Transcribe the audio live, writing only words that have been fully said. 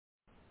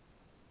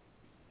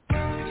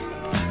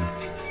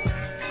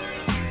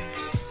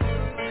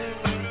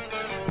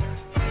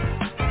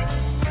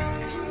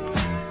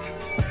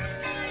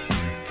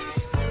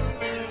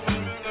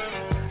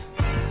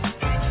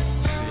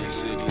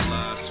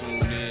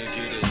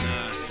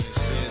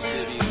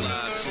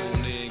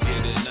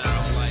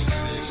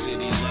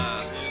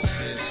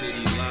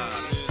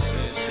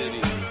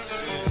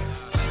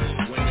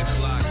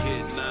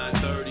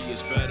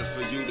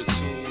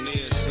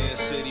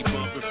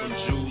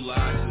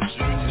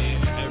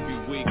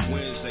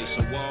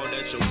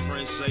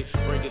say,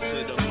 bring it to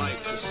the mic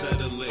to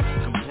settle it.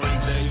 Come bring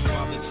day,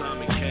 father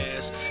time and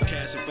cash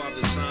and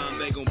father time,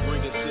 they gon'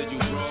 bring it to you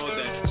raw.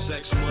 That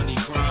sex, money,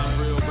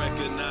 crime, real,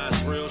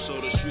 recognize real.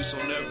 So the streets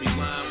on every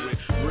line with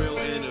real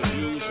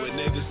interviews with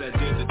niggas that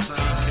did the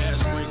time.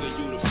 Cash bringing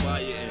you the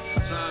fire and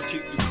time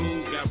keep you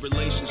cool. Got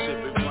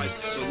relationship advice,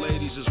 so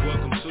ladies is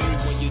welcome too.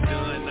 When you're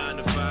done 9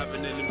 to 5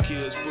 and then them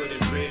kids put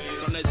in bed,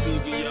 turn that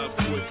TV up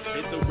quick,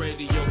 hit the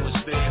radio and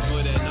stand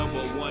for that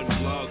 #1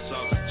 blog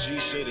talk. G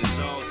shit is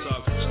all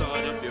talk.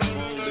 Start up your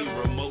phone, leave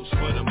remotes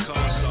for them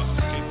cars off.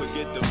 Can't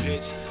forget them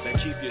hits that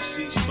keep your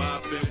seats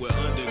bopping with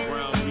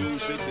underground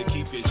music to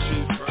keep your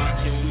cheap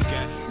rocking. We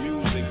got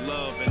music,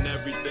 love, and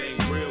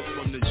everything real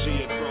from the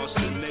G across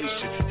the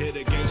nation. Hit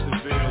against the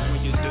veil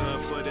when you're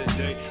done for the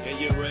day and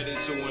you're ready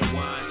to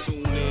unwind.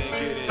 Tune in,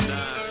 get it 9.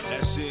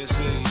 That's Sin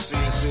City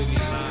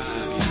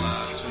Live.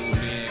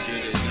 Tune in,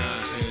 get it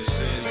 9.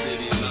 Sin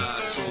City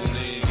Live. Tune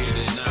in, get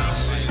it 9.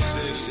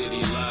 Sin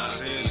City Live.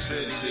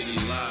 Sin City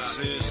Live.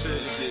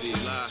 Sin City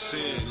Live.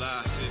 Sin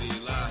Live. City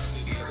Live.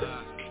 City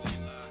Live.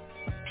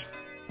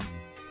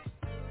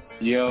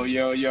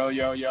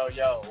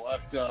 Yo,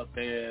 what's up,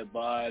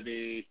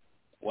 everybody?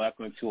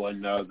 Welcome to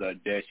another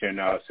edition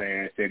of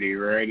Sin City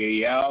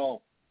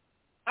Radio.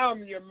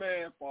 I'm your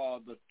man for all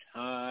the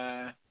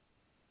time,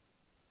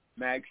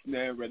 maxing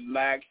and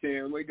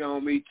relaxing. We're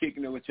going to be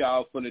kicking it with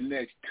y'all for the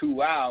next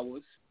 2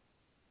 hours.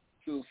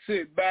 So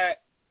sit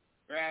back,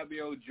 grab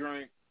your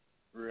drink,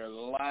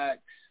 relax,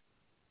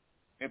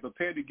 and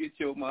prepare to get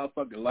your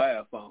motherfucking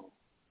laugh on,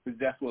 because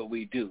that's what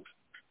we do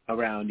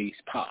around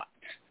these parts.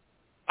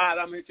 All right,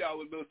 I'm going to hit y'all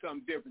with a little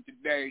something different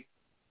today.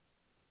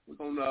 We're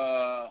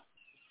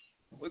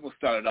gonna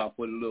start it off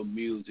with a little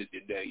music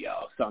today,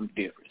 y'all. Something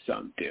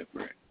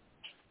different.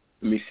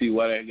 Let me see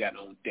what I got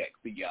on deck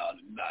for y'all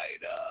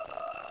tonight.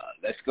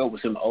 Let's go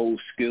with some old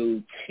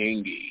school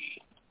Chingy.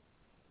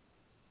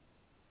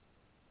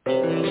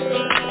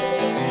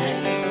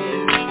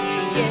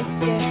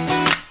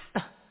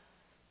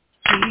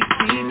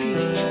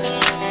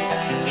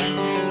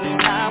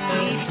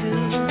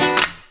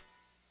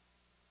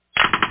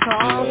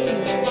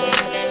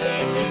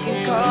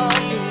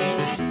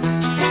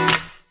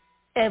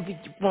 Ever you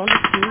wanna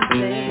do,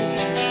 baby.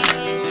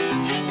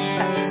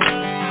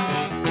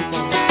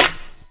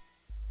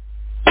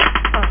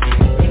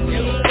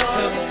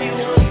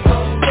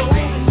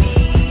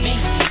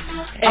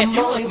 I'm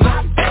on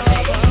my baby.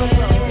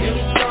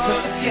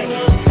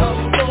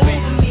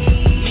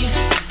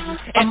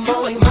 I'm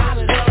on my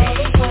lady.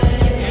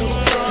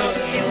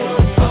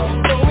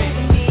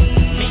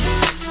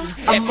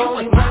 I'm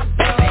on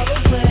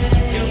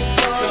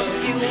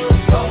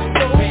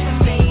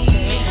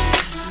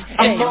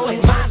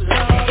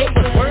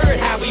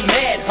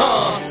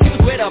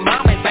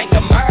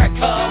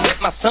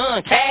my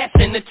son, cash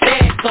in the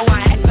check, so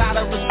I asked out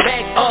of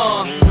respect,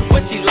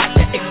 would she like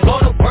to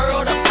explore the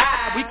world of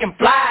high? We can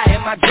fly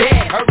in my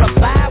jet. Her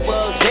reply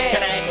was yes.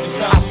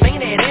 I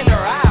seen it in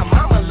her eye,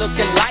 mama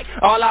looking like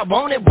all I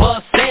wanted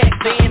was sex.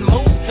 Then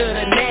move to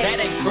the next, that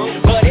ain't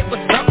true, but it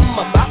was something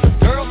about the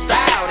girl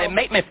style that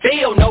made me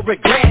feel no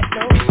regret.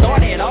 We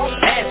started off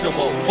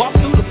casual, walked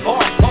through the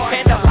park,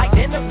 candlelight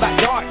in the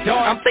backyard.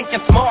 I'm thinking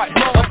smart,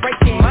 afraid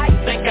she might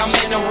think I'm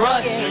in a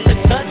rush to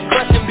touch,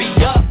 crush, and be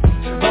up.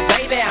 But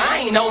baby,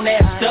 I ain't on that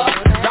stuff.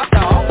 Dropped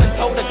her off and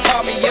told her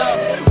call me up.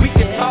 We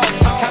can talk,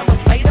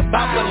 conversate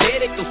about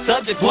political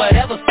subjects,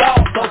 whatever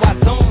thought. So I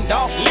zoomed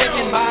off,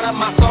 living by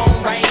my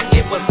phone rang.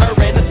 It was her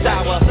in the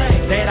shower.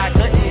 Said I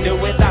couldn't do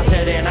without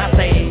her, then I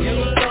said, and you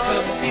my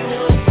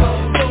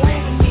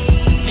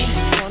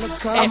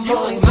baby. And you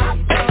my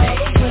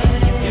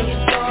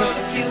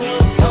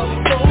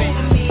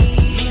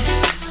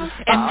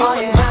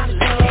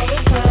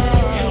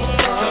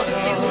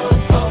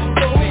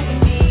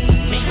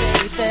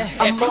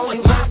I'm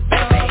going my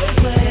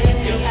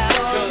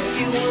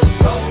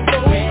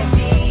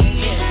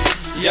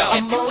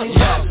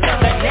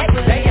The next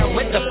day I'm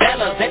with the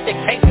fellas at the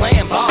cake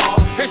playing ball.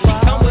 Here she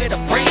come with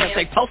her friends,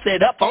 they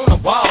posted up on the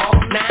wall.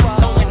 Now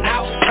I'm going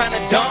out, trying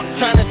to dunk,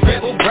 trying to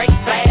dribble, break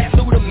fast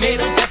through the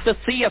middle just to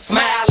see her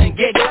smile and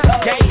giggle.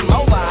 Game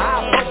over,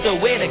 I approached her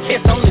with a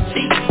kiss on the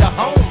cheek. The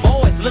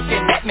homeboys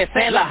looking at me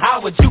saying, look,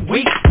 how would you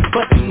weep?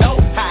 But you know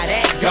how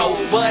that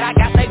goes. What I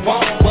got they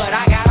want, what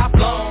I got I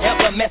blown.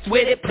 Ever mess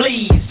with it,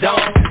 please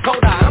don't.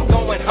 Told her I'm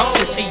going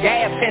home, she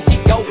asked can she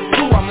go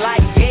too? I'm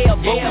like, yeah,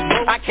 boo,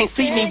 I can't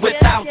see me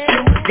without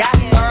you. Got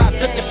her, I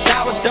took a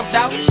shower, jumped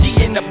out,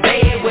 she in the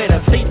bed with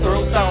a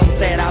see-through song.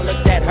 Said I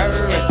looked at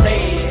her and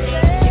said,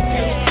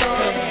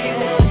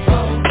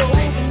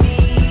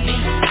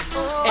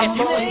 and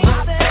you was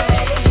my baby.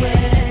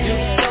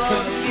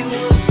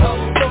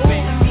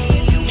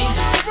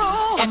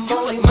 And you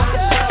was my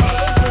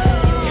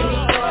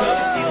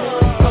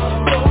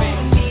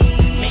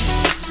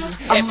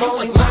and you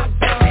was my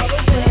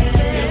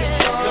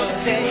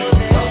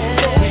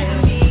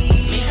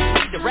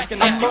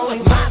I'm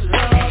going my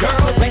life.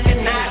 Girl,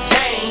 recognize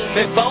game.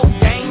 Before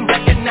game,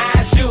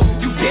 recognize you.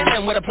 You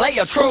dealing with a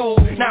player true.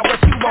 Now what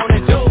you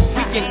wanna do?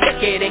 We can kick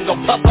it and go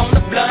puff on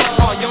the blunt.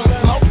 Call you on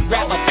smoke,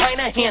 grab a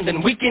pint of band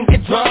and we can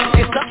get drunk.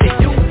 It's up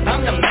to you,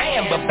 I'm the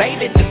man, but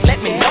baby, just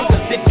let me know.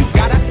 Cause if you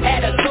got an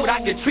attitude, I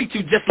can treat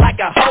you just like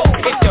a hoe.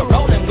 If you're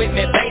rolling with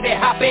me, baby,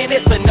 hop in,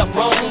 it's enough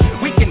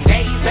room. We can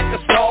gaze at the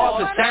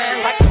stars and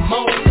shine like the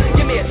moon.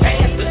 Give me a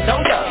chance to show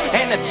ya,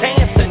 and a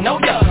chance to know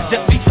ya.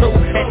 Just be true,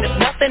 and there's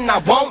nothing I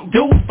won't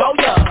do for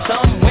ya.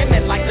 Some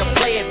women like to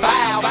play it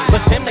foul,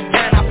 but them the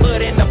kind I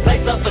put in the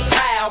place of a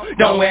child.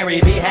 Don't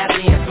worry, be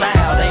happy and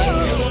smile.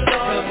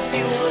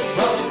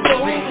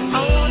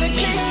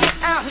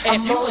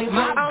 And you was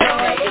my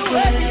baby.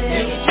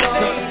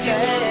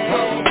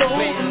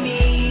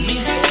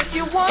 If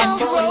you want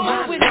to roll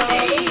with me,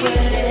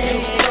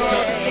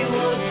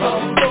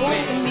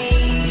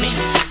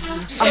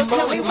 I'm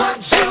going my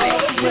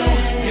baby.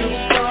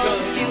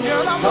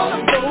 Girl, I wanna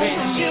go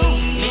with you.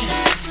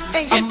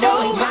 And you know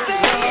my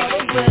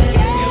baby.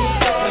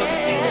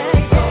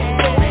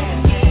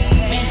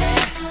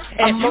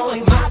 And you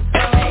was my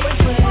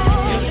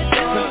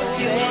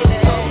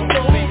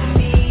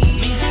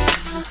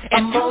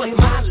and you was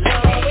my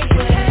lady.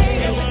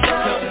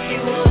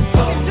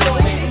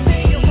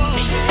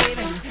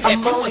 And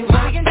you was my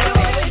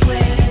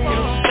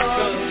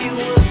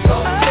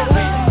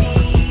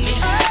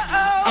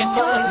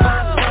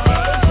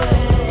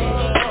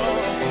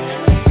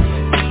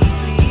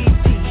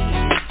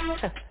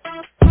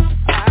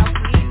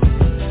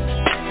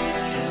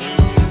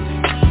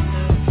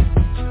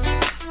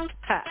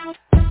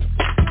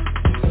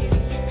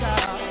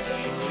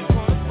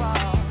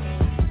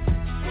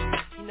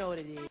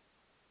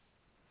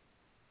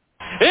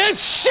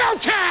It's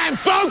showtime,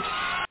 folks!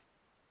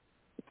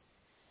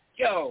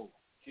 Yo,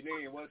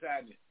 Janine, what's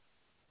happening?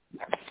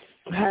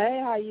 Hey,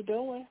 how you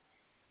doing?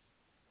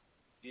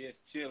 Just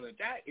chilling.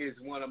 That is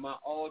one of my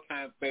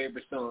all-time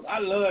favorite songs. I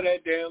love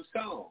that damn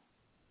song.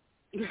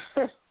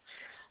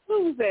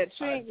 Who was that,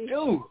 Chingy? I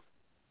do.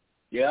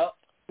 Yep.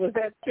 Was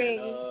that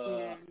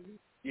Chingy?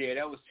 Yeah,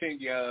 that was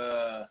Chingy.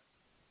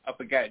 I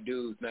forgot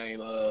dude's name.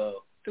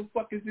 The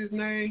fuck is his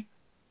name?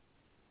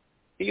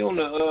 He on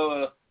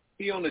the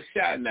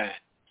Shot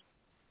Night.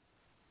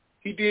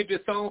 He did the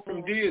song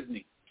from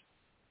Disney,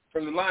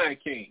 from The Lion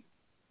King.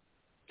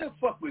 The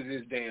fuck was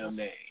his damn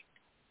name?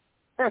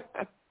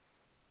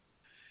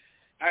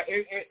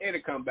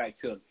 It'll come back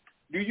to me.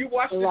 Do you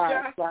watch the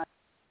show? Right.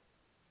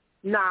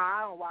 Nah,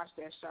 I don't watch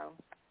that show.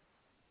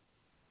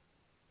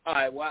 All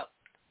right, well,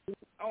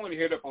 I want to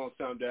hit up on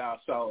something that I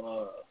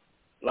saw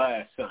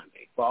last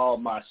Sunday for all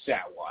my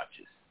shot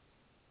watchers.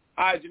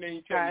 All right,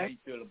 Janine, tell me how you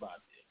feel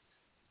about this.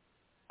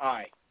 All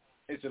right,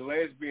 it's a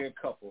lesbian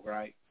couple,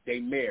 right? They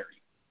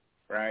married,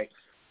 right?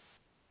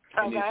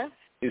 And okay.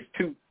 It's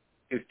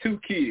two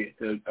kids,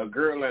 a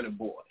girl and a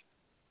boy.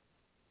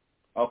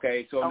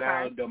 Okay, so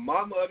now the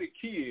mama of the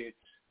kids,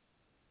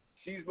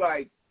 she's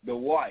like the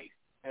wife,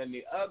 and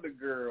the other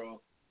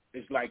girl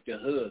is like the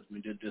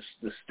husband,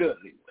 the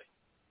studly one.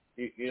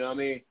 You know what I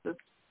mean?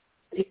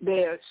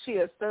 She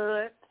a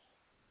stud?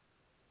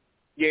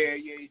 Yeah,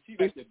 she's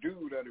like the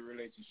dude of the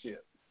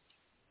relationship.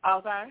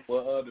 Okay.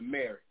 Well, the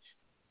marriage.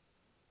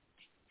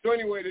 So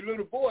anyway, the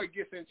little boy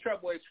gets in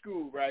trouble at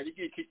school, right? He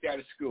gets kicked out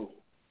of school.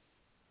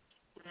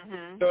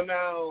 Mm-hmm. So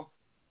now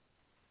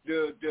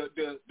the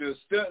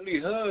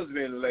studly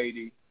husband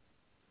lady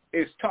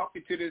is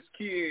talking to this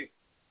kid,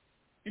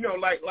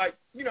 like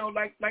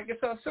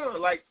it's her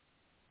son, like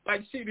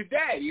she the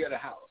daddy of the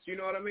house. You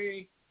know what I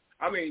mean?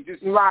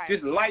 Just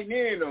lighting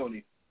in on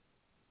him.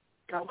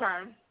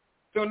 Okay.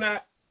 So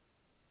now,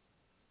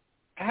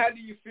 how do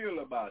you feel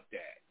about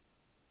that?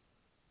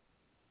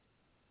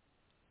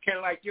 Can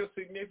like your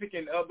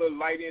significant other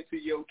light into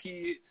your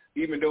kids,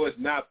 even though it's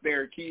not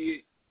their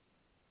kid?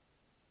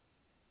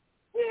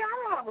 Yeah,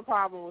 I don't have a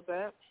problem with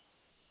that.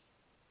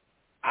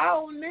 I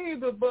don't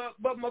either,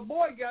 but my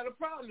boy got a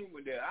problem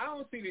with that. I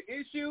don't see the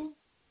issue.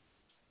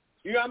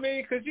 You know what I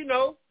mean? Because, the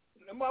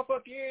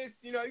motherfucker is,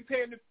 he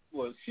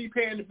she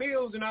paying the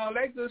bills and all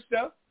that good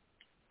stuff.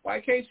 Why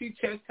can't she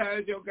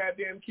chastise your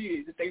goddamn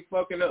kids if they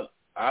fucking up?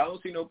 I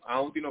don't see no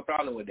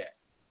problem with that.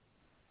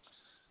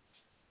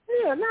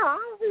 Yeah, no, I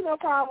don't see no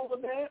problem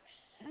with that.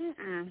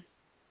 Mm-mm.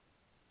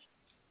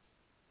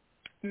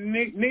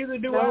 Neither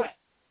do I.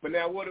 But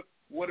now, what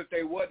if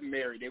they wasn't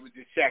married? They was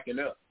just shacking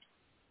up.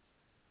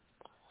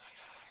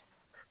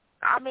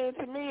 I mean,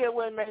 to me, it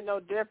wouldn't make no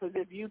difference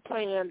if you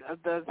playing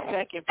the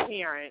second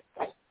parent.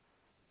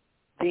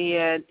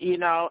 Then,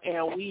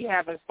 and we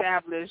have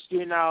established,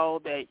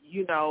 that,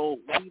 we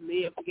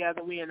live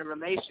together, we're in a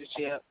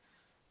relationship,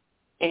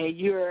 and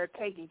you're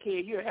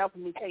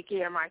helping me take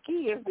care of my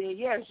kids, then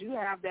yes, you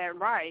have that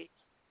right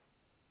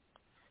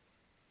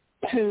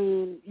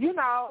to,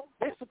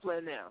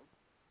 discipline them.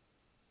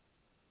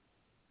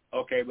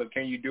 Okay, but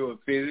can you do it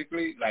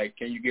physically? Like,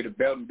 can you get a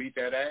belt and beat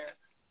that ass?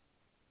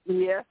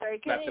 Yes, they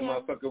can.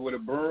 Slap the motherfucker with a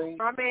broom?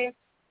 I mean,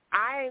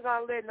 I ain't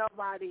going to let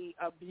nobody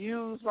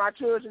abuse my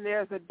children.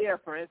 There's a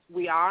difference.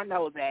 We all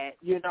know that.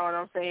 You know what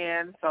I'm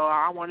saying? So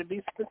I want to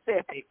be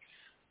specific.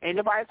 Ain't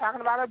nobody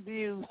talking about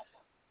abuse.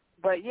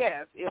 But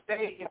yes, if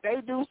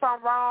they do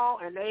something wrong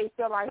and they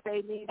feel like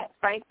they need to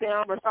spank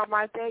them or something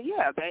like that,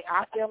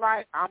 I feel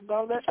like I'm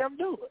gonna let them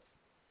do it.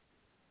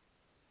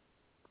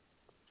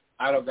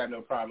 I don't got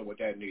no problem with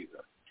that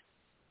neither.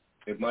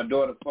 If my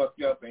daughter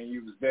fucked up and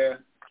you was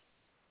there,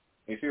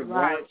 if it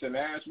warrants an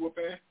ass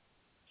whooping,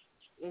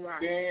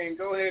 then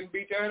go ahead and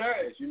beat that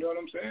ass. You know what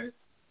I'm saying?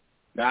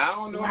 Now I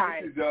don't know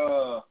if this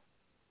is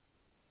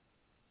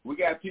we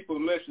got people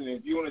listening.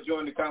 If you want to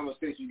join the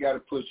conversation, you got to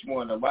push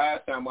one. The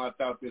last time I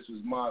thought this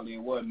was Marley,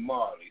 it wasn't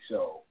Marley.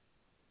 So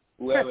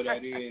whoever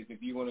that is, if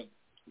you want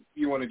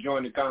to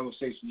join the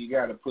conversation, you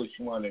got to push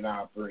one, and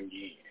I'll bring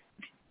you in.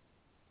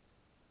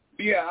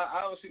 But yeah,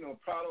 I don't see no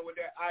problem with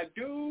that. I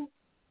do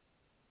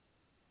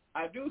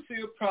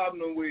see a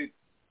problem with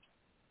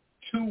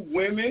two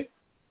women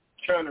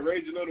trying to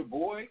raise a little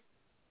boy.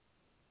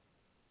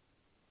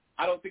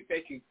 I don't think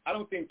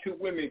two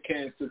women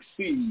can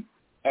succeed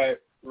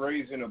at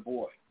raising a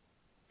boy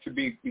to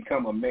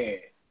become a man,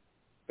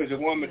 because a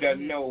woman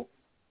doesn't know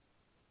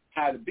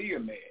how to be a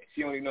man.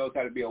 She only knows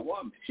how to be a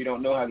woman. She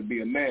don't know how to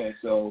be a man.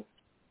 So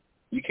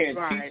you can't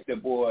teach the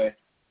boy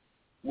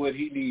what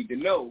he need to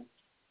know.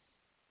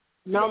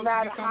 No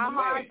matter how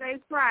hard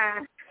they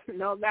try,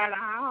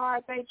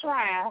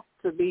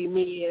 to be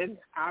men,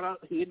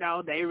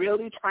 they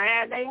really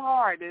trying their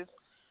hardest,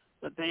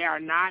 but they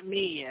are not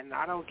men.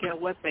 I don't care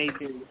what they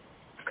do.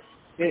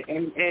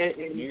 And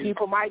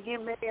people might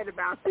get mad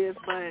about this,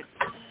 but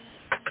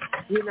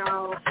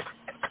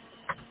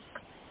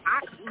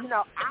I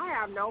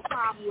have no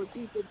problem with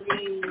people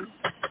being,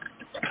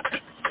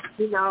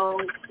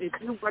 if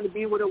you want to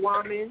be with a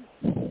woman,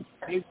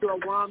 if you're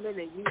a woman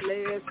and you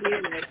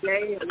lesbian or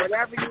gay or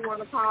whatever you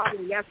want to call it,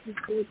 and that's what you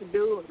choose to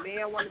do, a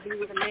man want to be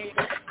with a man,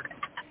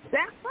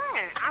 that's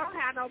fine. I don't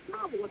have no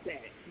problem with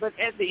that. But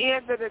at the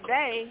end of the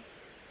day,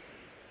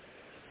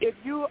 if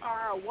you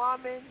are a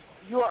woman,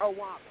 you're a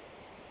woman.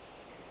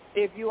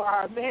 If you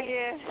are a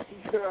man,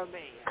 you're a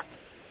man.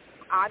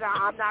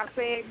 I'm not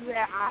saying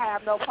I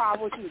have no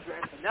problem with you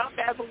dressing up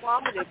as a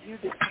woman. If you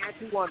decide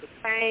you want to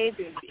change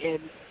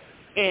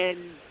and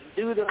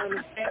do the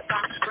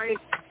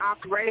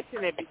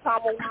operation and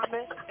become a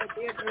woman, at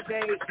the end of the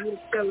day, you're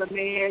still a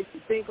man.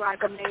 You think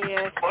like a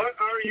man. What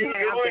are you have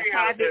doing the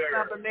out habits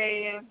there? of a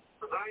man.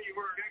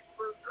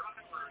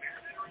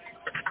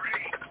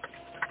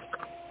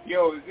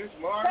 Yo, is this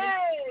Marley?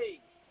 Hey,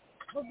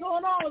 what's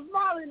going on? It's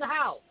Marley in the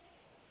house.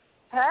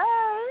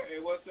 Hey,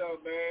 what's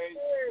up, man?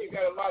 You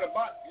got a lot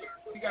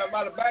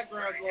of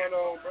background going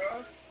on,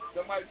 bro.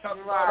 Somebody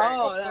talking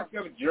about a fucked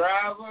up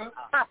driver.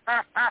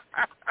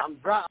 I'm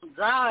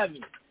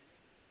driving.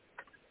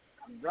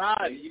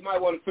 You might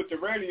want to put the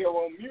radio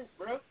on mute,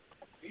 bro.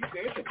 He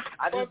said it's a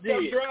fucked up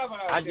driver out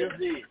there. I just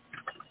did.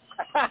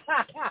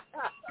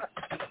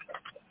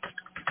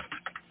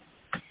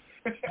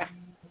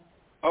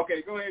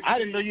 Okay, go ahead. I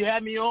didn't know you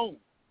had me on.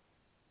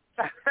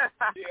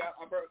 Yeah,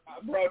 I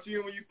brought you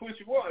in when you push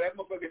one. That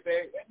motherfucker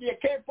said, "You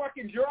can't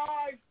fucking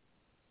drive."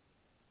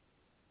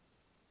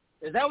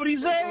 Is that what he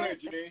said? Go ahead,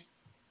 Janine.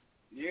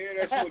 Yeah,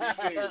 that's what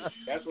he said.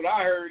 That's what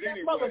I heard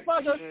anyway.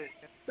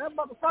 That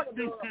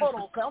motherfucker. Hold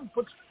on, I'm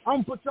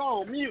gonna put you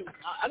on mute.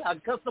 I gotta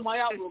cut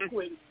somebody out real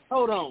quick.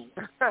 Hold on.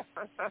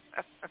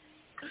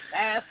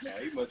 Yeah,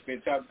 he must have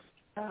been talking.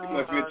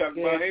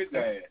 About his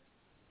ass.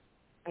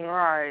 All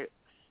right.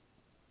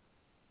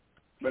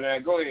 But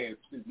go ahead,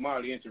 since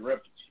Marley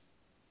interrupted you.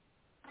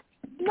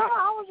 No,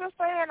 I was just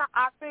saying,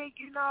 I think,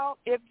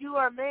 if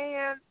you're a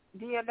man,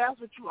 then that's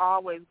what you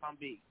always going to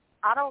be.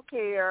 I don't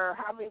care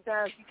how many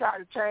times you try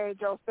to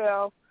change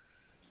yourself,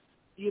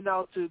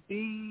 to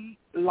be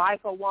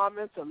like a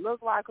woman, to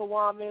look like a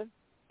woman.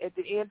 At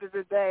the end of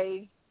the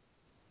day,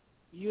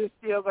 you're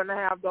still going to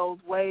have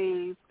those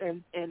ways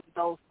and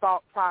those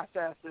thought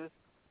processes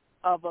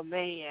of a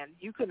man.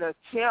 You can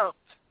attempt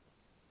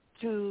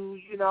to,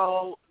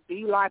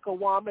 be like a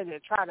woman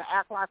and try to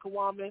act like a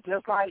woman,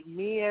 just like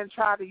men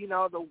try to,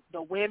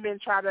 the women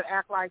try to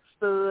act like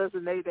studs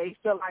and they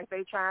feel like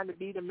they trying to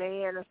be the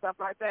man and stuff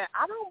like that.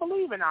 I don't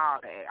believe in all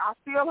that. I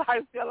feel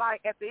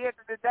like at the end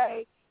of the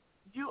day,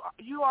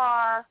 you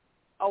are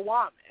a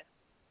woman,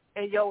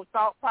 and your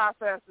thought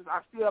processes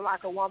are still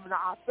like a woman.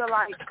 I feel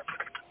like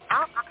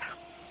I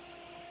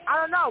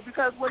don't know,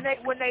 because when they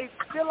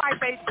feel like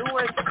they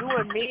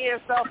doing men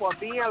stuff or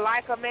being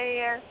like a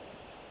man,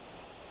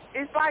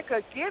 it's like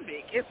a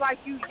gimmick. It's like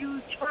you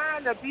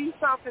trying to be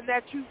something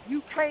that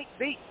you can't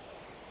be.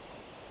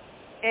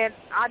 And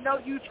I know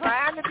you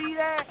trying to be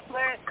that,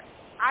 but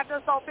I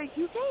just don't think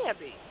you can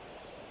be.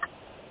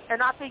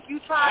 And I think you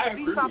trying to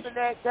be something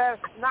that's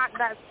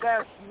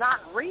not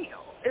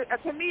real.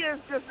 To me,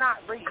 it's just not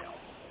real.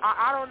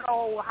 I don't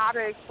know how to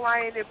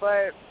explain it,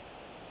 but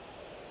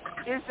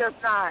it's just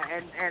not.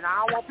 And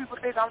I don't want people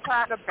to think I'm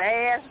trying to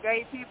bash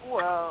gay people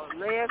or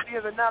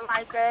lesbians or nothing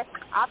like that.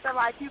 I feel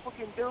like people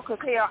can do, because,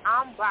 hell,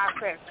 I'm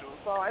bisexual.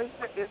 So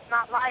it's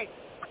not like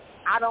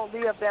I don't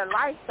live that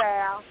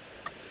lifestyle,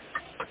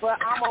 but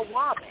I'm a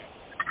woman.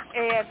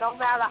 And no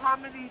matter how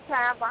many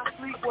times I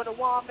sleep with a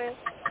woman,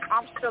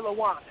 I'm still a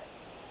woman.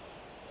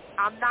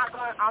 I'm not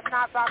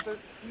about to,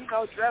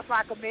 dress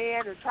like a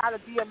man and try to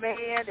be a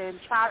man and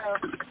try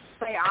to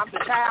say I'm the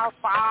child's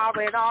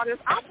father and all this.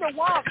 I'm a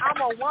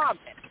woman.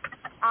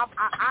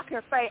 I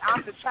can say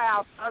I'm the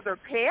child's other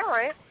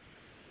parent,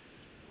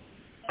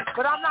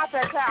 but I'm not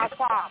that child's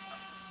father.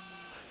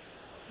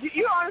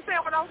 You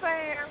understand what I'm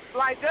saying?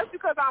 Like, just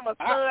because I'm a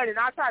son and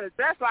I try to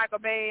dress like a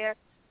man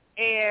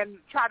and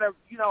try to,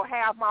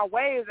 have my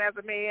ways as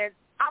a man,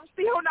 I'm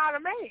still not a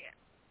man.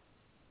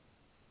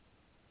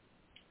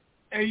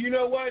 And you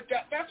know what?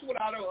 That's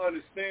what I don't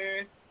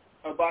understand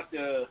about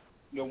the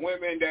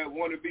women that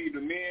want to be the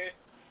men.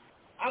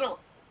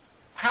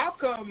 How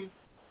come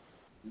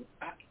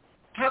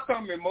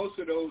in most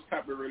of those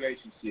type of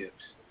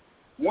relationships,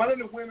 one of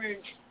the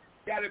women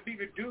got to be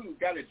the dude,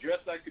 got to dress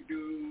like a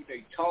dude,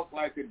 they talk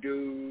like a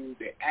dude,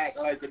 they act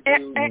like a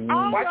dude. And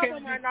all Why of can't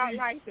them are not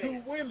like that.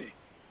 Two women?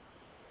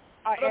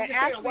 And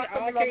actually,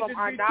 all of them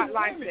are not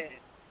like that.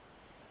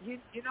 And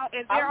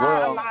there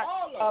are a lot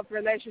of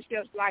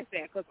relationships like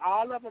that, because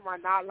all of them are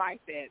not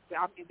like that.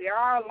 I mean, there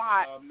are a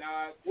lot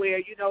where,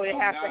 it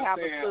has to have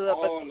a sub.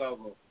 All of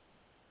them.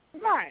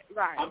 Right.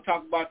 I'm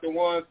talking about the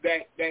ones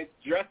that's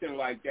dressing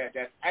like that,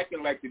 that's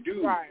acting like the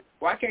dude. Right.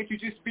 Why can't you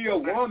just be a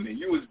woman?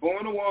 You was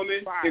born a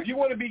woman. Right. If you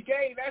want to be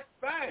gay, that's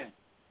fine.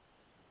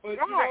 But,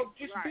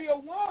 just be a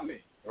woman.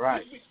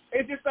 Right.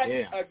 It's just like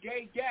a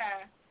gay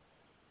guy,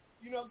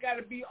 got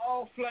to be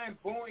all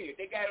flamboyant.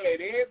 They got to let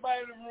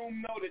everybody in the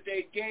room know that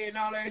they gay and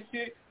all that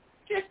shit.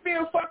 Just be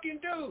a fucking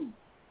dude.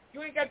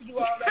 You ain't got to do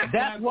all that.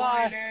 That's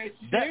why.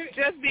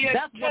 Just be a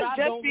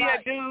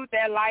dude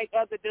that like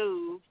other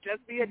dudes.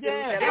 Just be a dude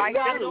that like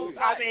dudes.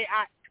 I mean,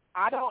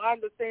 I don't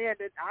understand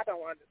it.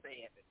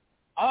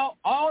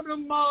 All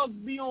them mugs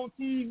be on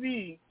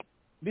TV,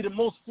 be the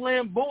most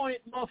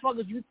flamboyant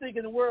motherfuckers you think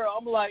in the world.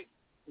 I'm like,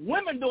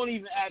 women don't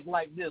even act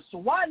like this. So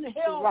why in the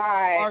hell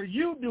are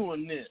you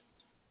doing this?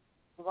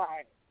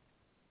 Right.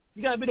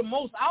 You gotta be the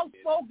most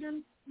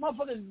outspoken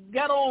motherfuckers.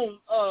 Got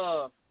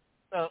on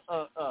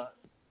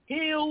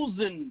heels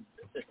and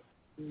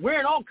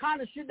wearing all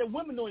kind of shit that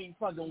women don't even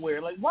fucking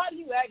wear. Like, why do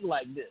you act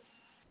like this?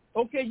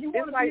 Okay, you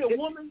want to be a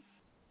woman?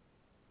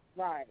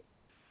 Right.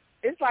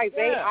 It's like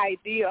their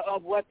idea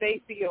of what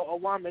they feel a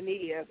woman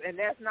is, and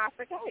that's not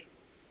the case.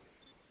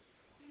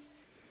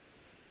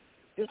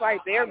 It's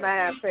like their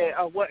mindset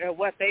of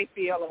what they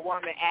feel a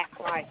woman acts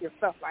like and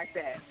stuff like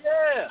that.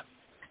 Yeah.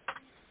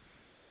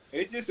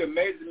 It just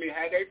amazes me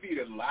how they be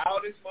the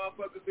loudest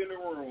motherfuckers in the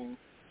room,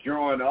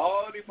 drawing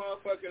all the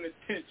motherfucking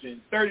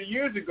attention. 30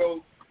 years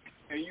ago,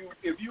 and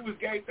if you was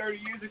gay 30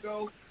 years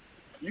ago,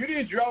 you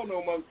didn't draw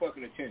no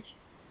motherfucking attention.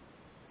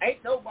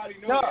 Ain't nobody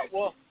know that.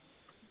 Well,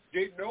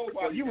 didn't nobody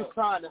well, you was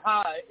trying to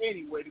hide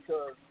anyway,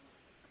 because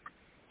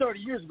 30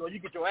 years ago you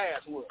get your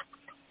ass whooped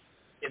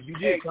if you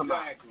did come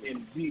out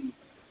and be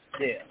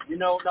there.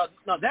 Now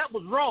that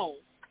was wrong.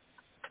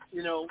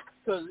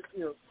 Because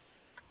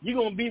you're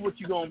gonna be what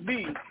you're gonna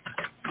be,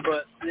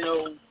 but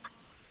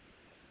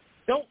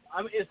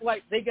it's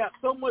like they got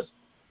so much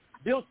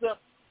built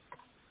up,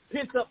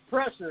 pent up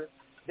pressure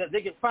that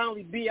they can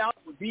finally be out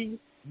and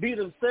be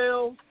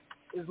themselves.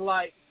 It's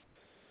like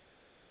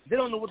they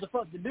don't know what the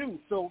fuck to do,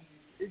 so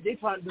they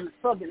trying to do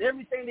fucking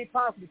everything they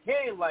possibly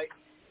can, like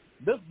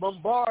just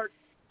bombard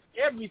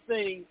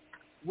everything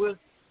with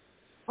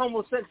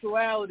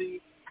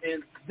homosexuality,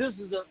 and this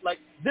is it.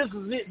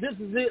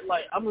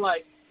 Like, I'm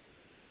like,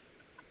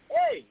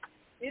 hey,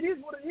 it is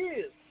what it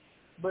is.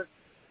 But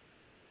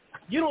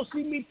you don't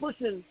see me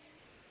pushing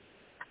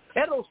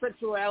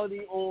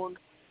heterosexuality on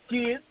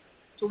kids,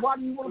 so why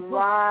do you want to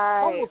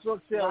push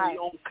homosexuality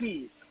on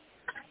kids?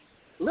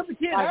 Let the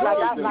kids I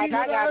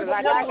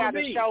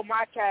gotta show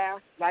my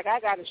child. Like, I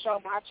gotta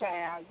show my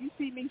child. You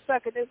see me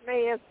sucking this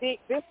man's dick,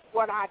 this is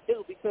what I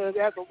do, because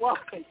as a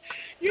woman,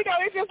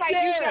 it's just like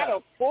you gotta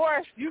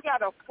force.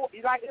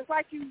 It's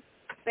like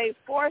they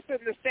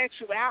forcing the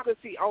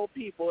sexuality on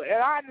people.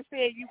 And I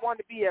understand you want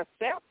to be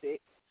accepted.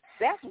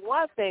 That's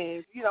one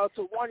thing,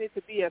 to want it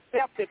to be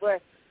accepted.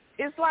 But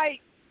it's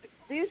like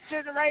this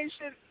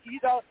generation,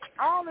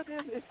 all of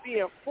this is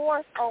being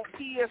forced on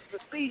kids to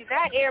see.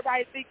 Not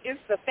everybody think it's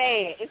the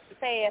fad. It's the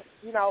fad,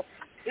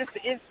 it's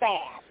the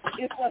inside.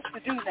 It's what's to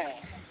do now.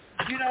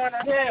 You know what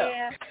I'm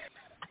saying?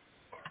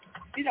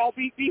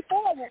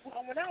 Before,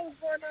 when I was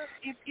growing up,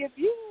 if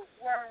you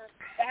were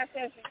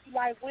bisexual, you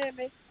like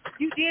women,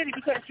 you did it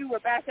because you were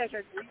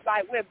bisexual, you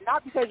like women,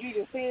 not because you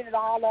just seeing it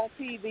all on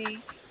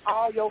TV,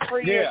 all your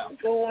friends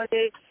doing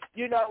it,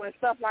 and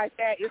stuff like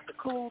that. It's the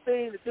cool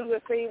thing to do.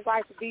 It seems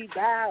like to be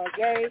bi or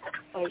gay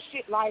or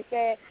shit like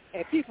that,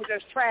 and people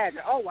just trying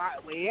to,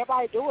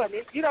 everybody doing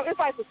it. It's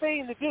like the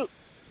thing to do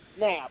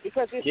now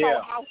because it's so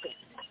awesome.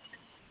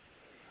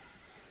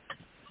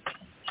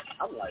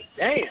 I'm like,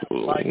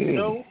 damn, like,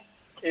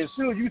 as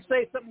soon as you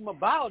say something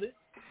about it,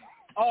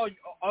 are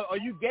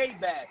you gay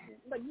bashing?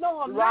 Like,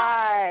 no, I'm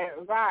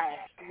not.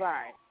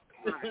 Right.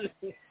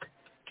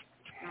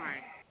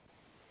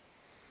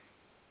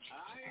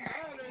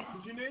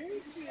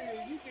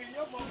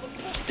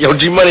 Yo,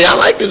 G Money, I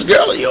like this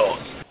girl of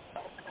yours.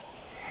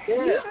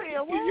 You see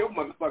get your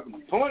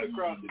motherfucking point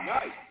across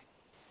tonight.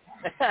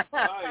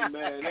 I ain't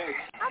mad at you.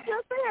 I'm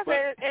just saying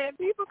that, and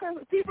people can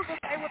say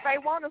what they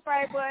want to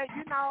say, but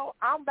you know,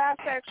 I'm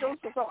bisexual,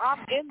 so I'm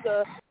in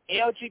the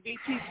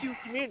LGBTQ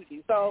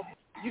community. So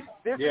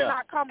this is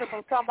not coming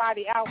from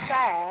somebody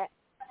outside,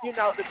 you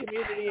know, the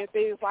community and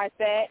things like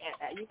that.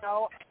 And you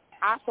know,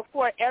 I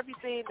support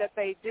everything that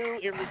they do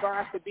in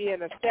regards to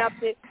being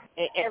accepted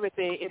and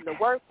everything in the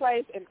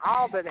workplace and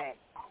all of that.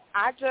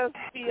 I just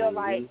feel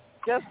like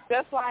just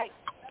like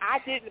I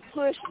didn't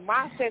push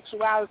my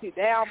sexuality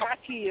down my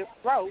kids'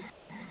 throats.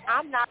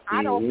 I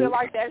don't feel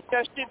like that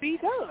should be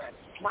done.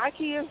 My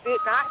kids did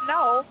not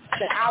know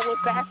that I was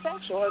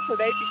bisexual until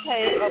they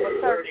became of a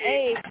certain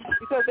age,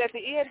 because at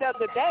the end of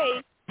the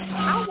day,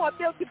 I want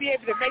them to be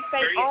able to make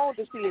their own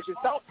decisions.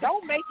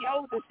 Don't make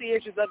your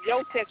decisions of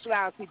your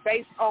sexuality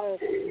based on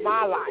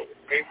my life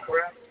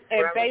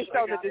and based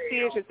on the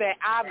decisions that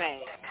I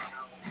made.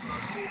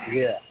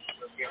 Yeah.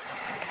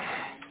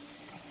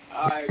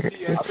 I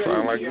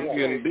sound like you're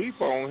getting deep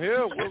on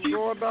here. What's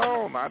going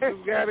on? I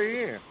just got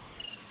in.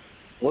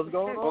 What's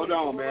going on? Hold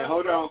on, man.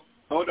 Hold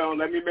on.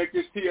 Let me make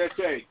this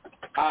PSA.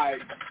 All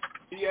right,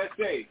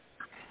 PSA.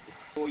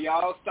 Well,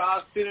 y'all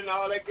start sending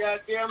all that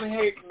goddamn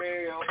hate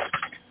mail.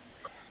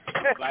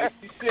 Like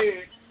she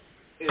said,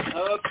 it's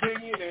her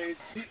opinion, and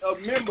she's a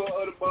member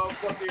of the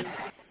motherfucking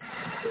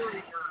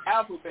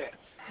alphabet.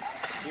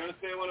 You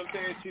understand what I'm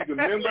saying? She's a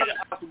member of the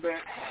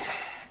alphabet.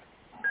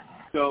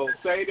 So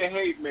say the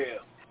hate mail.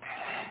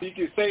 She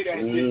can say that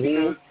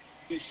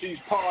because she's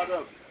part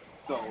of it.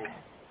 So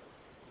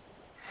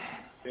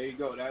there you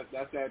go. That's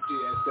that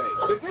PSA.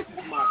 But this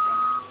is my thing.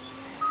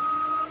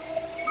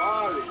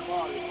 Marley.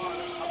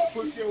 I'm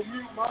put you on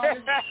mute, Marley.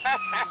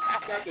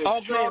 Okay,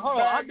 hold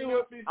on. I'll do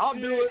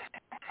it.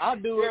 I'll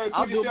do it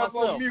myself.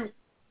 On mute.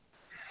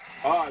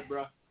 All right,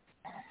 bro.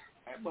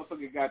 That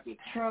motherfucker got the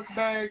truck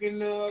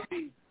bagging up.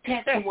 He's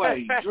texting while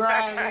he's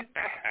driving,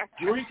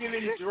 drinking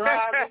and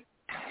driving.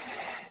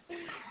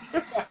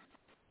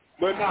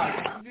 But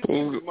this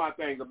is my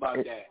thing about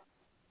that.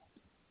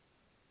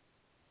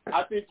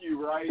 I think you're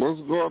right.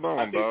 What's going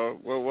on,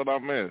 dog? What I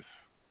miss?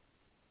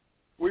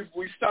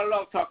 We started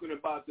off talking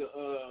about the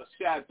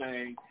shot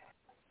thing,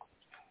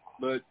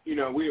 but you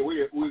know we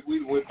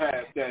went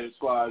past that as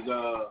far as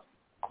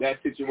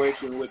that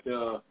situation with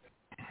the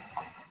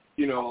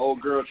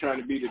old girl trying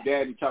to be the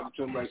daddy, talking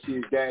to him like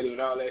she's daddy and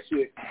all that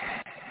shit.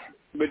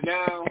 But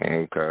now,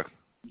 okay,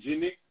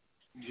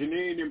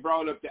 Janine then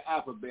brought up the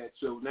alphabet,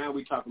 so now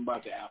we're talking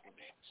about the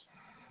alphabet.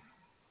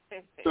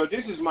 So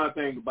this is my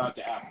thing about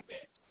the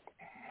alphabet.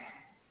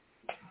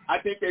 I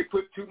think they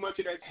put too much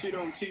of that shit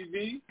on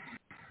TV,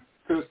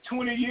 because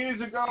 20 years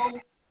ago,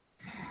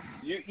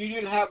 you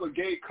didn't have a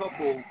gay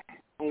couple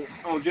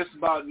on just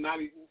about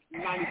 93-94%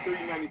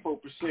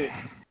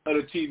 of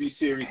the TV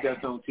series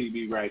that's on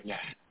TV right now.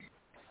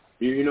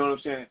 You know what I'm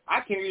saying?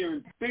 I can't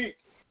even think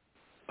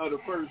of the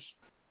first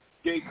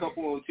gay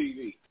couple on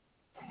TV.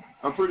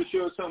 I'm pretty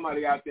sure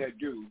somebody out there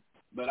do,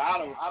 but I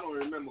don't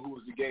remember who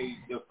was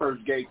the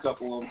first gay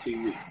couple on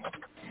TV.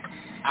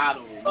 I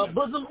don't remember.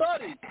 Bosom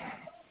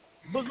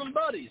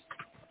Buddies.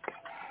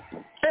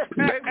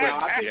 They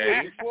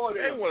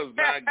was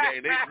not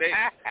gay.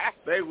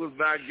 They was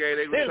not gay.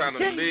 They was trying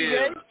to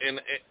live in.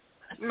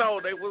 No,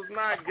 they was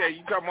not gay.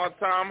 You talking about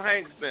Tom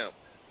Hanks them?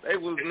 They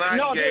was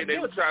not gay. They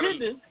was trying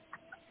to.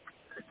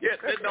 Yeah,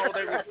 they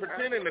was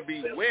pretending to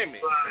be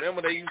women.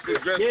 Remember, they used to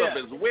dress up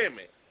as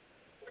women.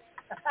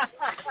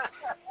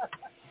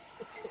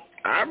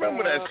 I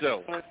remember that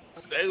show.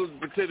 They was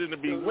pretending to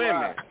be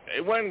women.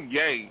 They wasn't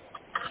gay.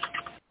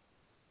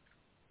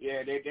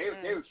 Yeah, they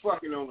was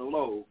fucking on the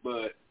low,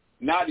 but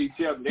not each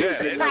other.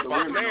 They was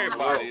fucking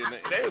everybody.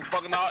 They was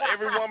fucking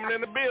every woman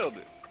in the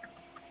building.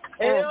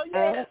 Hell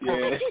yeah.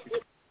 Yeah.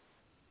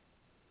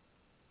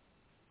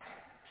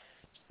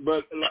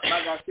 But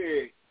like I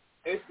said,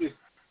 it's just,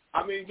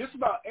 I mean, just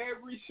about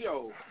every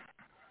show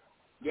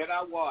that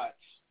I watch,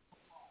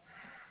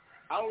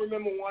 I don't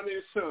remember one of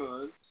the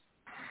Sons.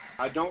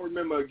 I don't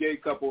remember a gay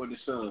couple in the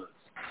Sons.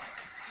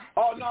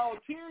 Oh, no,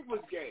 Tig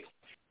was gay.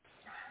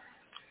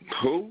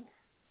 Who?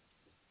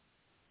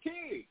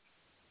 Tig.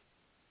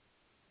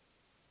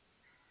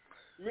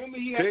 Remember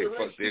he had the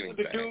relationship with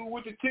the dude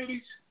with the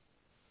titties?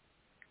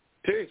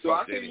 Tig. So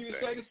I can't even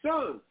say the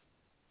Sons.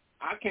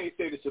 I can't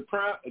say the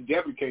Sopranos. I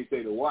definitely can't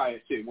say the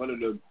Wyatt shit. One of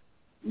the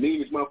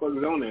meanest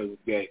motherfuckers on there was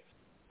gay.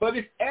 But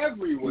it's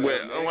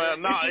everywhere. Well,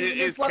 no,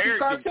 it's fucking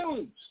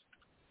cartoons.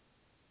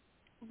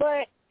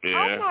 But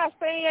I'm not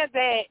saying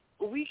that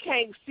we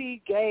can't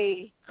see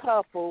gay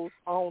couples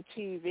on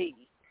TV.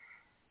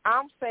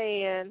 I'm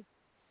saying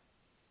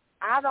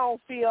I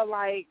don't feel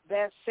like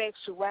that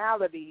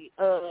sexuality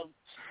of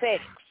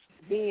sex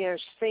being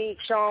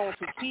shown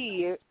to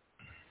kids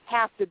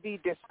have to be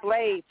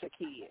displayed to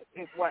kids,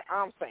 is what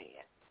I'm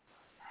saying.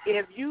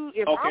 If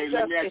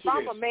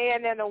I'm a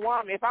man and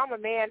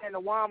a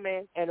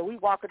woman and we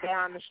walking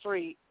down the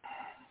street,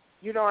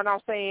 you know what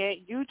I'm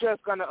saying, you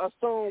just gonna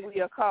assume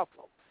we a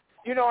couple.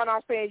 You know what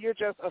I'm saying? You're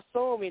just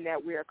assuming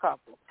that we're a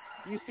couple.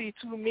 You see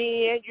two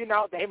men, you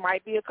know, they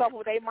might be a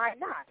couple, they might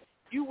not.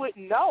 You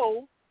wouldn't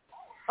know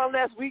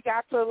unless we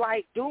got to,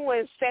 like,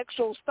 doing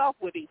sexual stuff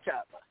with each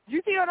other.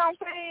 You see what I'm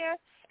saying?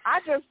 I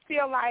just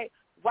feel like,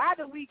 why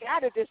do we got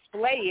to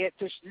display it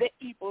to let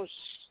people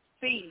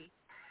see?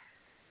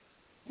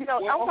 You know,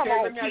 I'm talking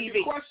about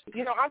TV.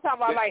 You know, I'm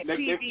talking about, like,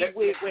 TV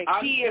with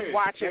kids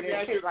watching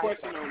and shit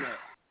like that.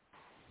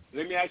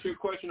 Let me ask you a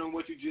question on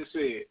what you just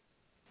said.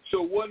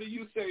 So what do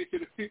you say to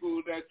the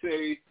people that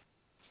say,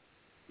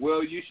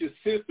 well, you should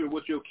censor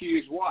what your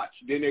kids watch,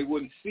 then they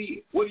wouldn't see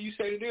it? What do you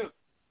say to them?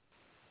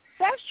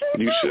 That's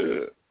true. You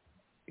should.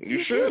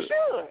 You should.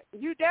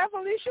 You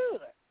definitely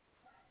should.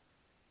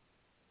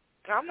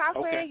 I'm not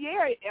saying,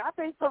 I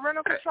think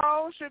parental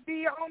control should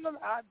be on the,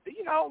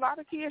 you know, a lot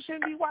of kids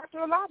shouldn't be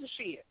watching a lot of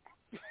shit.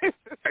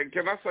 Hey,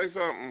 can I say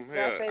something?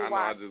 Here, I know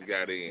I just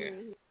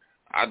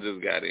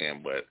got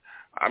in. But,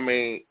 I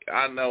mean,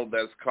 I know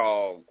that's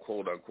called,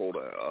 quote-unquote,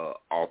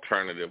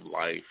 alternative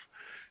life.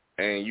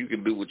 And you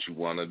can do what you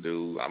want to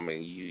do. I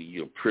mean,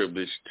 you're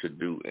privileged to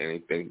do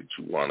anything that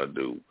you want to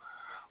do.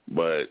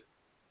 But,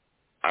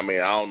 I mean,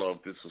 I don't know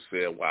if this was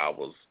said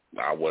while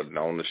I wasn't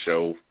on the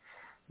show,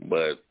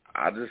 but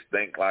I just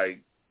think, like,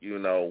 you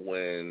know,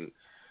 when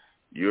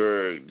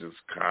you're just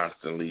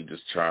constantly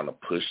just trying to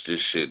push this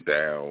shit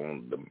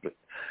down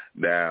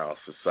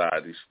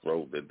society's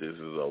throat that this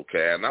is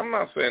okay. And I'm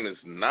not saying it's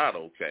not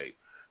okay,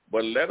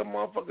 but let a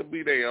motherfucker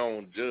be their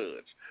own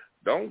judge.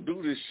 Don't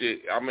do this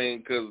shit. I mean,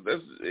 because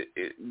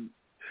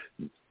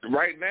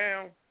right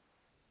now,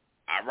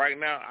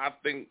 I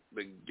think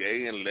the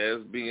gay and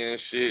lesbian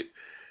shit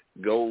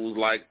goes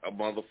like a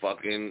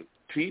motherfucking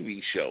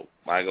TV show.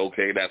 Like,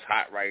 okay, that's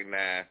hot right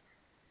now.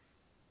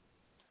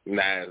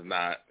 Nah, it's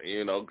not.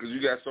 You know, because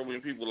you got so many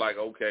people like,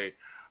 okay,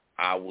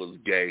 I was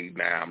gay,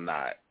 now I'm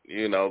not.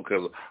 You know,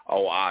 because,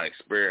 I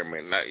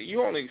experiment. Now,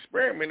 you only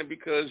experimented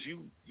because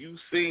you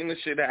seen the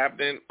shit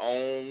happening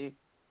on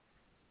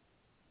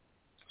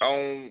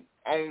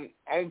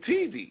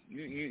TV,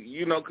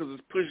 you know, because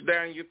it's pushed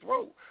down your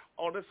throat.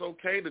 Oh, that's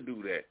okay to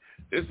do that.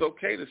 It's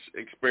okay to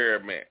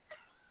experiment.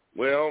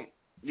 Well,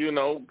 you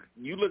know,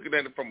 you looking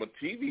at it from a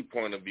TV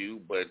point of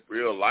view, but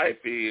real life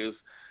is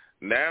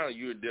now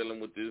you're dealing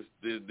with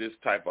this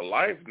type of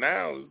life.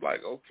 Now it's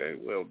like, okay,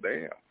 well,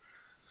 damn,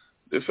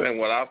 this ain't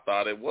what I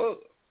thought it was.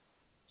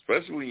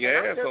 Especially when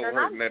your asshole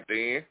hurting at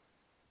the end.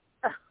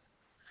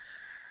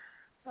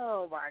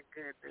 Oh, my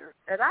goodness.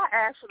 And I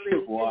actually,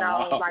 you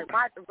know, like,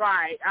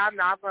 I'm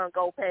not going to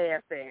go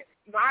past that.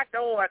 My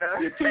daughter.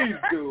 Yeah, please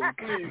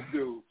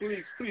do.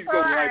 Please go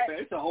right past.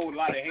 It's a whole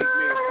lot of hate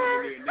mail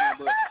coming in now,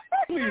 but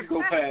please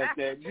go past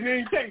that. You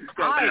ain't taking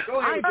stuff. Go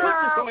ahead.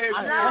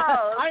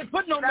 I ain't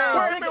putting no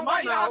man in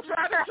my mouth.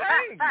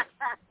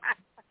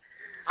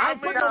 I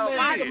ain't putting no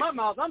man in my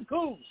mouth. I'm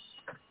cool.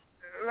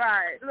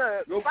 Right.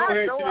 Look, go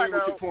ahead, Janine,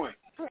 with your point.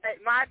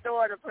 My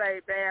daughter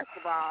played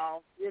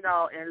basketball, you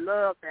know, and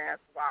loved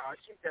basketball.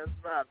 She just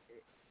loved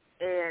it.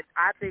 And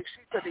I think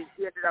she could have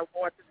ended up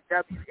going to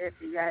the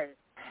WNBA.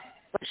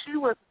 But she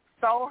was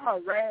so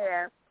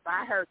harassed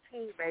by her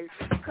teammates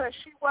because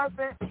she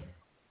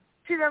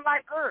didn't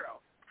like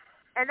girls.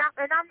 And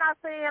I'm not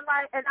saying,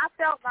 like, and I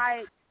felt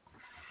like,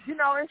 you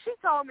know, and she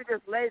told me this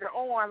later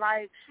on,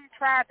 like, she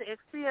tried to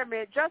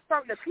experiment just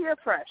from the peer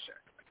pressure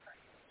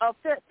of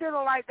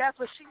feeling like that's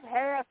what she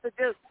had to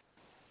do.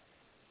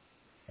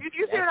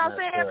 You see what I'm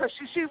saying? Because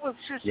she was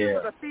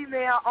a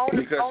female on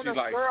the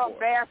girls'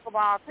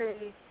 basketball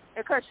team,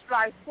 and because she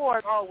likes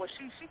sports,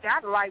 she got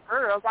to like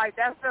girls. Like,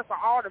 that's just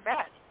an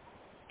automatic.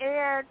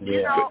 And,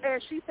 you know,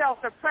 and she felt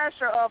the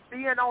pressure of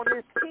being on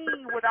this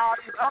team with all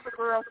these other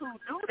girls who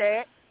do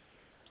that.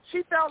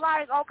 She felt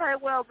like, okay,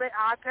 well,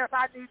 I guess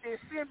I need to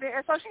experiment.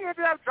 And so she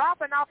ended up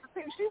dropping off the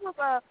team. She was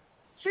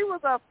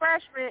a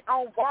freshman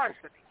on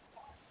varsity.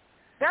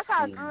 That's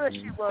how good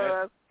she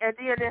was. And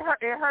then in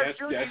her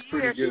junior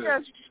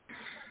year,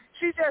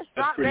 she just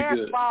dropped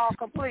basketball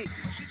completely.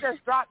 She just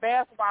dropped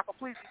basketball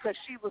completely because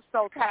she was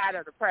so tired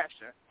of the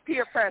pressure,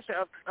 peer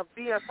pressure of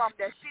being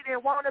something that she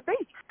didn't want to be.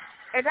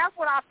 And that's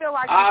what I feel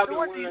like you're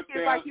doing these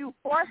kids, like you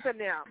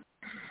forcing them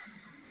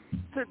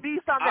to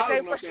be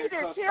something but she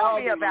didn't tell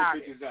me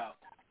about it.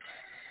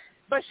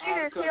 But she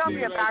didn't tell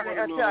me about it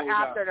until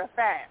after the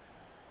fact.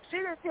 She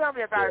didn't tell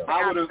me about it until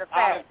after the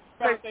fact.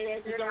 I they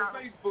asses on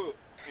Facebook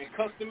and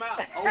cussed them out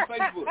on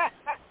Facebook.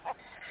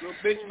 Little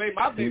bitch made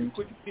my baby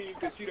quit the team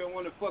because she don't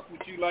want to fuck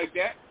with you like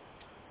that.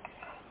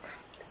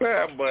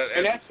 Yeah, but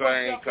at the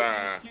same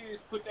time,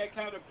 kids put that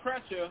kind of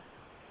pressure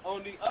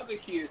on the other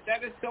kids.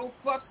 That is so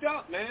fucked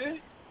up,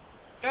 man.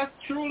 That's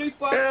truly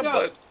fucked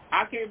up.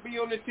 I can't be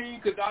on the team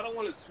because I don't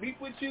want to sleep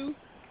with you.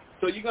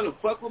 So you're gonna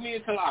fuck with me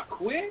until I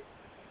quit?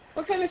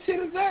 What kind of shit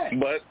is that?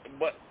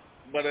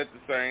 But at the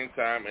same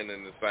time and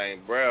in the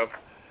same breath,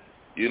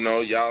 you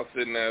know, y'all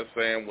sitting there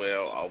saying,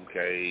 well,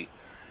 okay,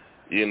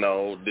 you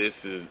know, this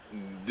is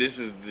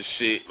the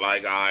shit.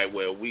 Like, all right,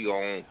 well, we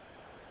gonna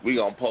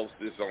post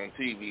this on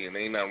TV, and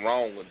ain't nothing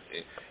wrong with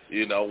it.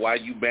 You know, why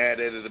you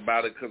mad at it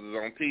about it because it's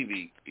on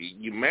TV?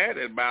 You mad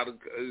at about it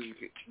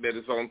that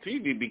it's on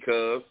TV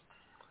because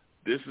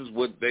this is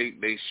what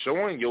they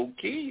showing your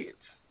kids.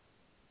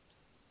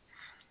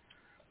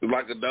 It's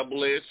like a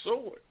double-edged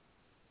sword.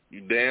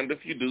 You damned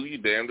if you do, you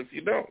damned if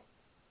you don't.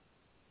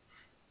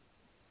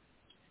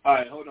 All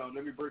right, hold on.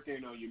 Let me break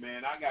in on you,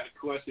 man. I got a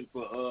question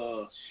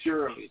for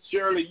Shirley.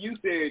 Shirley, you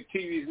said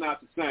TV's not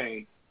the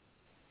same.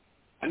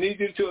 I need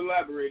you to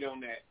elaborate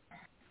on that.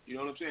 You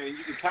know what I'm saying?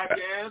 You can type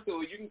your answer,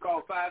 or you can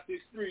call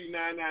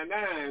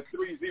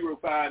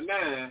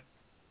 563-999-3059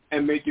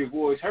 and make your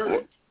voice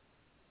heard.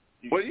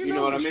 Well, you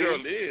know what I mean?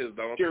 Shirley is,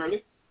 don't you?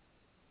 Shirley?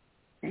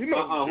 You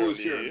know who's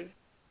Shirley? Is.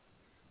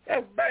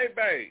 That's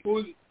Baby.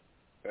 Who's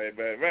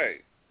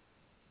Baby.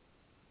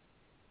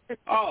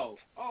 Oh,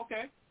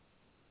 okay.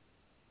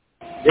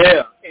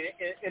 Yeah,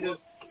 and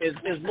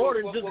it's more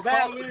than just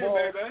basketball.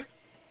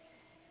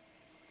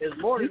 It's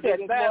more than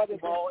just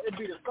basketball. It'd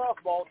be the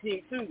softball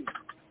team, too.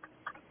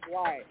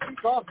 Right. And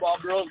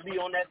softball girls be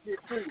on that shit,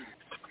 too.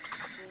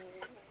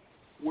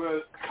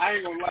 Well, I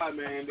ain't gonna lie,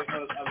 man.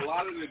 A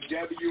lot of the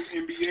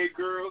WNBA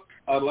girls,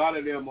 a lot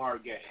of them are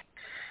gay.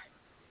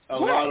 A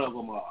lot of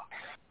them are.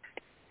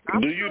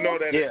 Do you know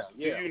that? Yeah.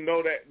 Do you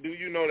know that? Do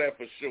you know that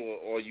for sure,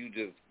 or you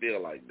just feel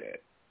like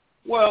that?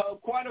 Well,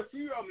 quite a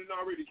few of them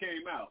already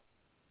came out.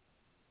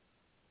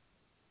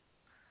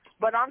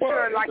 But I'm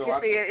sure, like you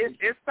said,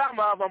 it's some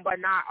of them, but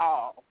not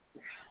all.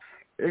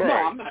 Right. No,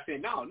 I'm not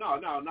saying no,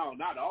 not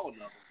all of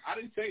them. I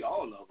didn't say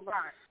all of them.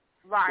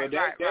 Right.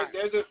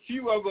 There's a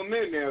few of them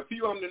in there. A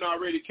few of them that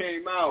already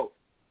came out.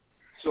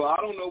 So I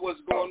don't know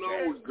what's going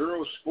on with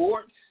girls'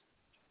 sports.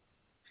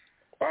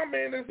 I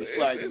mean, it's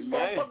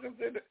motherfuckers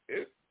in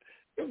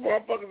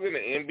the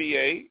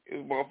NBA.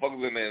 It's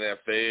motherfuckers in the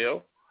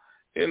NFL.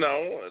 You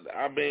know,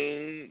 I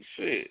mean,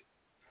 shit.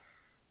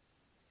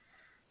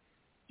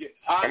 Yeah,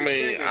 what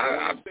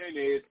I'm saying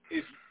is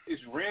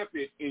it's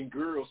rampant in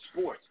girls'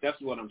 sports.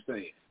 That's what I'm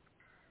saying.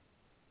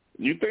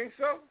 You think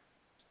so?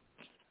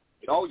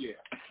 Oh, yeah.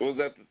 Was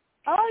that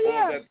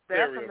Definitely.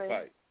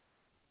 stereotype?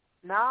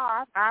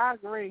 No, I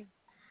agree.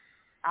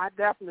 I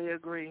definitely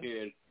agree.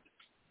 Yeah.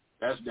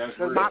 That's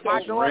my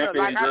daughter,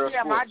 like I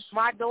said,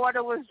 my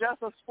daughter was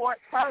just a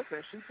sports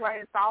person. She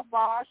played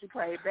softball, she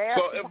played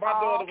basketball. So if my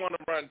daughter want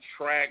to run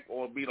track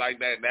or be like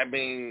that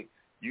means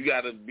you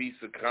got to be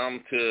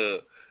succumb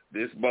to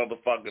this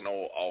motherfucking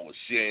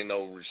she ain't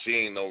no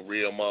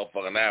real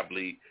motherfucking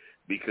athlete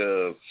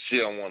because she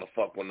don't want to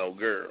fuck with no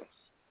girls.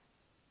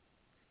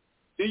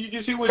 Did you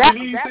just see what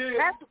Denise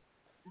said?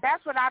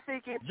 That's what I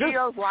think it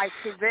feels like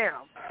to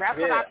them. That's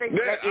what I think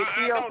it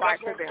feels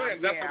like to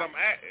them.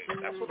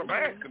 That's what I'm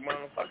asking,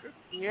 motherfucker.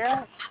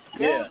 Yeah.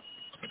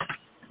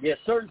 Yeah,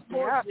 certain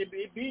sports it'd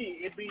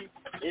be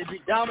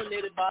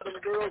dominated by them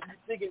girls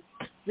thinking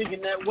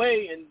that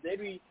way, and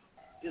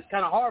it's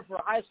kind of hard for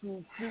a high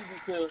school student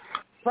to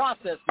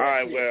process that. All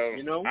right, shit, well,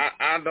 you know?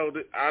 I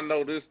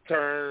know this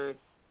term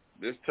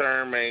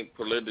ain't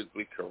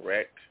politically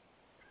correct,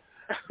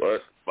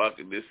 but fuck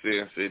it, this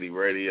Sin City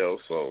Radio,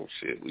 so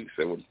shit, we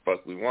say what the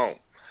fuck we want.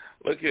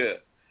 Look here,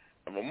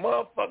 if a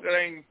motherfucker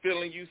ain't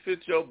feeling you,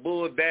 sit your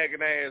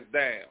bull-dagging ass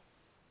down.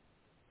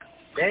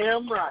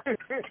 Damn right.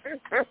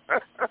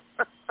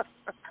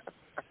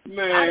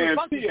 Man,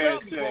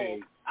 PSA.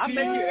 I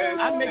make you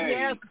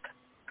ask.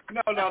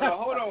 No,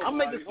 hold on. I'll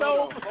make the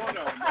stove. Hold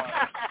on,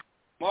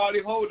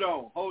 Marty, hold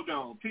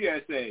on.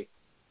 PSA.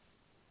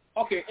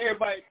 Okay,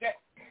 everybody,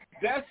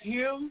 that's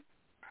him.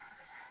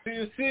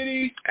 Sin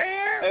City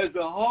as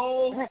a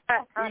whole, we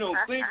don't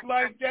think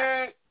like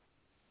that.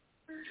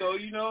 So,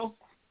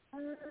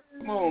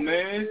 come on,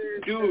 man.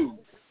 Dude,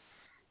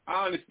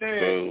 I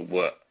understand.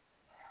 What?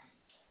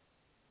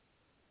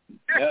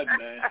 Nothing,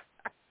 man.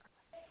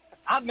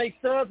 I make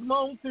studs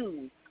moan,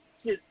 too.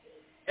 Shit,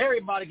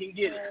 everybody can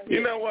get it.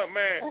 You know what,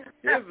 man?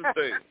 Here's the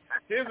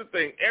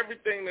thing.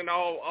 Everything and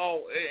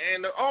all,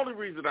 and the only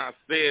reason I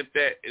said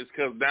that is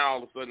because now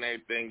all of a sudden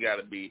everything got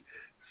to be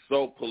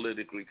so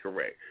politically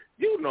correct.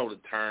 You know the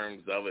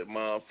terms of it,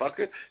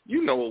 motherfucker.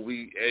 You know what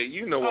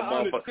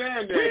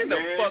motherfucker. When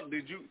the fuck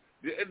did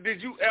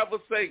you ever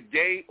say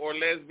gay or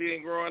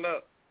lesbian growing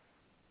up?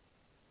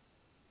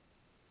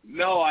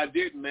 No, I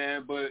didn't,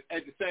 man. But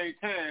at the same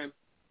time,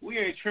 we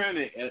ain't trying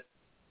to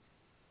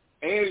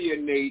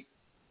alienate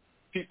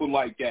people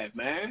like that,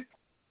 man.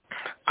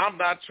 I'm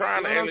not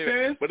trying to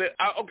alienate. But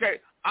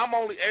I'm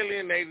only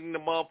alienating the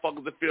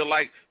motherfuckers that feel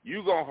like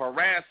you gonna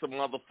harass a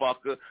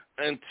motherfucker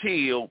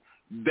until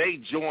they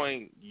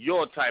join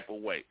your type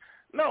of way.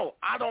 No,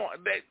 I don't.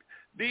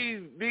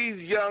 These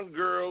young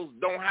girls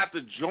don't have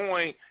to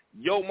join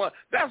your mother.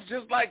 That's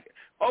just like,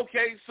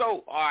 okay,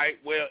 so, all right,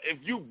 well, if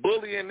you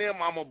bullying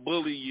them, I'm going to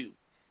bully you.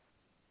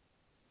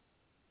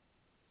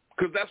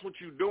 Because that's what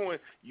you're doing.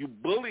 You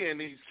bullying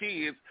these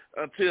kids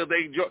until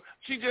they join.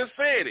 She just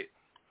said it.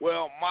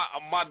 Well,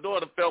 my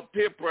daughter felt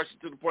peer pressure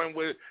to the point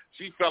where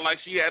she felt like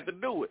she had to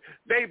do it.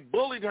 They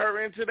bullied her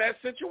into that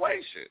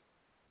situation.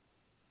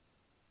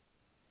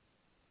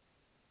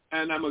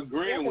 And I'm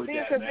agreeing with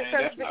that,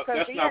 man.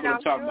 That's not what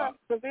I'm talking about.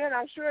 Because then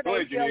I'm sure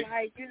they feel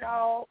like,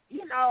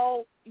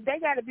 they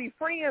got to be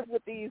friends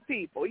with these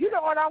people. You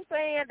know what I'm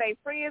saying? They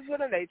friends with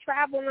them. They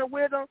traveling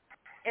with them.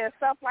 and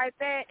stuff like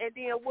that, and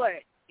then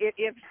what?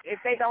 If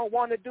they don't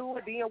want to do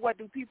it, then what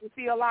do people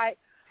feel like?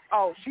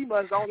 Oh, she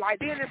must don't like.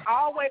 Then it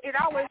always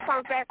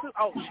comes back to,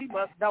 oh, she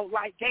must don't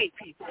like gay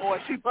people, or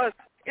she must.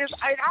 It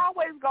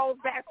always goes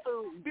back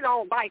to we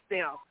don't like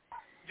them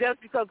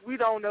just because we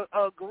don't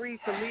agree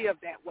to live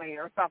that way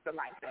or something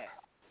like that.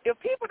 If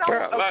people don't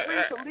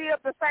agree to live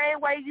the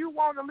same way you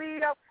want to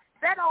live,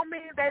 that don't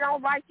mean they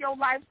don't like your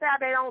lifestyle,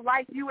 they don't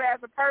like you as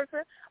a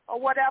person or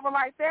whatever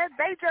like that.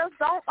 They just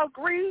don't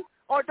agree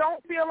or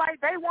don't feel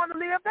like they want to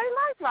live their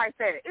life like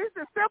that. It's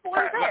as simple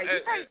as that.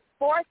 You can't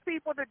force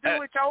people to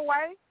do it your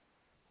way.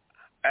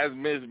 As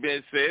Ms.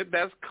 Ben said,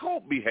 that's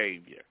cult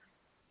behavior.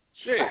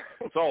 Shit.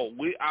 So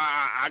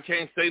I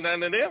can't say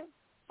nothing to them.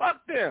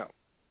 Fuck them.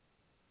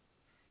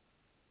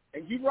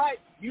 And you right,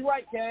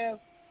 Cav.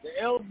 The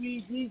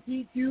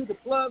LGBTQ, the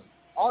plus,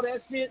 all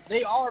that shit,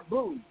 they are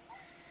bullies.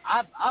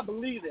 I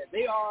believe that.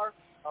 They are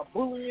a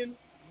bullying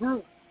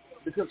group.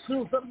 Because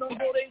soon something don't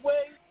go their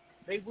way,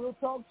 they will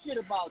talk shit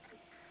about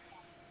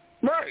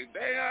you. Right.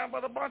 They are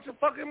but a bunch of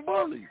fucking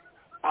bullies.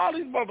 All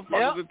these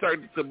motherfuckers are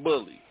turned into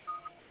bullies.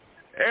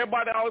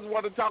 Everybody always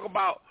want to talk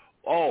about,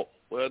 oh,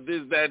 well,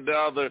 this, that, and the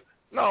other.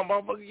 No,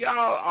 motherfucker, y'all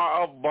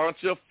are a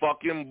bunch of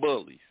fucking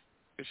bullies.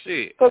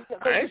 Shit. I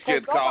ain't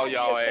scared to call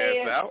y'all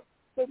ass out.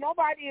 Because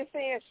nobody is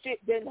saying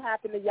shit didn't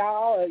happen to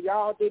y'all or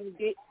y'all didn't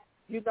get,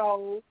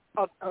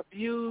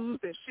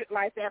 abused and shit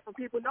like that from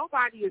people.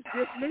 Nobody is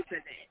dismissing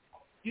that.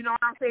 You know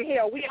what I'm saying?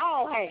 Hell, we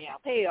all have.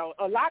 Hell,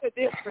 a lot of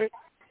different,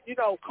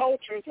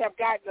 cultures have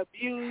gotten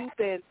abused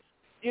and,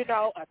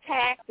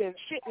 attacked and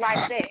shit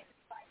like that.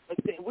 But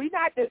we're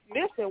not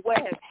dismissing what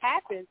has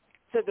happened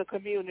to the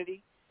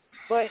community.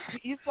 But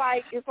it's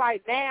like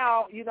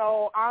now,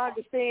 I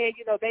understand,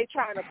 they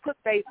trying to put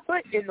their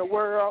foot in the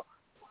world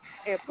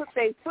and put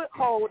their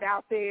foothold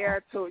out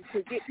there to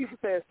get people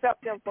to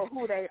accept them for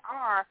who they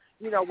are,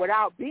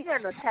 without being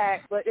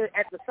attacked. But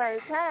at the same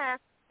time,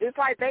 it's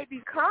like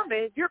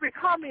you're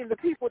becoming the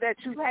people that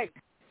you hate.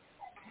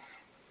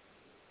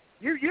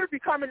 You're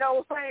becoming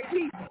those same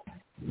people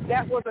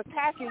that was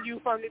attacking you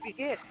from the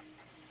beginning.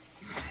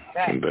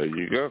 And there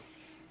you go.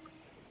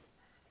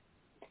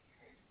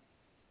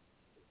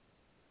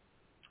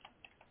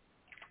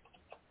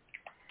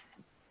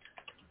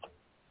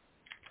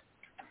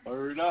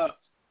 Word up.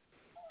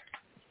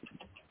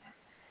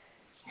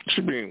 What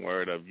you being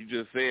word up? You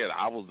just said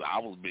I was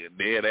being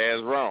dead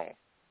ass wrong.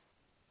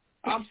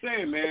 I'm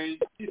saying, man,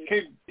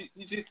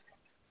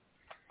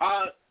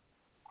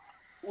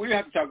 we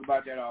have to talk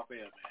about that off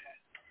air,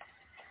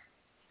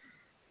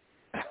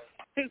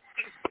 man.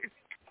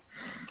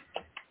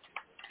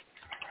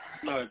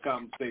 Another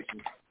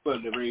conversation for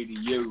the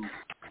radio.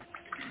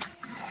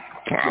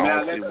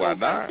 I don't see why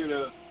not.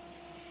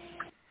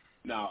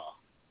 No.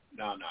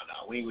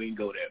 We ain't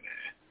go there,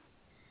 man.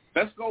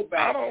 Let's go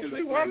back to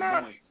the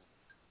flamboyant.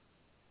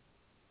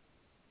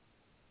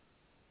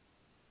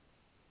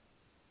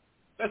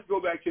 Let's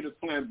go back to the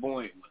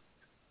flamboyant one.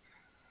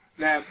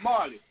 Now,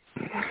 Marley.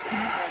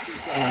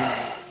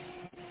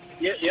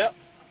 Yep.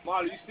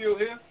 Marley, you still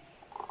here?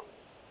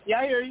 Yeah,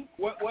 I hear you.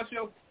 What's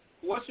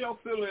your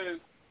feeling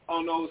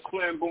on those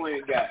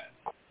flamboyant guys?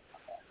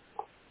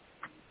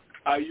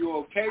 Are you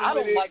okay with it?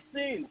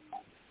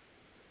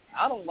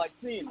 I don't like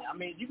seeing it. I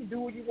mean, you can do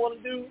what you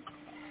want to do,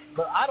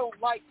 but I don't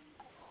like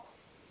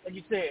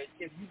you said,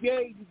 if you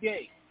gay, you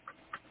gay.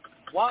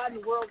 Why in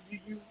the world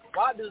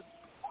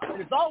and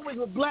it's always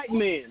with black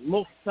men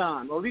most of the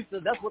time, or at least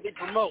that's what they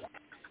promote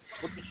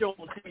with the show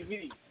on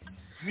TV.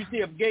 You see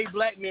a gay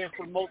black man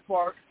for the most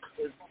part,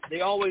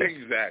 they always...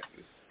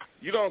 Exactly.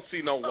 You don't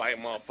see no white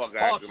motherfucker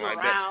acting like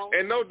that.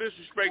 And no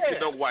disrespect to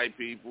no white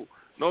people,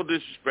 no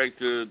disrespect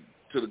to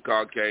the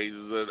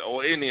Caucasians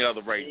or any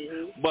other race.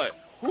 Mm-hmm. But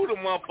who the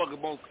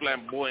motherfucker most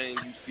flamboyant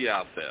you see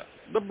out there?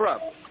 The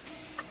brothers.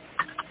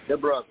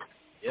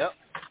 Yep.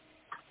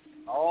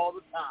 All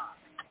the time.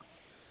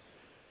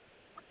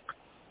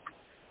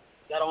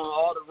 Got on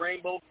all the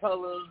rainbow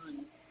colors and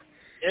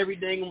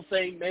everything I'm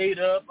saying made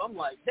up. I'm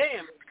like,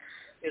 damn,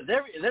 is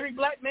every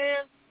black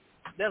man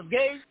that's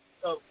gay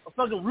a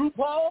fucking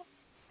RuPaul?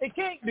 It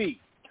can't be.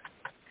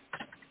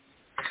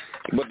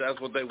 But that's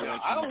what they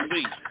want you to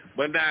see.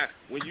 But now,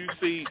 when you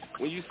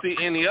see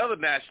any other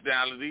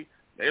nationality,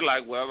 they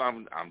like, well,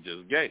 I'm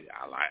just gay.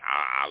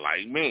 I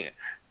like men,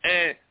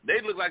 and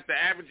they look like the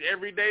average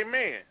everyday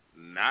man,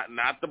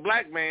 not the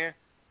black man.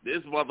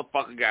 This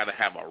motherfucker got to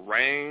have a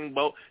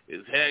rainbow.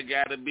 His hair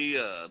got to be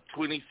a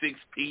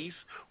 26-piece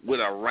with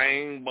a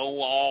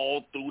rainbow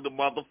all through the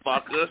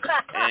motherfucker.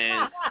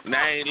 And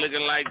now ain't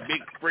looking like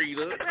Big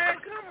Frida. Man,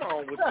 come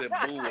on with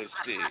that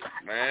bullshit,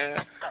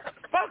 man.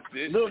 Fuck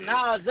this Lil shit.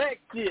 Nas X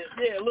shit.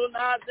 Yeah, Lil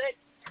Nas X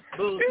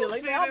bullshit. You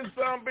like, see I'm this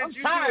son bitch.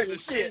 You tired see of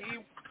the shit.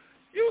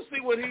 You see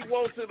what he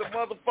wants to the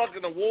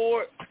motherfucking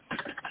award?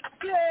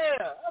 Yeah.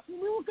 I mean,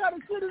 what kind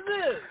of shit is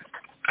this?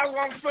 That's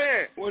what I'm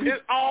saying.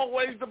 It's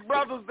always the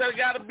brothers that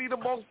got to be the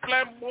most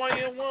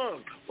flamboyant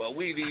ones. Well,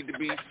 we need to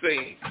be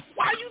seen.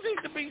 Why you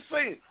need to be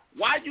seen?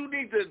 Why you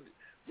need to?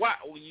 Why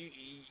you?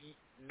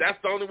 That's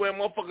the only way a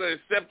motherfucker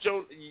accept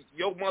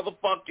your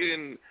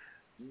motherfucking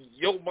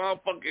your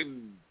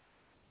motherfucking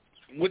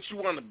what you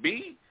want to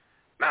be.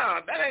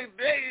 Nah, that ain't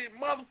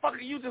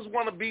motherfucker. You just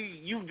want to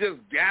be. You just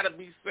gotta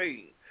be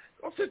seen.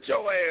 Go sit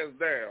your ass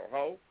down,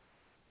 ho.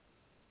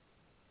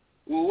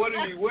 Well, what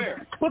did he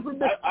wear?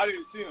 I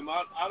didn't see him.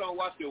 I don't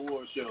watch the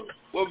award show.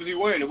 What was he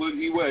wearing? Was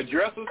he wear a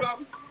dress or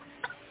something?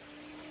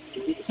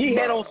 He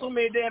had on so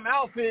many damn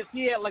outfits.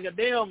 He had like a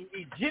damn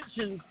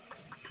Egyptian.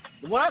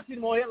 When I seen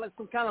him on, he had like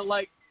some kind of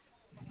like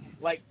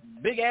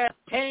big ass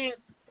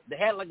pants that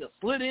had like a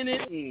slit in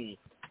it, and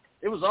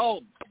it was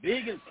all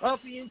big and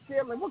puffy and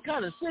shit. Like, what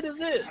kind of shit is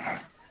this?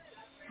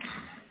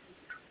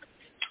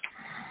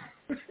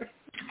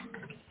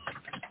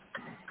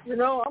 You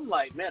know, I'm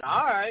like, man,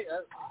 all right,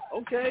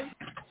 okay.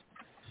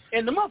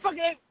 And the motherfucker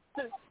ain't,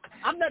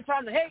 I'm not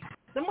trying to hate,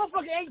 the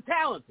motherfucker ain't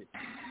talented.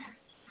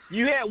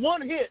 You had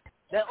one hit,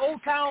 that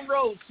Old Town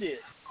Road shit,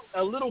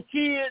 a little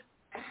kid,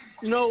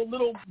 you know,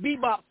 little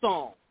bebop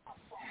song.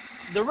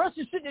 The rest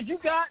of the shit that you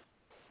got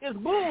is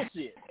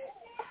bullshit.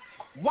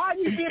 Why are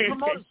you being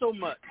promoted so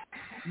much?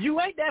 You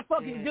ain't that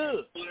fucking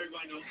good.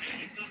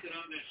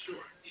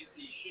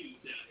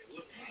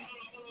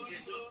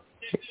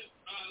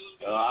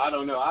 I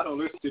don't know. I don't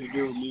listen to the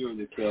dude's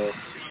music, so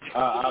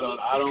I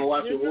don't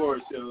watch the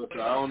award show,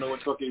 so I don't know what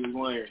the fuck he was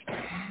wearing.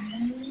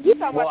 You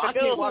talking about the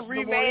dude who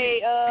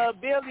remade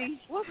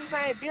Billy? What's his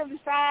name? Billy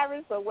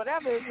Cyrus or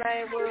whatever his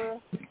name was.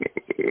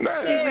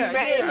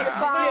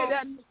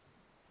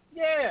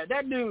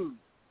 That dude.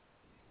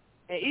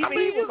 And even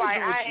he was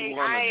like,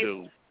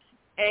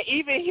 and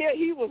even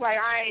he was like,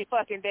 I ain't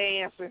fucking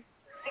dancing.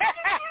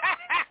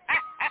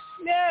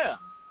 Yeah.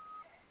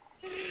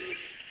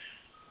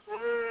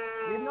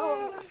 You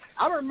know,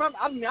 I remember.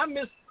 I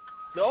miss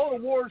the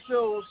old award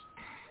shows.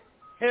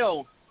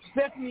 Hell,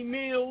 Stephanie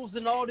Mills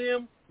and all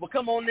them would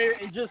come on there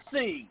and just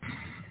sing.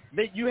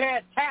 That you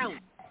had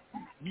talent.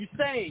 You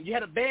sang. You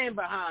had a band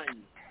behind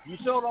you. You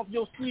showed off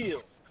your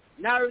skills.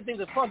 Now everything's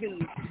a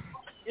fucking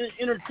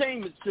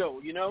entertainment show.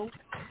 You know.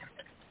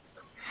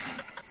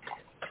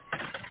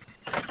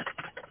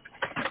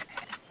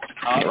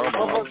 I'm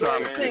gonna try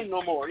to sing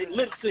no more.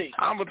 Lip sync.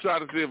 I'm gonna try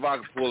to see if I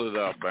can pull it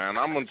up, man.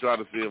 I'm gonna see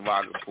if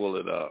I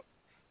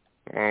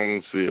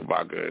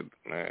could,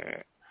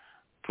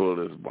 pull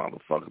this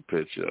motherfucking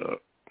picture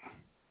up.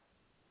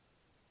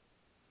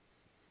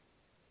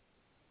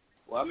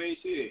 Well, I mean,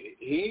 shit,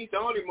 he ain't the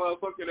only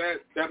motherfucker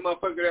that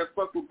motherfucker that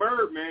fuck with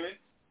Birdman.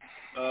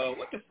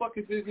 What the fuck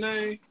is his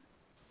name?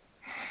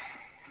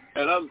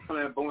 That other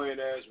flamboyant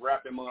ass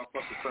rapping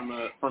motherfucker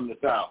from the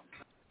South.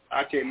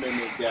 I can't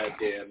remember his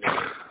goddamn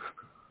name.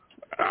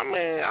 I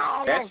mean,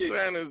 all I'm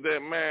saying is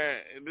that, man,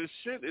 this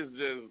shit is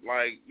just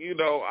like, you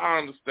know, I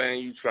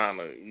understand you trying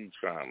to,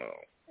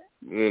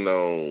 you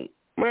know,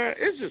 man,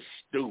 it's just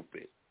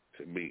stupid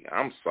to me.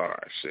 I'm sorry,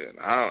 shit.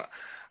 I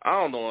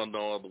don't know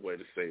no other way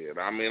to say it.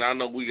 I mean, I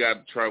know we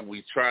try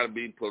to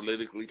be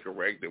politically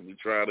correct and we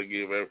try to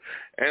give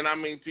and I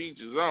mean, to each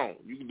his own.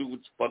 You can do what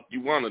the fuck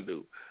you want to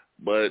do.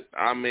 But,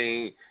 I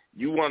mean,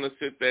 you want to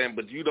sit there,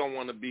 but you don't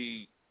want to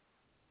be,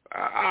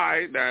 all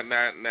right, now,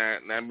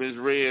 Ms.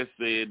 Red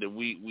said that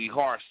we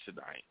harsh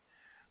tonight.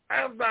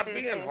 I'm not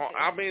being harsh.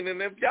 I mean, and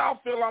if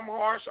y'all feel I'm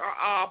harsh,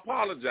 I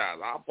apologize.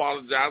 I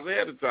apologize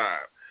ahead of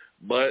time.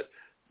 But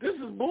this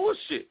is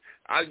bullshit.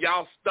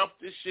 Y'all stuff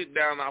this shit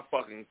down our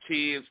fucking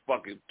kids'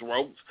 fucking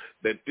throats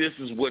that this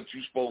is what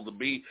you're supposed to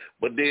be.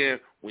 But then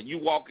when you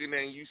walk in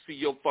there and you see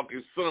your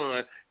fucking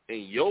son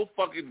in your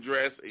fucking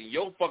dress and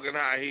your fucking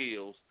high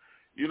heels,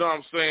 you know what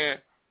I'm saying?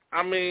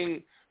 I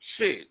mean,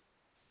 shit.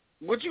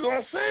 What you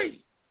gonna say?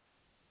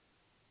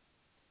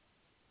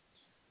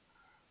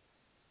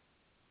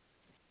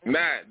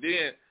 Now,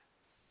 then,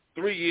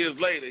 3 years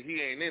later,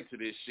 he ain't into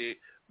this shit.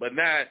 But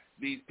now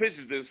these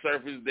pictures that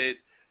surface that,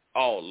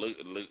 oh, look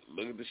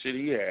at the shit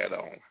he had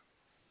on.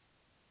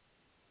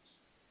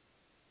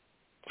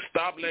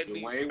 Stop letting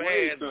these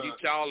fans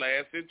get y'all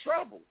ass in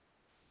trouble.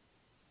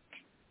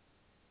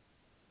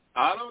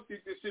 I don't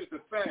think this shit's a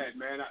fad,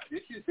 man.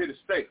 This shit's here to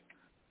stay.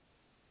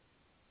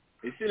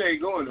 This shit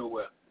ain't going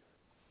nowhere.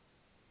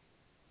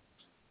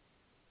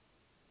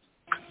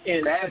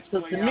 And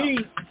so to me,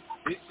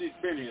 this shit's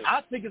been here.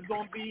 I think it's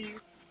gonna be.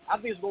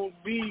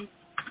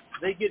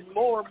 They get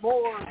more and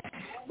more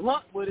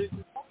blunt with it.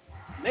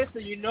 Next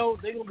thing you know,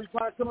 they're gonna be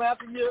trying to come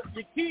after your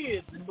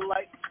kids and be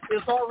like,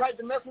 it's all right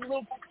to mess with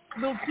little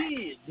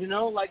kids, you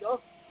know, like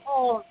oh,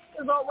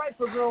 it's all right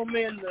for grown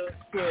men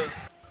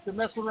to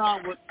mess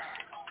around with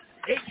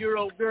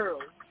 8-year-old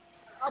girls.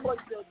 I'm like,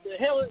 the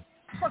hell is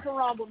fucking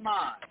around with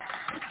mine?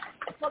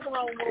 Fucking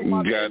around with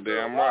my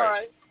goddamn right. All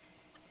right,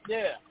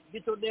 yeah.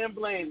 Get your damn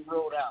blame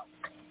rolled out.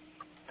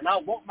 And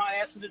I'll walk my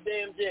ass to the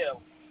damn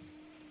jail.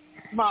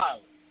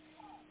 Smile.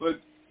 But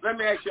let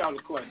me ask y'all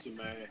a question,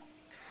 man.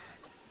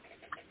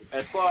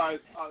 As far as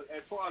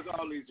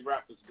all these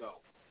rappers go.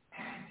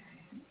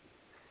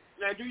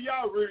 Now, do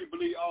y'all really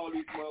believe all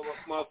these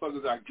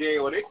motherfuckers are gay?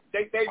 Or they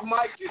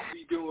might just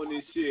be doing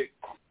this shit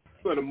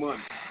for the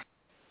money.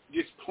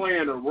 Just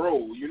playing a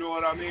role, you know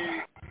what I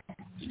mean?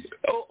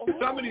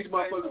 Some of these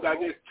motherfuckers are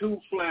just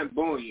too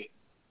flamboyant.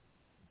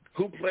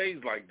 Who plays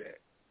like that?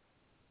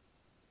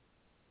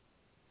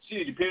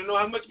 Shit, depending on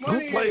how much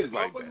money Who plays it is.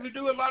 like Motherfuckers that? would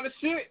do a lot of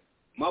shit.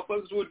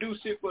 Motherfuckers would do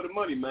shit for the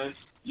money, man.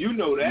 You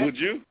know that. Would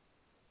you?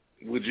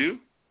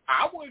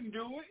 I wouldn't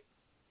do it.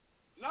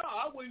 No,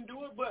 I wouldn't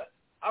do it, but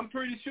I'm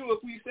pretty sure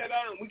if we sat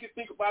down, we could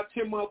think about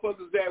 10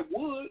 motherfuckers that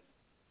would.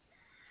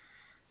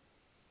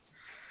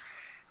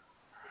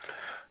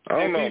 I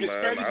don't know, and be the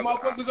man. straightest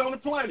motherfuckers on the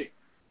planet.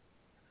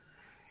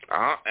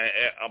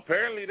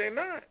 Apparently they're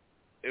not.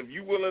 If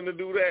you willing to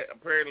do that,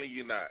 apparently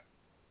you're not.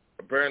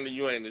 Apparently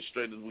you ain't as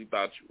straight as we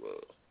thought you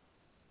was.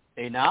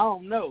 Hey, now I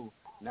don't know.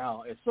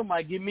 Now, if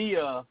somebody give me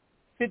 $50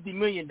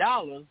 million, I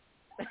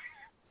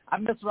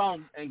mess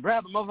around and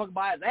grab a motherfucker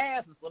by his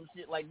ass or some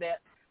shit like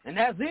that, and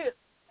that's it.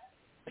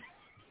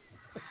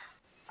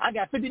 I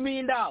got $50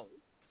 million. No,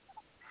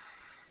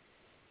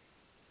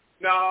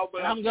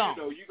 but I'm gone.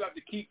 You got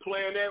to keep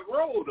playing that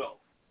role, though.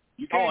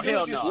 You can't do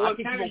hell it just no. one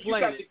time. You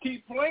got to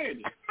keep playing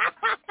it.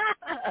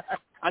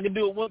 I can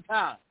do it one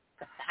time.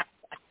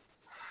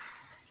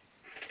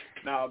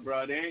 Nah,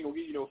 bro, they ain't gonna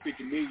give you no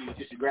 $50 million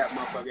just to grab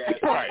motherfucker ass.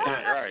 Right,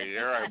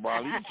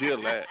 Bob. You chill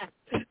that.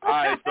 All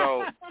right,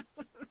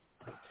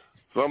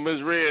 so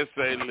Ms. Red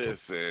say,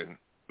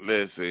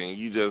 listen,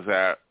 you just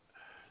have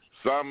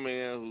some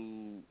men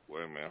who,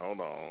 wait a minute, hold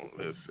on,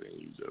 listen,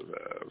 you just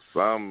have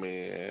some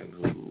men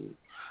who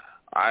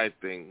I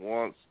think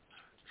wants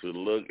to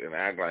look and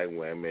act like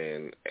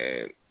women,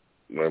 and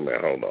wait a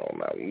minute, hold on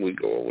now, we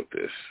going with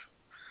this.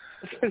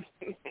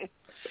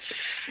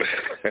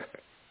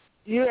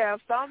 You have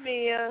some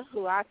men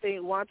who I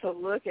think want to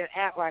look and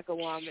act like a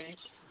woman,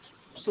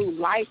 who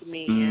like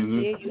men.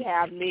 Mm-hmm. Then you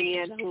have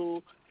men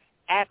who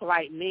act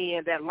like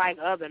men that like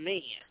other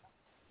men.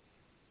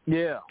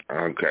 Yeah.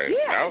 Okay.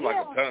 Yeah, that was like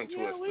a tongue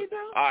twister. Yeah, we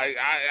do. I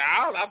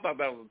thought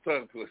that was a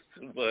tongue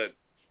twister, but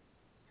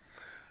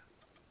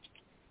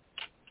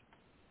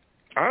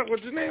well,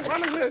 Janine, why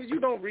the hell you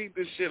don't read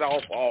this shit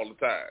off all the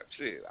time?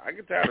 Shit, I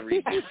get tired of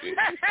reading this shit.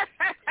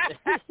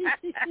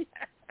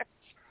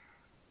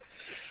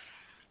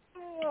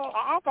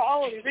 I can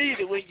only read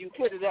it when you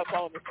put it up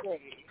on the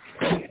screen.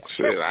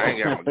 Shit, I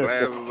ain't got my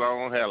glasses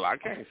on. Hell, I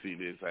can't see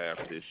this half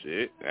this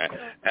shit. And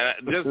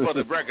just for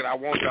the record, I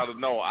want y'all to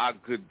know I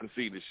couldn't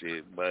see the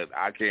shit, but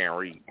I can't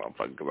read,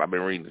 motherfucker, because I've been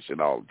reading the shit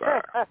all the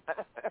time.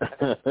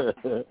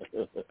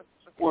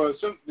 Well,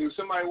 does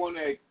somebody want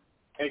to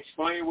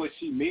explain what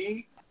she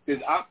means?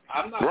 Because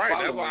I'm not right,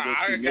 following that's why what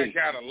I she got means.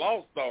 kind of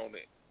lost on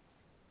it.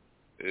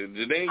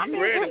 Janine, I you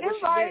mean, read it? it's What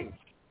she like, mean?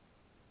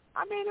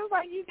 I mean, it's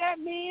like you got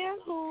men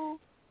who,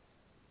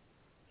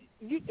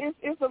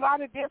 it's a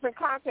lot of different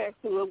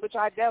context to it, which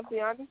I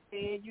definitely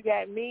understand. You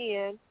got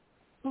men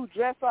who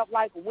dress up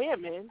like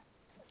women,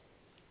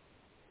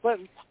 but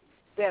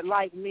that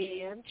like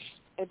men,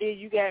 and then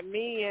you got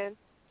men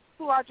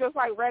who are just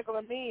like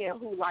regular men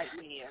who like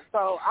men.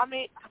 So I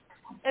mean,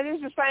 and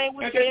it's the same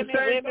with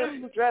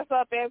women who dress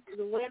up as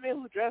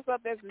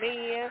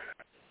men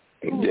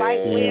who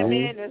like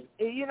women. And,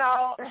 you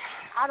know,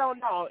 I don't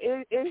know.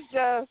 It's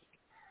just.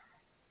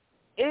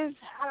 I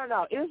don't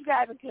know. It's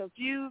gotten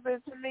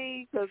confusing to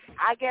me because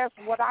I guess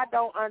what I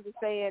don't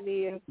understand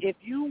is if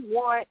you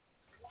want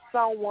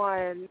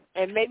someone,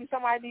 and maybe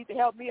somebody needs to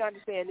help me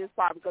understand this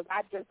part because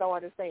I just don't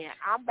understand.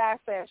 I'm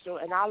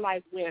bisexual and I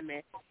like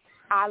women.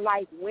 I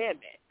like women.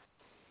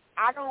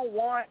 I don't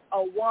want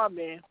a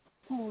woman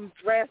who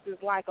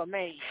dresses like a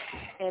man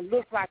and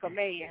looks like a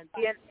man.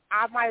 Then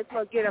I might as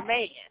well get a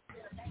man.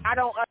 I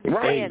don't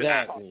understand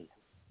that. Exactly.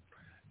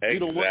 You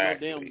don't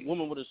want no damn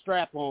woman with a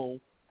strap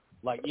on.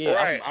 Like, yeah,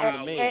 right.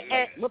 I'm the man.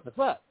 And, what the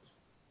fuck?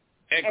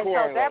 And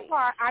so that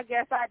part, I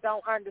guess I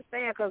don't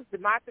understand because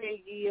my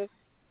thing is,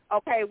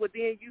 okay, well,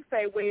 then you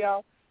say,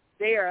 well,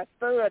 they're a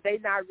stud. They're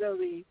not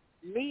really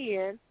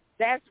men.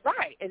 That's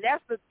right. And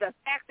that's the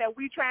fact that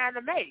we're trying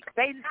to make.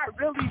 They're not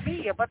really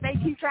men, but they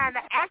keep trying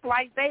to act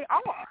like they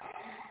are.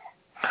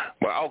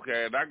 Well,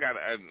 okay, and I got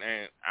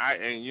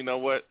and you know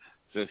what?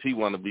 Since he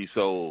want to be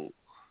so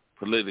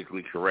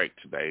politically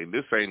correct today,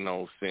 this ain't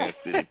no Sin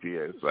City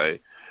PSA.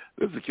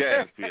 This is a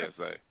Cash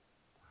PSA.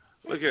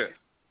 Look here.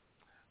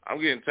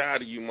 I'm getting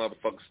tired of you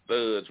motherfucking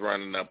studs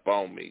running up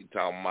on me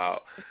talking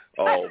about,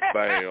 oh,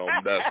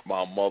 bam, that's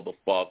my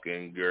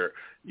motherfucking girl.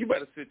 You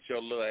better sit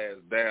your little ass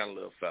down,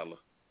 little fella.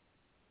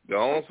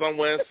 Go on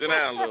somewhere and sit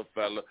down, little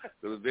fella.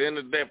 Because at the end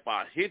of the day, if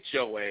I hit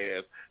your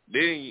ass,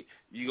 then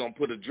you going to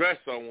put a dress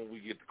on when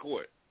we get to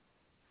court.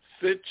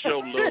 Sit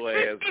your little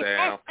ass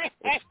down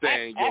and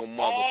stay in your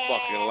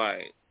motherfucking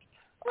lane.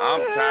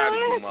 I'm tired of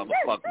you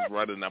motherfuckers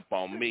running up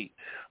on me.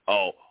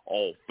 Oh,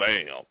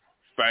 fam.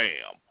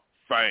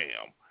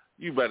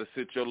 You better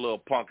sit your little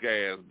punk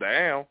ass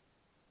down.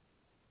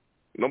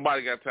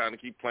 Nobody got time to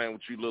keep playing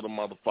with you little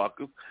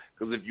motherfuckers.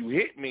 Because if you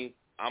hit me,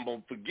 I'm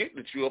going to forget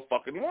that you're a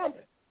fucking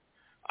woman.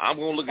 I'm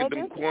going to look at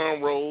them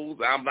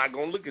cornrows. I'm not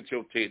going to look at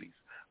your titties.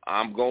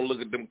 I'm going to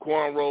look at them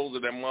cornrows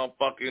and them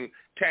motherfucking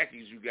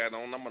khakis you got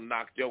on. I'm going to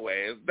knock your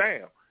ass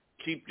down.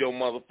 Keep your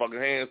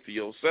motherfucking hands to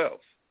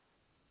yourself.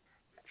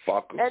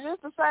 Fuckers. And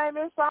it's the same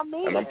as some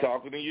men. And I'm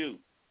talking to you.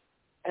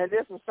 And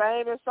it's the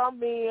same as some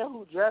men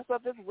who dress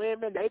up as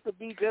women. They could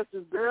be just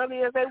as girly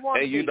as they want to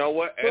be. And you know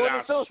what? And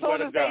I swear to God.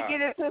 Soon as they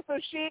get into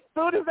some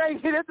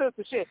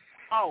shit,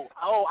 oh,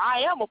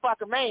 I am a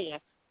fucking man.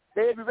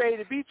 They be ready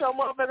to beat your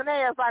motherfucking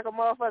ass like a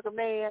motherfucking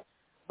man.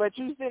 But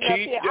you sitting up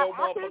here.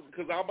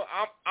 Because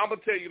I'm going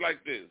to tell you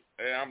like this.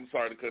 And I'm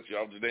sorry to cut you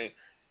off today.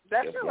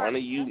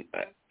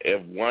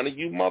 If one of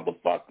you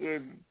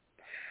motherfuckers,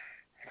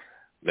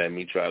 let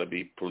me try to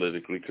be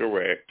politically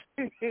correct.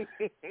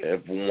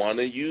 If one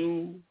of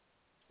you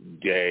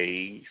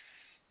gays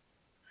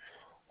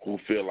who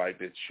feel like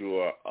that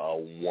you're a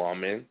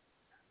woman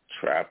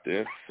trapped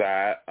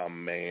inside a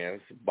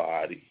man's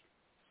body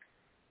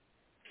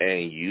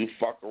and you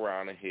fuck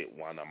around and hit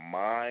one of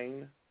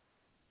mine,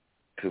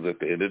 because at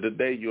the end of the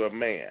day, you're a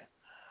man,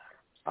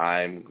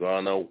 I'm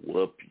gonna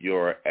whoop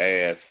your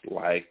ass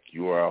like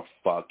you're a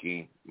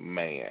fucking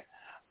man.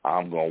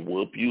 I'm gonna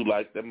whoop you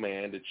like the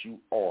man that you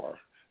are.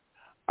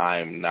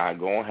 I'm not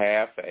gonna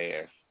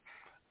half-ass.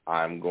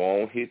 I'm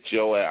gonna hit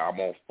your ass. I'm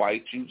gonna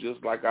fight you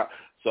just like I.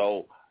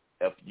 So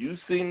if you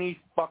see me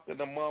fucking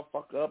the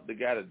motherfucker up that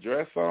got a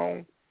dress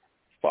on,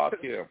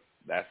 fuck him.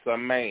 That's a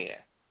man.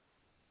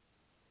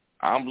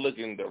 I'm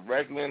looking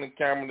directly in the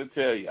camera to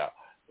tell y'all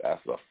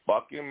that's a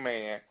fucking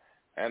man,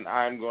 and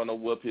I'm gonna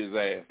whoop his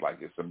ass like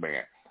it's a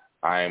man.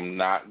 I'm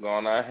not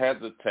gonna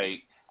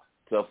hesitate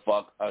to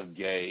fuck a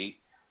gay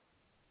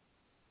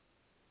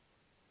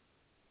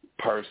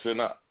person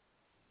up.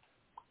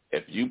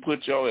 If you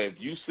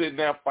sitting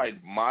there fighting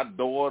my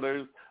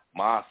daughters,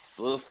 my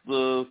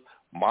sisters,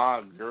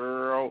 my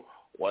girl,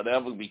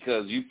 whatever,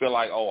 because you feel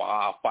like, oh,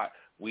 I'll fight.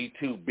 We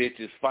two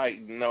bitches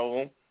fighting.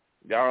 No,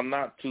 y'all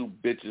not two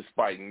bitches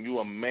fighting. You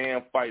a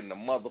man fighting a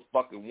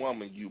motherfucking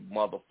woman, you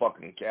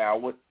motherfucking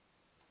coward.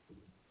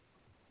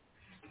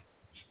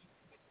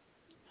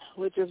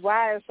 Which is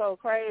why it's so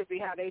crazy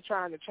how they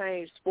trying to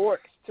change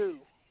sports, too.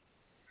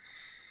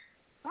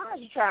 Why are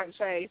you trying to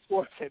change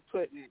sports and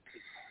putting...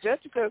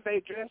 Just because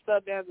they dressed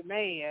up as a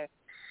man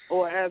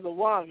or as a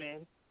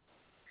woman,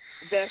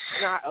 that's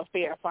not a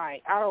fair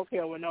fight. I don't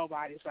care what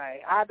nobody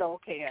say. I don't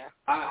care.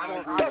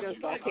 I just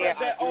don't care.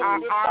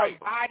 Our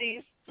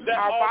bodies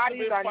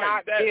are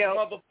not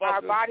built.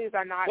 Our bodies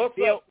are not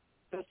built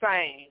the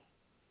same.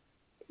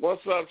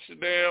 What's up,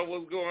 Chanel?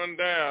 What's going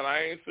down?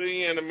 I ain't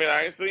seen you in a minute.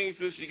 I ain't seen you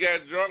since you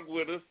got drunk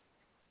with us.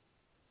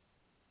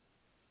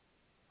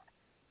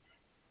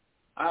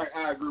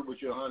 I agree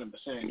with you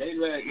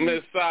 100%.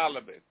 Miss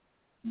Solomon.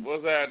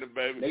 What's happening,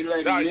 baby?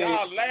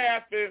 Y'all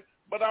laughing,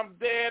 but I'm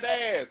dead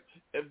ass.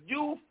 If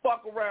you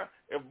fuck around,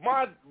 if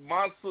my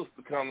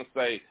sister come and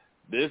say,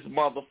 this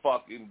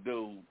motherfucking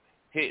dude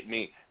hit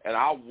me, and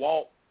I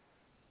walk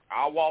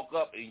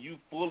up and you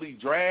fully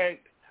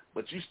dragged,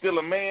 but you still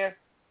a man,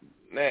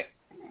 that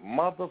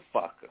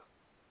motherfucker,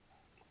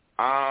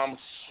 I'm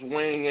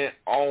swinging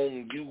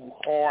on you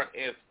hard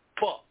as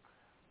fuck.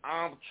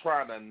 I'm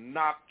trying to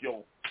knock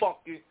your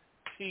fucking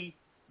teeth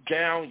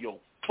down your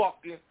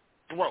fucking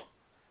throat.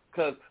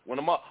 Because when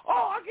I'm up,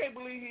 I can't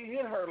believe he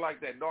hit her like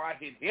that. No, I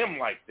hit him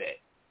like that.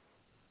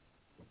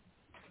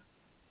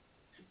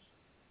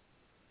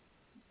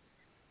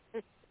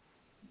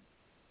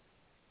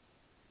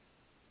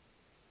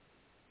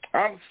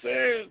 I'm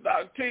serious,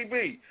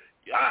 TV.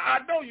 I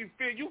know you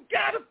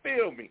gotta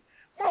feel me.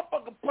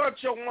 Motherfucker punch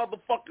your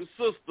motherfucking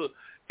sister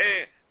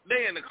and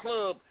they in the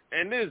club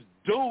and this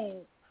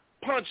dude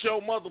punch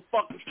your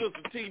motherfucking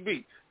sister,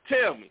 TV.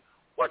 Tell me,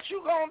 what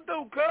you gonna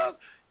do, cuz?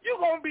 You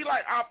gonna be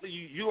like, after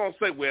you gonna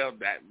say, well,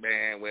 that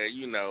man,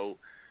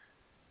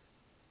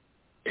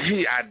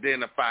 he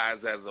identifies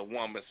as a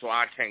woman, so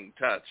I can't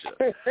touch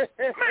her.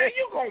 Man,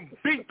 you gonna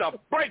beat the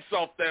brakes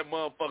off that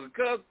motherfucker,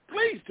 cuz.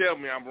 Please tell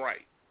me I'm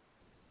right.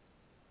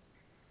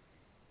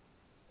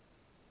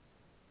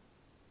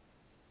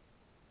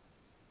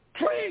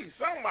 Please,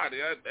 somebody.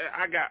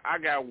 I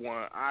got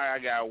one. I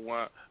got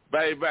one.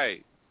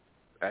 Baby.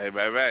 Hey,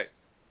 baby.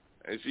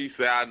 And she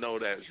said, I know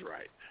that's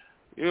right.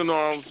 You know what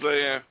I'm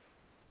saying?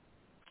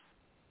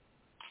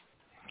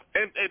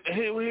 And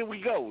here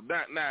we go.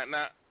 Not,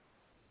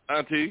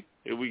 Auntie,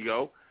 here we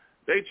go.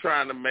 They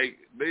trying to make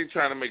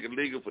it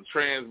legal for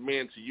trans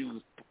men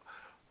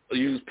to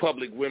use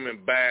public women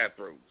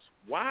bathrooms.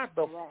 Why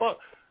the fuck?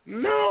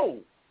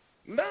 No.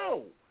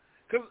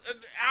 Because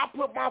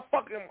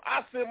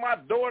I send my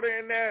daughter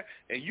in there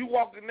and you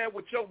walk in there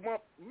with your mom.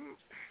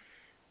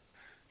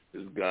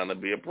 It's going to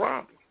be a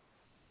problem.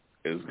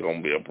 It's going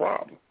to be a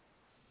problem.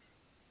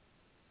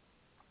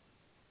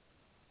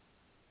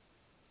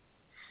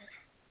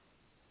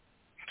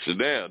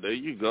 Chanel, there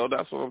you go.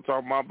 That's what I'm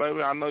talking about,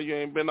 baby. I know you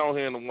ain't been on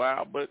here in a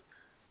while, but,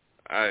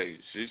 hey,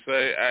 she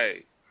say,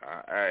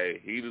 hey,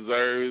 he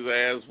deserves his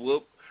ass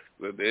whooped.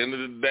 At the end of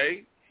the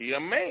day, he a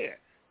man.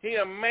 He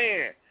a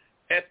man.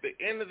 At the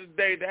end of the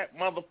day, that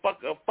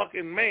motherfucker a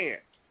fucking man.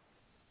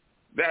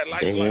 That,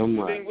 like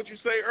what you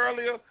say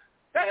earlier,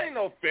 that ain't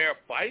no fair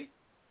fight.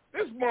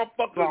 This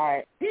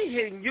motherfucker, He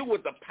hitting you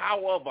with the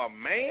power of a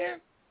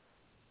man?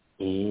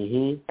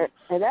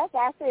 And that's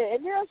what I said.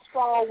 And there's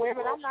strong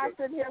women. I'm not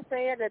sitting here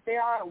saying that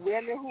there are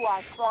women who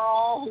are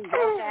strong, who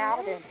work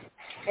out,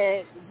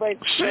 but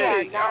you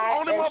are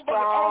not as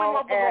strong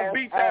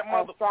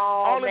as a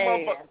strong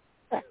man.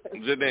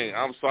 Janine,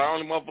 I'm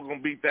sorry. Only motherfucker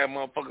gonna beat that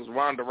motherfucker's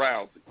Ronda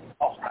Rousey.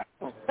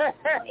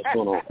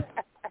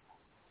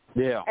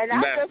 Yeah. And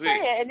I'm just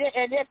saying,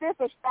 and if it's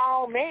a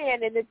strong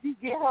man, and if you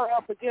get her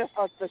up against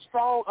a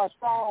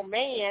strong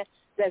man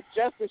that's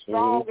just as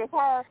strong as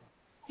her,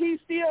 he's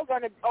still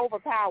going to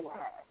overpower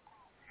her.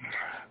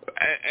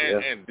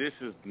 And this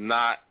is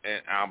not,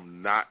 and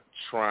I'm not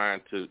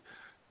trying to,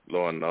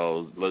 Lord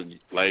knows, look,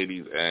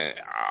 ladies, and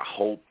I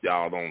hope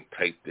y'all don't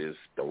take this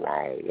the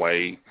wrong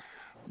way,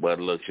 but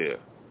look here,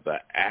 the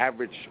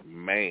average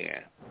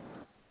man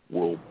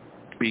will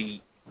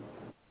beat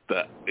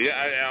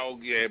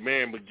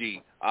Mary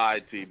McGee,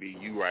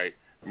 ITV, you right.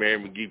 Mary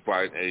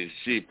McGee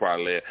she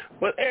probably led.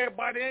 But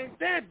everybody ain't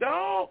that,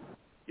 dog.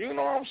 You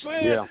know what I'm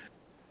saying? Yeah.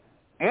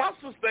 My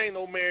sister ain't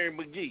no Mary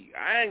McGee.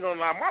 I ain't gonna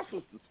lie, my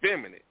sister's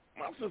feminine.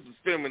 My sister's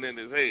feminine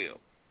as hell.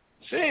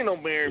 She ain't no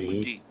Mary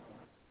McGee.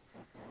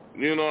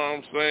 You know what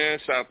I'm saying?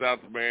 Shout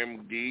out to Mary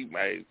McGee.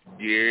 Hey,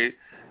 Gary.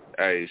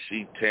 Hey,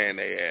 she tearing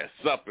their ass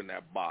up in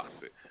that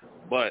boxing.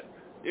 But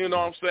you know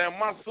what I'm saying?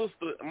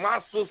 My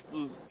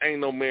sisters ain't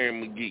no Mary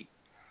McGee.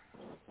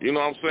 You know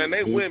what I'm saying?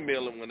 They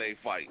windmilling when they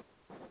fight.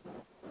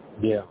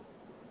 Yeah.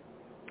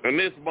 And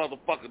this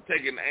motherfucker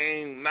taking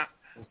aim,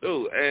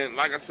 dude. And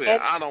like I said,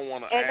 I don't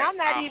want to. And I'm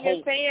not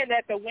even saying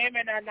that the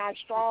women are not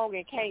strong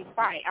and can't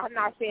fight. I'm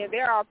not saying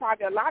there are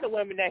probably a lot of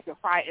women that can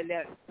fight, and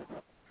that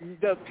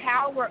the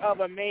power of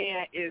a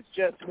man is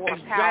just more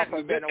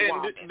powerful than a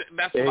woman.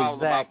 That's what I was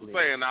about to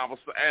say. And I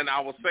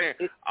was saying,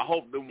 I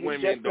hope the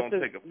women don't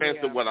take offense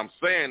to what I'm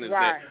saying.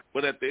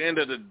 But at the end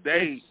of the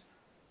day,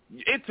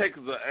 it takes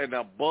an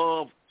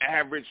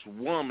above-average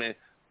woman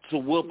to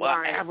whoop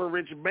an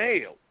average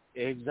male.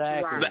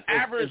 Exactly. The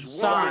average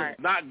woman's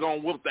not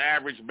going to whoop the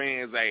average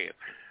man's ass.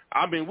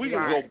 I mean, we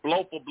can go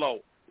blow for blow.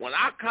 When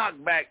I cock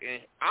back,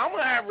 and I'm an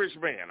average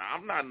man.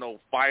 I'm not no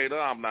fighter.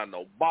 I'm not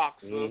no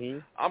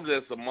boxer. I'm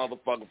just a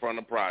motherfucker from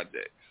the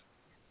projects.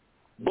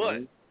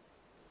 But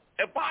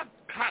if I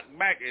cock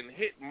back and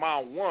hit my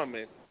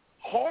woman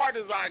hard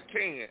as I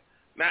can,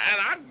 now,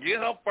 and I get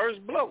her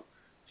first blow,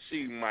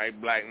 she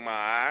might black my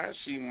eyes.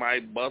 She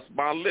might bust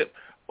my lip.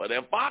 But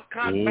if I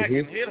cock back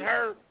and hit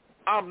her,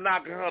 I'm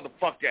knocking her the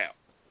fuck out.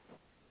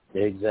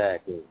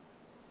 Exactly.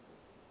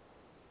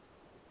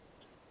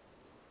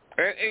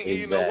 And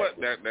you know what?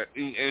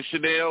 And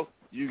Chanel,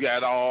 you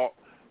got all.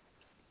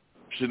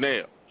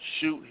 Chanel,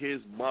 shoot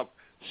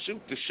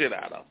the shit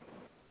out of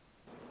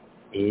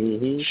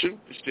him. Shoot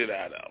the shit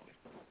out of him.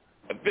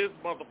 If this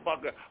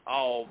motherfucker,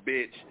 oh,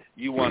 bitch,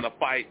 you want to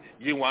fight,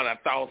 you want to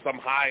throw some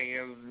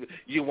high-ends,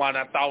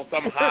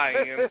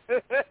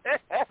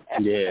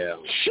 Yeah.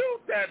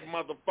 Shoot that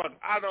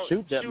motherfucker.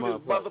 Shoot that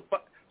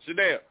motherfucker.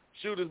 Chanel,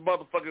 shoot his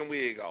motherfucking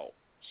wig off.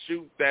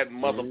 Shoot that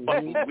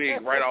motherfucking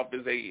wig right off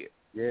his head.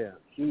 Yeah,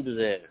 shoot his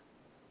ass.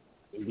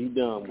 And be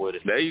done with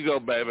it. There you go,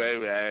 baby.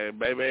 Hey,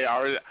 baby,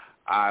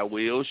 I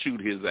will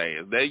shoot his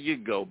ass. There you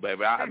go,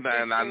 baby.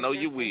 And I know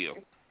you will.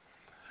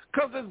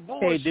 Because it's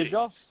bullshit. Hey, did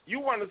y'all?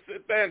 You want to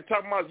sit there and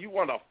talk about you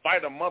want to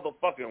fight a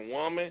motherfucking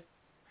woman?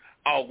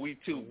 Oh, we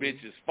two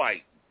bitches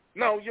fight.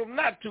 No, you're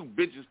not two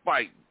bitches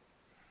fighting.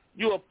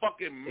 You're a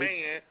fucking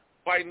man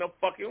fighting a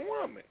fucking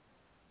woman.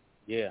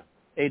 Yeah.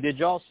 Hey, did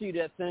y'all see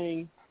that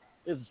thing?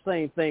 It's the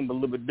same thing, but a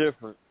little bit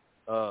different.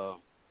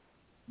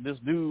 This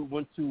dude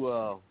went to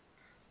a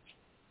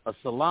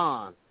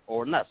salon,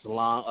 or not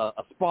salon,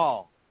 a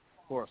spa,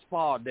 for a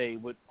spa day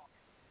with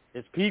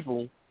his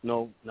people.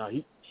 No,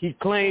 he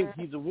claims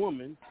he's a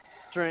woman,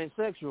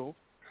 transsexual.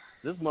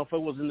 This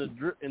motherfucker was in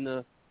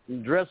the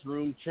dressing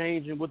room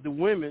changing with the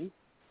women.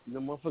 The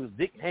motherfucker's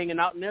dick hanging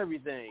out and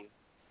everything.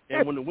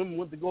 And when the women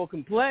went to go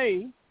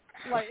complain,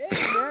 like, hey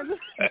man,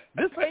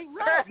 this ain't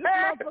right. This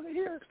motherfucker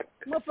here,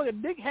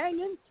 motherfucker dick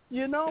hanging.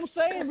 You know what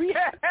I'm saying?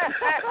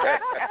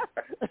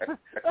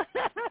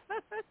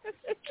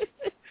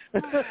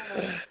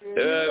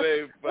 That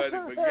ain't funny,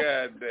 but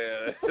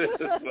goddamn, it's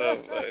so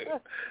funny.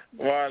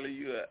 Marley,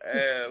 you an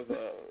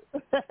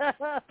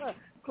asshole.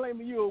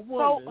 Claiming you a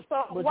woman. So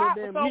why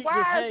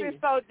is it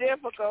so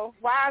difficult?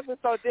 Why is it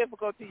so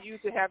difficult to you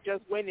to have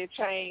just went and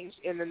changed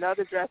in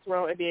another dressing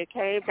room and then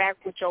came back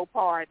with your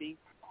party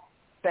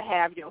to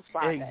have your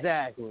spot?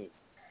 Exactly.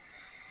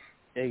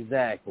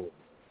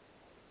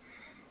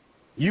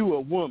 You a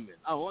woman.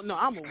 Oh, no,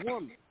 I'm a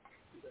woman.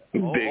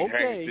 Oh, Dick okay.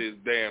 hangs his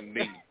damn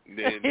knee.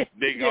 Then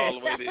dick all the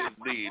way to his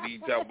knee, and he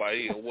talking about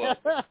he a woman.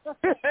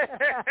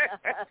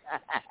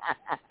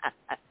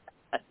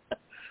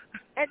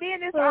 And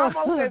then it's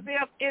almost as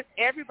if it's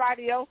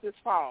everybody else's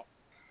fault.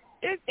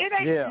 It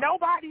ain't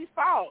nobody's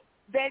fault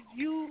that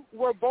you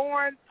were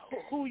born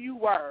who you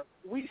were.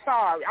 We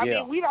sorry. I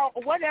mean, we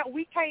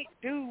can't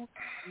do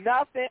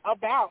nothing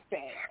about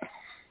that.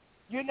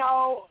 You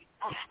know,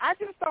 I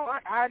just don't.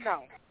 I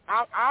know.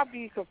 I'll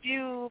be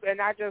confused, and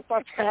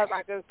sometimes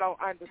I just don't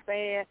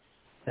understand.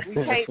 We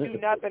can't do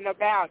nothing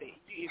about it.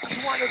 If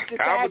you want to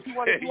decide you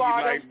want to do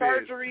all those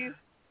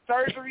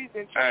surgeries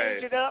and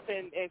change it up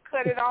and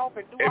cut it off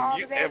and do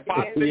all of that,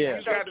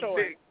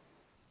 then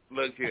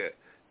look here.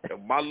 If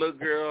my little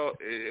girl,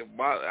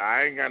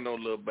 I ain't got no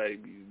little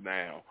babies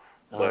now,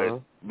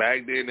 but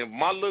back then, if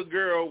my little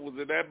girl was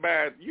in that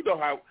bath, you know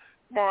how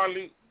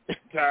Marley,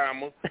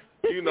 Timer,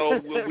 you know,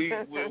 when we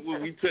had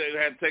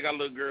to take our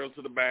little girls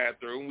to the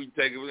bathroom, we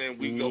take them and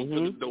we go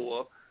to the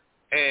door,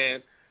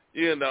 and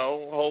you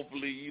know,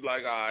 hopefully you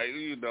like, all right,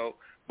 you know.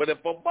 But if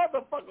a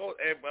motherfucker,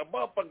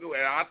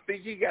 and I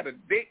think he got a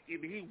dick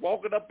and he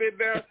walking up in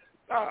there,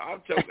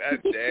 I'm choking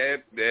at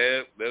Dad,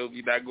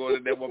 you're not going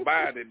in there with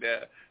mine in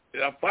there.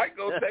 A fight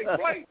gonna take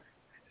place.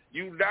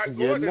 You not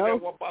going in there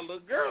with my little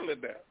girl in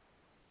there.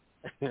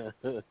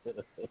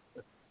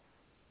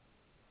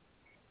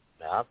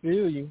 I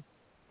feel you.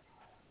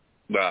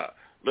 Nah,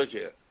 look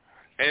here,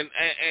 and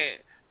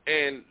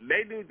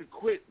they need to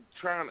quit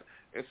trying to.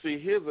 And see,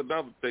 here's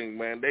another thing,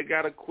 man. They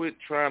gotta quit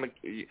trying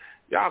to.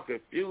 Y'all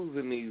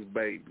confusing these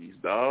babies,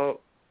 dog.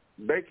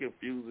 They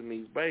confusing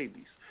these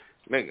babies,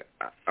 nigga.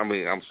 I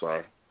mean, I'm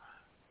sorry,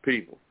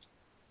 people.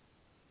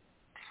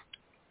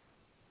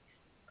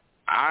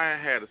 I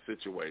had a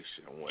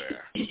situation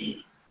where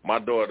my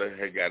daughter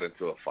had got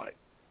into a fight,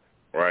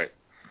 right?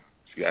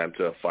 She got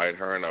into a fight,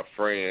 her and her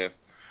friend.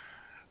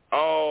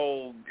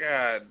 Oh,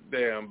 God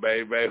damn,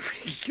 baby,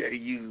 we can't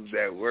use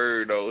that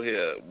word on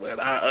here,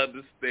 but I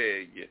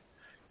understand you.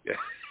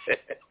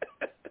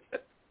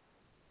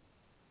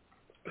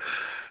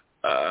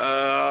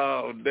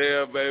 Oh,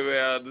 damn, baby,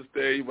 I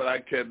understand you, but I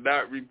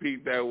cannot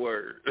repeat that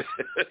word.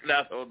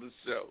 Not on the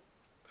show.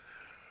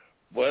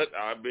 But,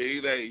 I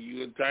mean, hey,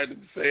 you entitled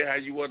to say how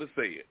you want to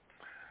say it.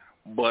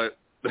 But,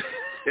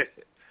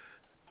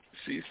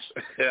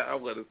 I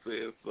want to say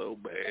it so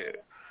bad.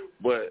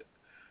 But,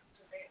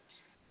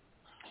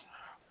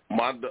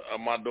 my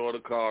daughter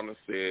called and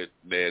said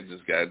they had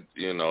just got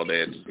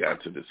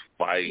to this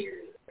fight,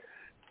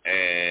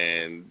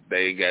 and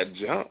they got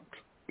jumped.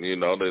 You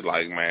know, they're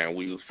like, man,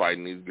 we was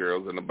fighting these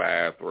girls in the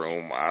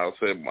bathroom. I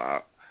asked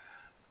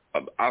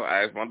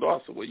my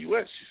daughter, I said, where you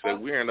at? She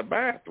said, we're in the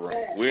bathroom.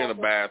 We're in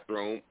the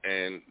bathroom,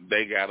 and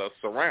they got us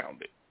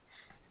surrounded.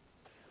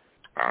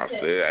 I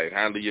said, hey,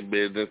 handle your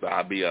business.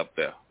 I'll be up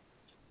there.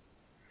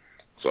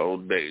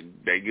 So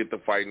they get to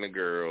fighting the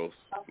girls.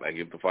 They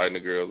get to fighting the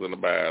girls in the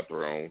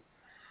bathroom.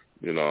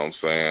 You know what I'm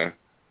saying?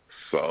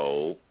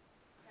 So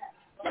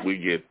we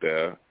get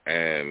there,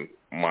 and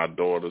my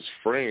daughter's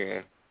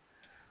friend,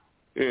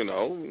 you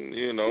know,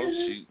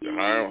 she,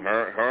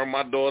 her and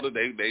my daughter,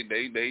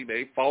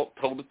 they fought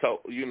toe to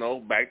toe, you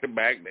know, back to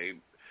back. They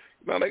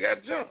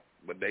got jumped,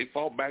 but they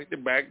fought back to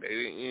back. They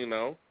didn't, you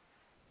know.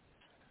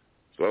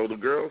 So the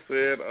girl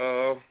said,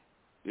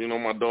 you know,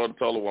 my daughter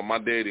told her, well, my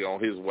daddy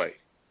on his way.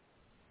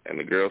 And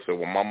the girl said,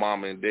 well, my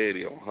mama and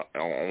daddy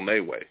on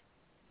their way.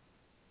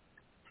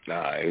 All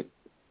right.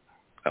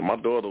 And my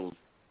daughter was,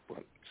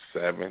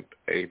 7th,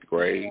 8th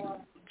grade,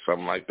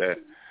 something like that.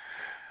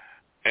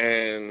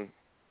 And,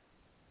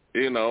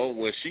 you know,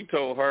 when she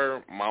told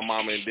her my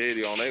mama and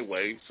daddy on their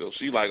way, so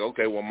she like,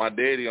 okay, well, my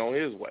daddy on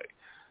his way.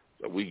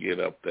 So we get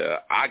up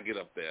there. I get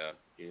up there,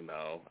 you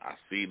know. I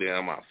see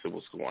them. I see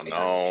what's going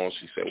on.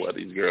 She said, well,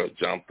 these girls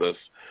jumped us.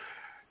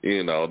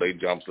 You know, they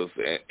jumped us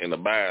in the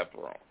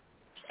bathroom.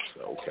 I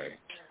said, okay.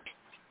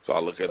 So I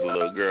look at the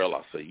little girl.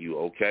 I say, you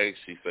okay?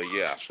 She said,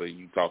 yeah. I said,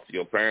 you talk to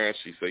your parents?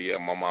 She said, yeah,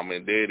 my mama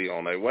and daddy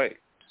on their way.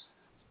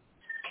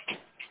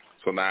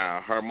 So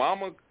now her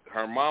mama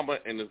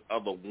and this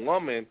other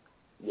woman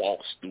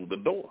walks through the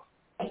door.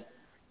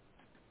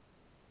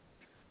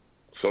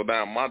 So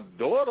now my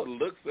daughter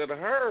looks at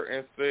her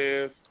and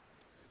says,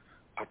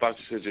 I thought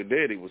you said your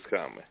daddy was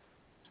coming.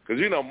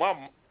 Because, you know,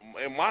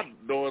 in my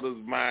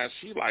daughter's mind,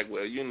 she like,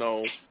 well, you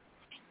know,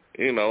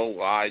 all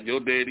right,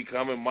 your daddy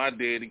coming, my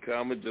daddy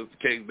coming, just in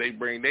case they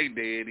bring their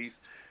daddies,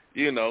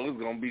 you know, it's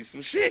going to be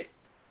some shit.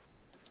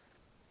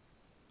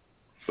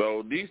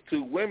 So these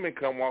two women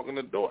come walking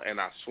the door, and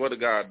I swear to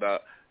God,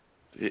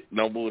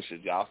 no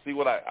bullshit. Y'all see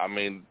what I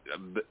mean,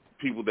 the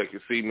people that can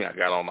see me, I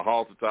got on the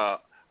halter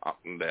top.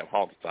 Damn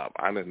halter top.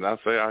 I did not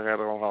say I got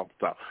it on halter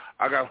top.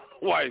 I got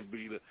a wife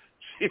beater.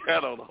 She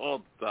had on the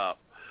halter top.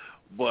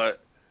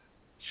 But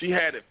she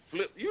had it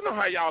flipped. You know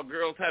how y'all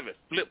girls have it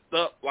flipped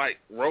up, like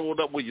rolled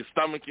up where your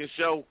stomach can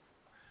show?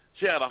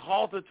 She had a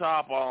halter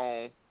top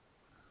on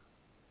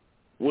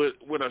with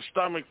her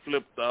stomach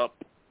flipped up,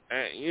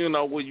 and you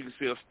know, where you can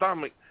see her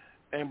stomach.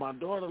 And my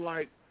daughter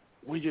like,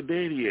 where your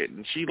daddy at?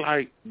 And she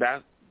like,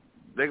 there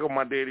go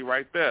my daddy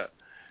right there.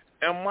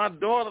 And my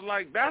daughter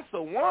like, that's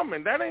a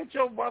woman. That ain't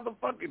your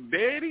motherfucking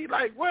daddy.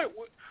 Like,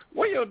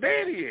 where your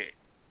daddy at?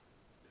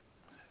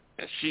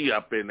 And she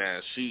up in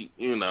there. She,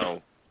 you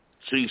know,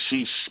 she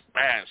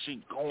spat.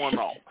 She going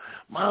on,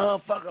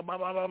 motherfucker, blah,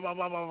 blah, blah, blah,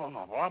 blah, blah,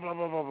 blah, blah, blah,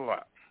 blah, blah,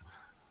 blah.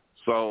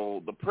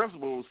 So the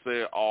principal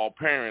said all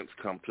parents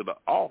come to the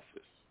office.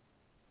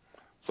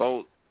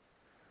 So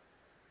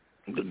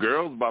the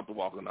girl's about to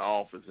walk in the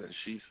office, and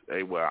she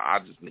say, well, I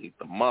just need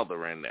the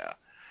mother in there.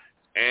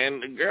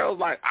 And the girl's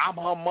like, I'm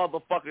her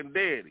motherfucking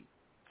daddy.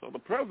 So the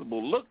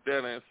principal looked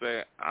at her and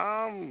said,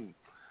 I'm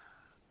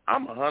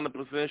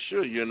 100%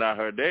 sure you're not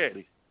her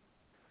daddy.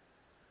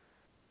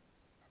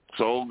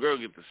 So old girl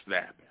get to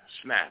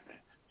snapping.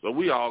 So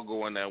we all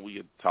go in there, we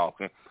get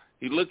talking.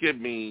 He look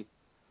at me,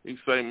 he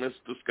say,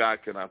 Mr.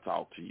 Scott, can I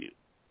talk to you?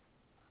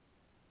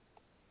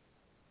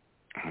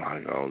 I'm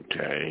like,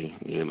 okay,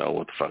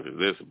 what the fuck is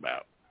this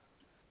about?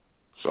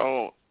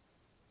 So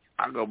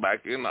I go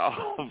back in the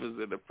office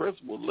and the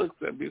principal looks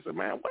at me and said,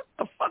 man, what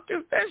the fuck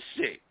is that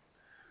shit?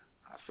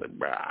 I said,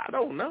 bro, I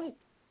don't know.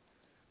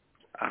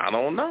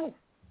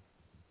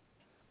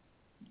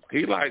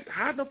 He like,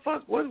 how the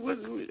fuck,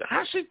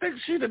 how she think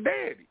she the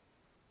daddy?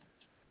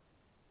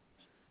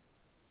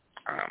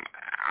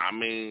 I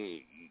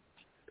mean,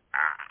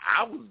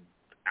 I was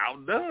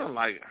outdone.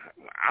 Like,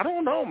 I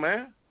don't know,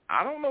 man.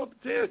 I don't know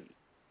what to tell you.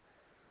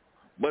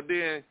 But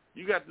then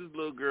you got this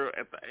little girl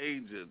at the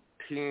age of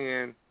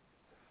 10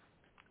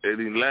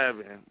 and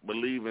 11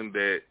 believing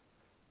that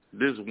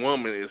this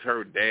woman is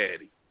her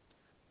daddy.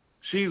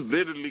 She's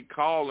literally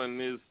calling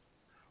this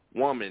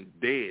woman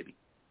daddy.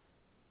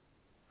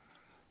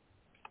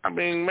 I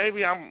mean,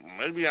 maybe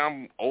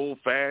I'm old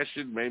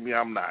fashioned, maybe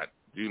I'm not,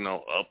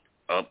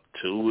 up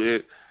to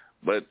it.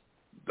 But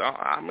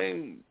I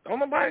mean, do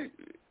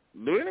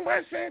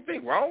anybody say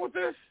anything wrong with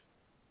this?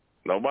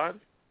 Nobody?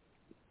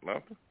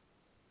 Nothing?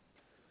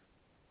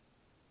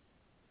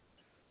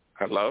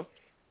 Hello?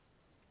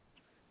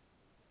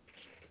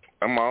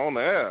 Am I on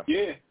the air?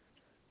 Yeah.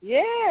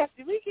 Yes,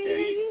 we can hear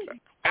you.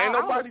 Ain't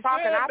nobody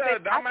saying that.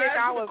 I think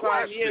I was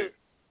on mute.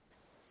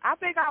 I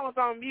think I was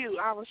on mute.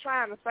 I was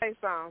trying to say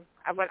something.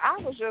 But I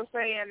was just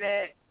saying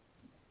that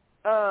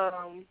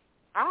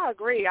I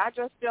agree. I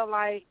just feel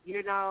like,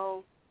 you're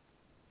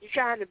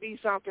trying to be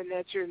something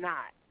that you're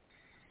not.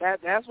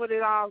 That's what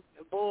it all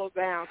boils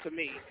down to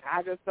me.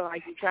 I just feel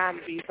like you're trying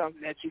to be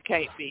something that you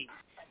can't be.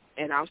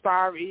 And I'm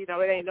sorry, it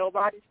ain't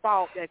nobody's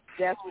fault that's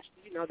what,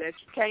 that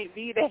you can't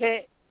be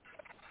that.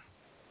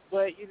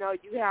 But, you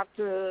have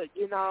to,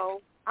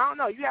 I don't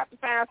know, you have to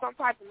find some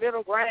type of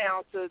middle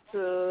ground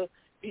to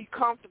be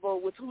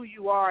comfortable with who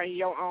you are in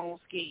your own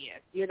skin,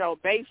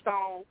 based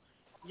on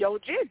your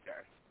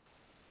gender.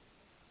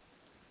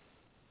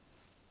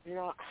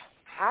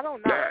 I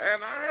don't know. Yeah,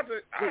 and I have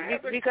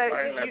to because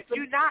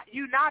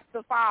you're not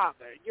the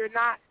father. You're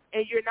not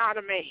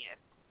a man.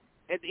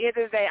 At the end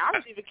of the day, I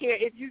don't even care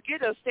if you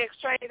get a sex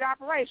change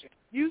operation.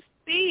 You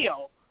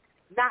still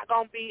not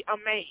gonna be a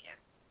man.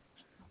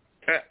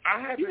 I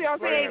have you know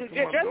what I'm saying?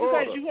 Just daughter.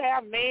 Because you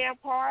have man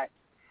parts,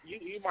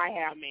 you might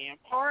have man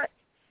parts.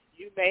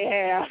 You may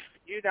have,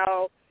 you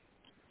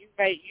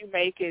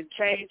may can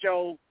change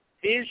your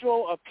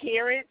visual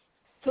appearance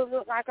to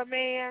look like a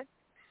man,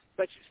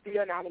 but you're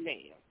still not a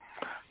man.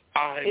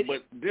 All right,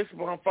 but this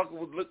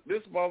motherfucker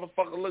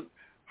looked.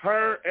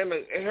 Her and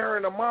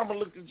the mama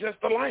looked just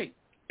alike.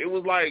 It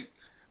was like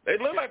they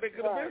looked like they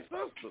could have been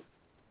sisters.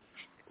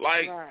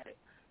 Like,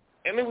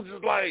 and it was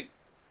just like,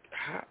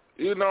 I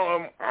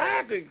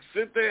had to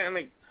sit there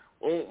and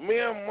when me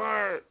and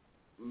my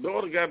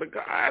daughter got the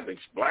car, I had to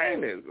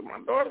explain this. My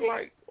daughter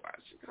like, why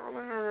is she calling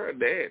her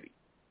daddy?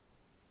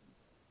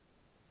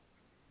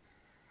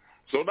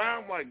 So now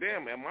I'm like,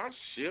 damn, am I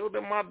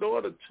shielding my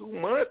daughter too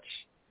much?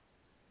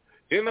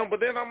 But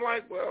then I'm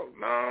like, well,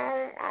 no,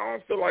 I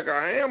don't feel like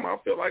I am. I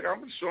feel like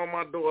I'm showing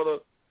my daughter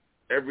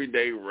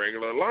everyday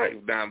regular life.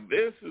 Now,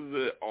 this is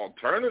an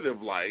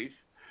alternative life,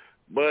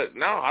 but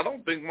no, I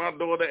don't think my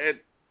daughter at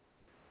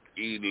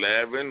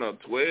 11 or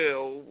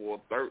 12 or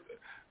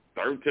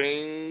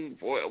 13,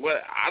 14, well,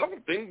 I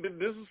don't think that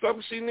this is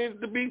something she needs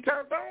to be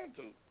turned on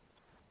to.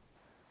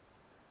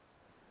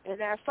 And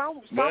there's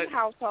some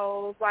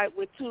households, like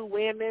with two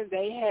women,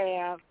 they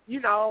have,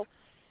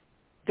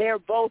 they're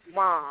both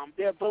mom.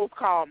 They're both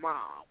called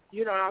mom.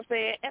 You know what I'm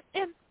saying?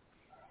 And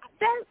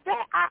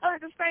that I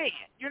understand.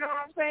 You know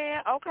what I'm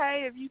saying?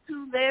 Okay, if you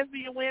two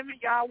lesbian women,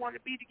 y'all want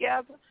to be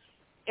together,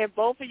 and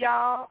both of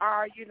y'all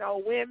are,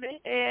 women,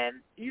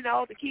 and,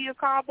 the kids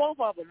call both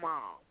of them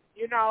mom,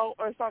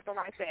 or something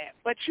like that.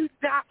 But you're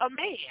not a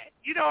man.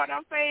 You know what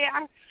I'm saying?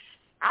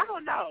 I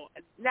don't know.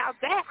 Now,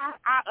 that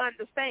I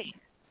understand.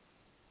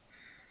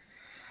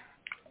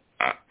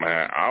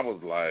 Man, I was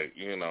like,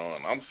 and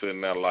I'm sitting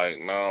there like,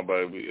 no,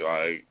 baby,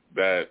 like,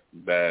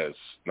 that's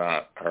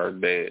not her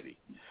daddy.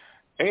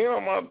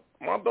 And,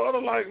 my daughter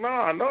like, no,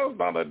 I know it's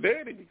not her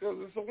daddy because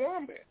it's a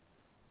woman.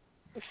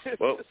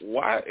 But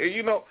why,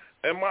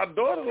 and my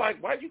daughter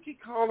like, why you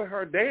keep calling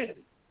her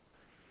daddy?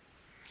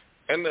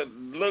 And the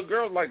little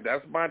girl's like,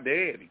 that's my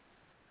daddy.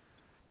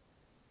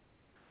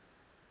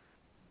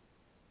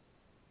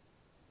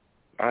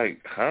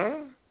 Like,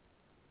 huh?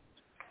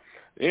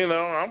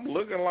 I'm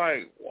looking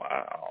like,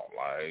 wow,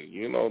 like,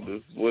 this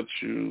is what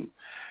you,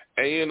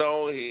 and,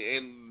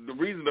 and the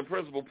reason the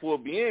principal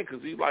pulled me in,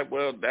 because he's like,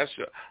 well,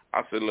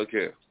 I said, look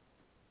here,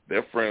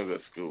 they're friends at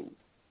school.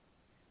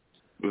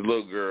 This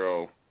little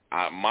girl,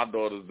 my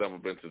daughter's never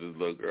been to this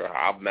little girl.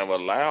 I've never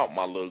allowed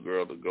my little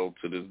girl to go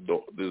to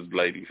this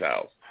lady's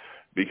house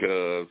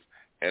because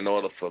in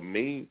order for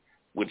me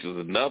which is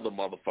another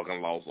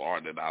motherfucking lost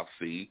art that I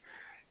see,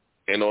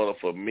 in order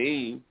for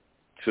me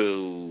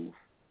to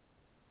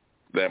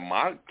let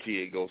my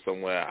kid go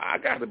somewhere, I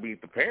got to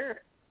meet the parent.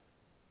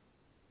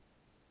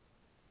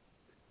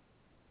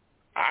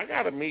 I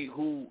got to meet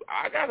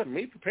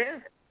the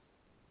parent.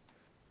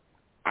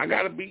 I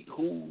got to meet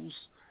who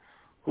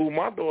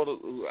my daughter,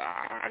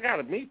 I got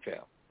to meet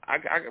them.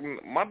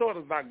 My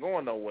daughter's not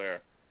going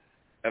nowhere,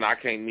 and I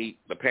can't meet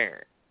the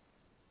parent.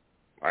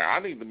 Like, I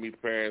need to meet the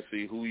parent,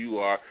 see who you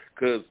are,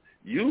 because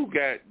you're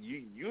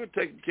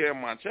taking care of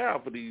my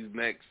child for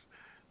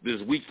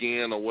this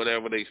weekend or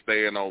whatever they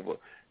staying over.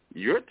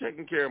 You're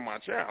taking care of my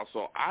child,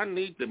 so I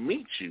need to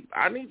meet you.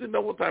 I need to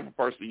know what type of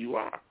person you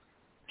are.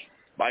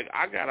 Like,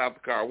 I got out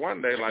the car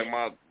one day, like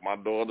my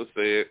daughter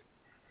said,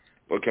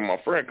 well, can my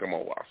friend come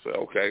over? I said,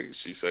 okay.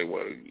 She said,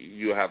 well,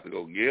 you have to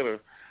go get her.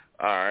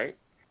 All right.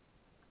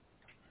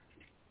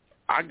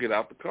 I get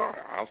out the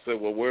car. I said,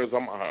 well, where's our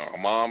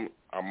mom?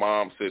 Our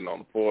mom sitting on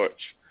the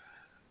porch.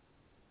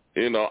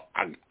 You know,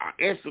 I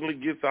instantly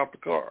gets out the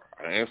car.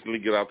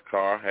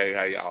 Hey,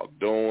 how y'all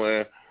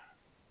doing?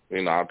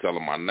 You know, I tell her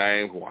my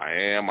name, who I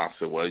am. I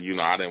said, well, you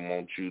know, I didn't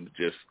want you to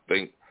just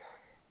think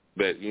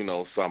that, you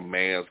know, some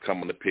man's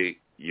coming to pick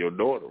your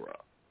daughter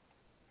up.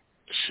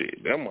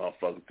 Shit, that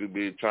motherfucker too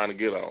big trying to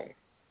get on.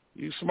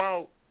 You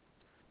smoke,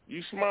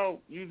 you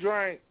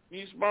drink,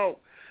 you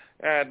smoke.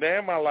 Ah,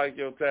 damn, I like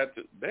your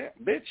tattoo. Damn,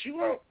 bitch, you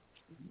won't.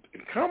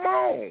 Come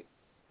on.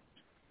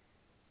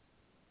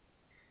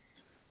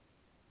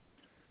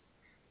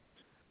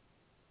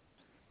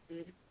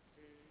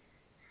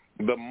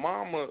 The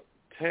mama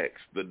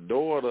texts the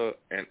daughter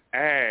and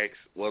asks,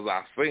 was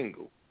I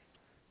single?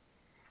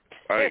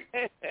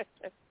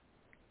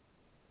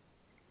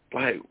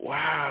 Like,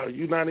 wow,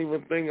 you're not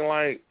even thinking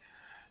like,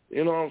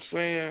 you know what I'm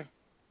saying?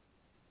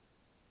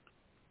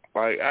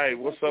 Like, hey,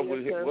 what's up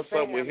with him?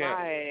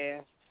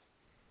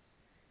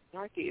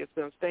 My kids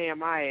gonna stay in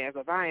my ass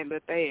if I ain't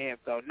let their ass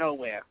go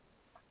nowhere.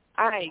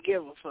 I ain't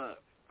give a fuck.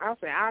 I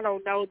say I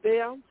don't know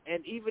them,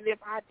 and even if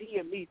I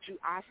did meet you,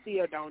 I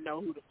still don't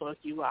know who the fuck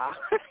you are.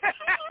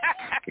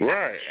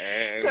 Right,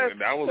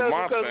 and that was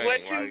my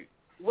thing.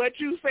 What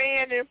you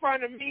saying in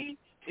front of me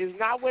is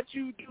not what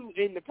you do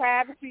in the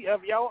privacy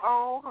of your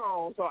own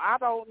home. So I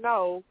don't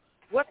know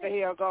what the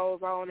hell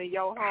goes on in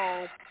your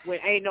home when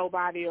ain't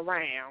nobody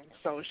around.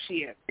 So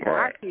shit,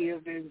 right. My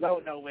kids didn't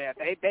go nowhere.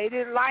 They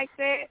didn't like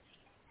that.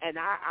 And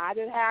I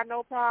didn't have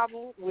no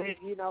problem with,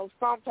 you know,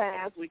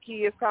 sometimes with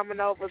kids coming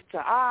over to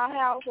our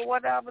house or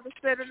whatever to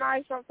spend the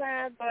night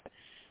sometimes, but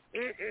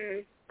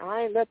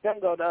I ain't let them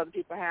go to other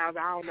people's house.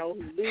 I don't know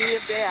who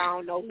lives there. I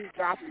don't know who's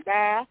dropping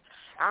by.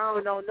 I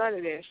don't know none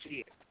of that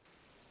shit.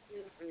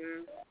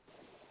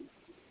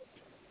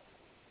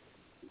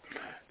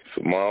 It's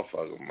a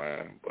motherfucker,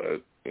 man,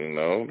 but, you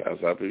know,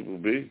 that's how people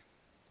be.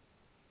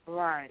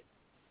 Right.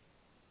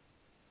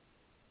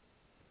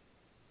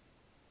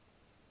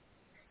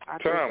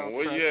 Tom,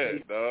 where you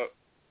at, dog?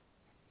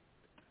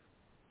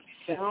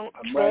 Don't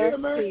I'm right here,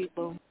 man.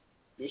 People.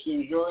 Just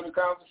enjoying the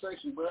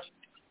conversation, bro. It's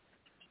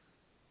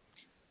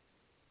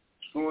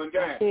going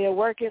down. Yeah,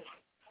 working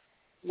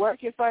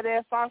for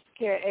that foster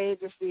care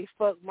agency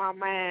fucked my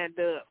mind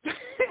up.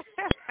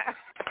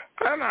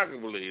 And I can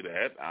believe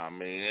that. I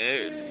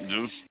mean,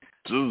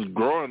 just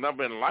growing up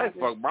in life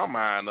fucked my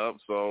mind up,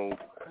 so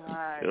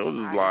it was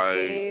just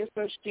like...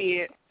 some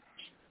shit.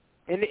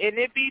 And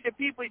it be the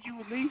people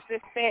you least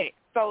expect.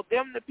 So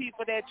them the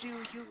people that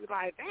you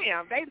like,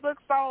 damn, they look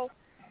so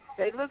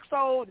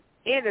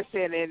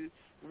innocent and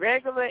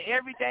regular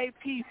everyday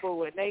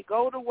people, and they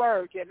go to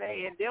work, and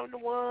them the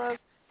ones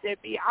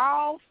that be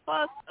all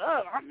fucked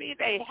up. I mean,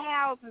 they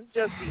houses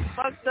just be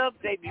fucked up.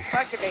 They be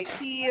fucking their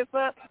kids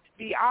up.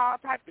 Be all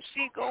type of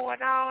shit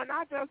going on.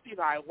 I just be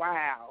like,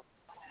 wow.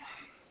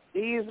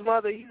 These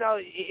mothers, you know,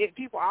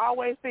 people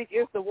always think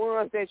it's the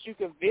ones that you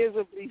can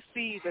visibly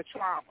see the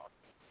trauma.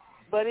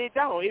 But it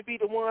don't. It be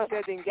the ones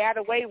that done got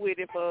away with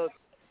it for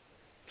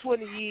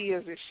 20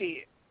 years and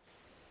shit.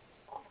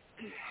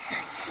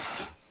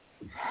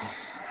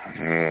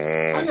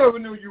 I never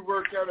knew you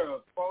worked at a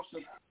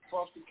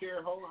foster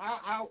care home.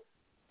 How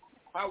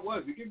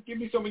was it? Give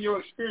me some of your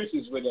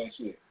experiences with that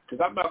shit.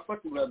 Because I'm not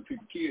fucking with other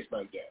people's kids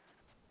like that.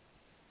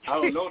 I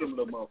don't know them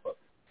little motherfuckers.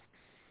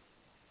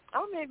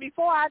 I mean,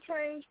 before I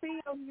changed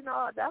fields, you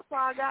know, that's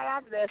why I got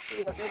out of that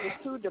field. It was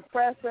too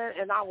depressing,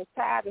 and I was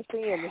tired of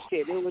seeing the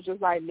shit. It was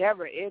just, like,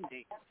 never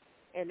ending.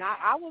 And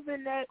I was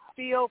in that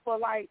field for,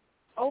 like,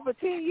 over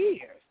 10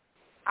 years.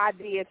 I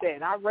did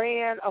that. I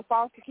ran a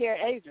foster care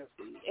agency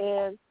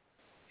and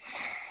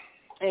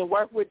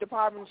worked with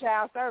Department of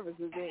Child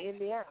Services in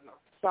Indiana.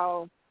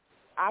 So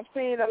I've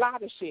seen a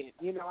lot of shit.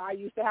 You know, I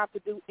used to have to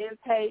do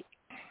intake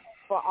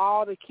for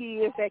all the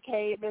kids that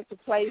came into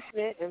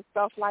placement and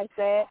stuff like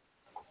that.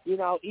 You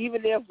know,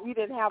 even if we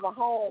didn't have a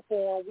home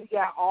for them, we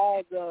got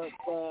all the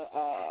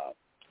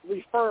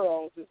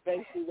referrals is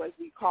basically what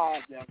we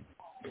called them.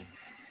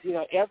 You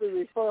know, every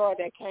referral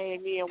that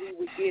came in, we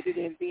would get it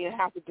and then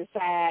have to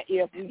decide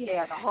if we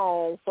had a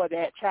home for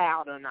that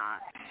child or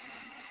not.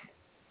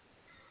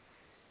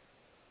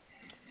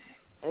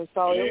 And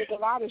so it was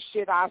a lot of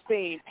shit I've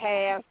seen,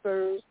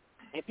 pastors,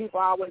 and people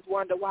always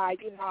wonder why,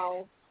 you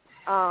know,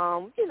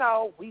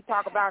 we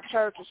talk about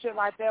church and shit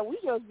like that. We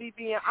just be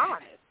being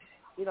honest.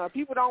 You know,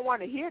 people don't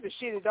want to hear the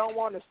shit and don't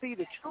want to see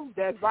the truth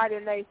that's right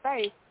in their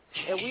face.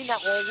 And we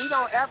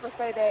don't ever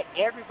say that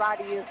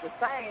everybody is the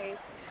same,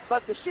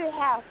 but the shit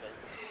happens.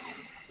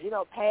 You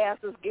know,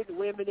 pastors getting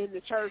women in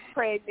the church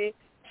pregnant,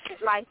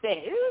 shit like that.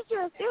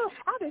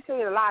 I just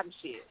seen a lot of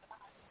shit.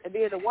 And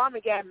then the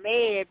woman got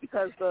mad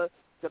because the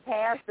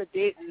pastor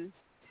didn't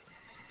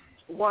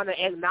want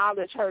to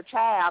acknowledge her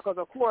child because,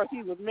 of course,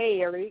 he was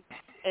married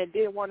and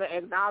didn't want to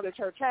acknowledge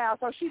her child,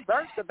 so she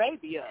burnt the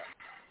baby up.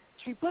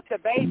 She put the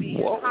baby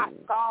in hot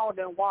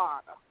scalding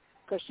water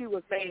because she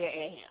was mad at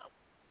him.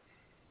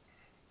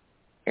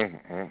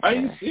 Mm-hmm. Are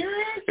you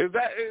serious? Is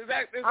that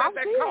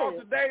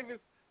Carlton Davis?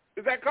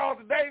 Is that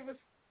Carlton Davis?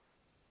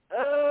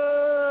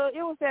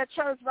 It was that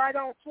church right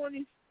on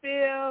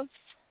 25th.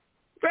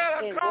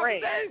 That's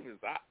Carlton Davis.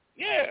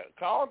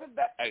 Carlton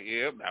Davis.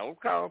 Yeah, that was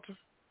Carlton.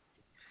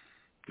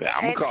 Yeah,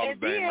 I'm calling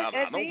his name out.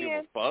 I don't give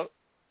a fuck.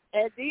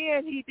 And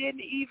then he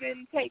didn't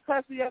even take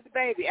custody of the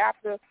baby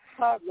after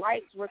her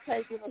rights were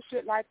taken and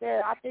shit like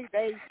that. I think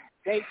they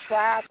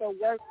tried to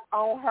work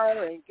on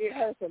her and get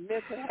her some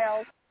mental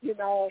health, you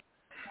know,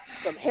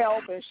 some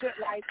help and shit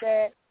like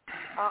that.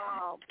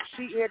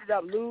 She ended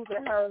up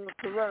losing her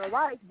parental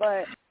rights,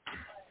 but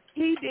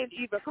he didn't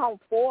even come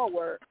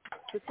forward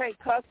to take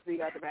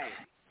custody of the baby.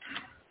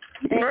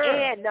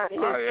 And none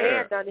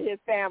of his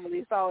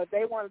family. So if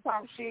they want to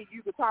talk shit,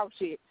 you can talk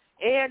shit.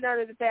 And none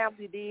of the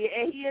family did.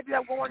 And he ended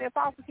up going in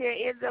foster care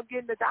and ended up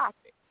getting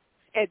adopted.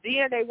 And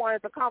then they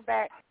wanted to come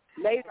back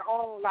later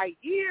on, like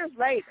years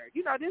later.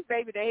 You know, this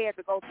baby, they had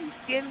to go through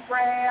skin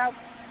grafts,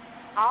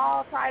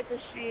 all types of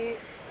shit,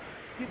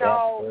 you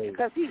know,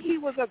 because he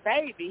was a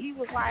baby. He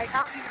was like,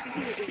 I don't even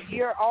think he was a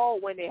year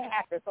old when it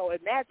happened. So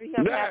imagine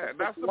him having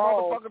that's to the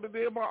motherfucker that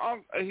did my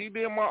uncle. He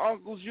did my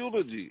uncle's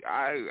eulogy.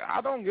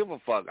 I don't give a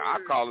fuck. I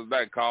call his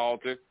name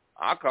Carlton.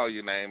 I call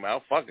your name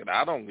out. Fuck it.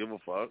 I don't give a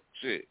fuck.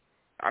 Shit.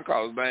 I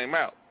call his name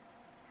out.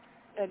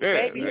 And the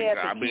baby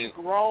had to keep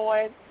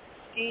growing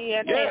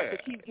skin, had to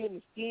keep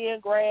getting skin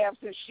grafts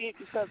and shit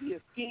because his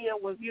skin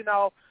was, you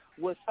know,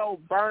 was so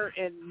burnt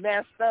and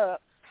messed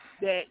up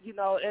that, you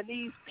know, and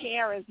these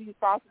parents, these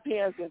foster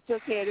parents that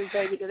took care of this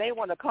baby, they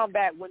want to come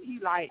back when he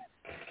like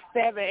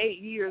 7, 8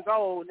 years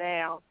old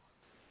now.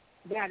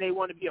 Now they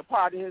want to be a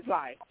part of his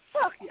life.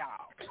 Fuck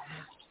y'all.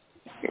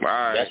 All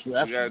right, we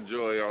got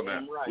Joy on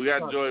that. Right. We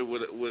got Joy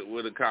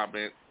with a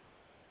comment.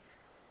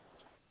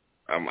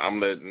 I'm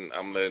letting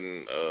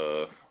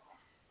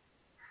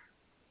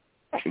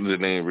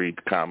Janine read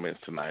the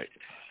comments tonight.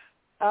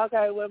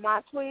 Okay, when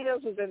my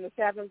twins was in the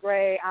 7th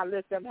grade, I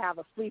let them have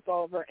a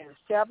sleepover, and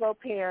several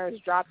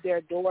parents dropped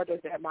their daughters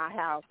at my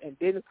house and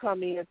didn't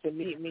come in to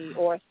meet me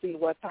or see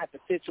what type of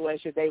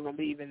situation they were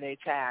leaving their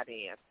child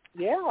in.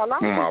 Yeah, a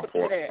lot of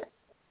people do that.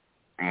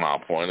 My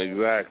point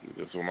exactly.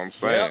 That's what I'm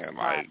saying. Yep.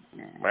 Like,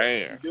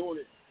 man. Doing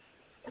it.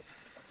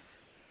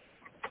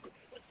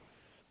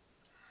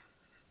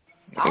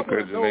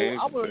 Okay, Janine,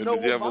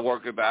 did you ever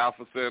work at the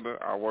Alpha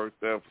Center? I worked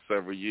there for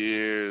several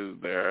years.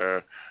 There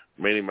are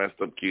many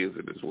messed up kids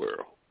in this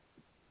world.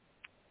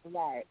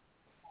 Right.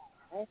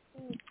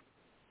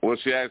 Well,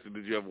 she asked you,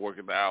 did you ever work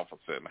at the Alpha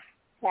Center?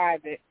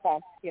 Private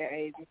foster care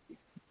agency.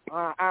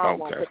 I don't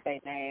want to put their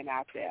name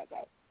out there,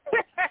 though.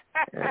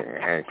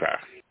 Okay.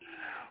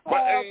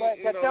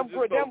 But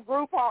them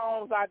group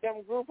homes are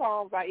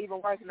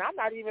even worse. And I'm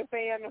not even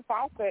saying the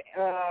foster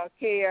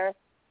care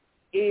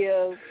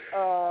is,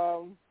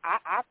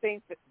 I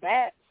think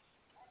that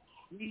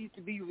needs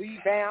to be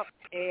revamped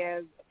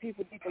and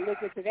people need to look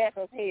into that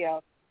because,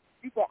 hell,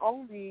 you can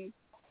only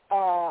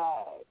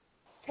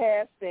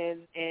test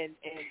and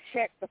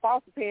check the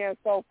foster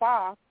parents so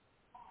far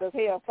because,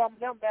 hell, some of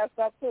them messed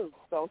up too.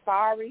 So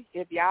sorry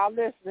if y'all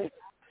listening.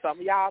 Some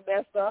of y'all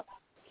messed up.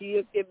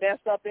 Kids get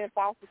messed up in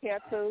foster care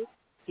too.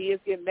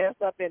 Kids get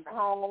messed up in the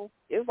home.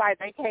 It's like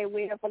they can't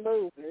win for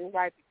losing. It's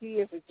like the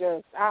kids are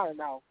just, I don't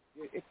know.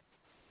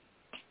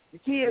 The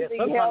kids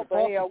need help,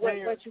 but hell,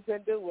 what you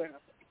can do with them?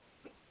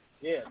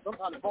 Yeah,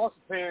 sometimes the foster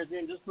parents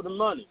in just for the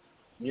money,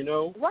 you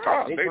know?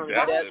 Right. They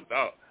definitely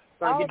don't.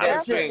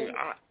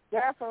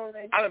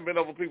 Definitely. I done been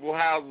over people's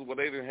houses where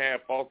they didn't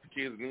have foster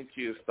kids and them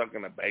kids stuck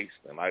in the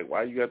basement. Like,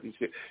 why you got these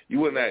kids? You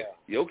wouldn't have,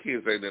 your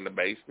kids ain't in the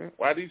basement.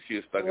 Why are these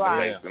kids stuck in the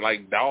basement?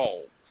 Like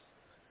dogs.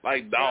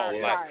 Like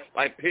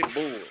pit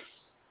bulls.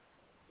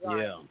 Right.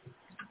 Yeah.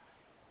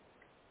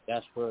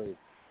 That's crazy.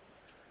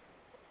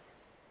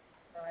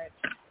 Right.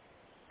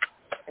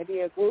 And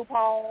then group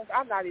homes,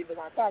 I'm not even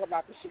going to talk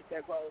about the shit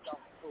that goes on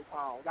in group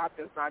homes. I'm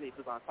just not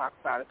even going to talk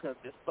about it because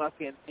it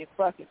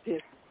fucking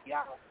pisses me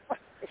off.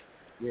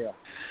 Yeah.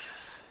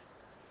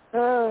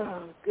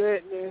 Oh,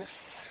 goodness.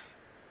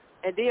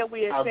 And then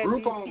we expect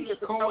group homes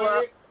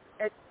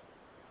co-ed?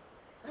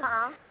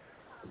 Huh?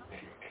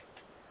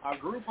 Are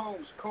group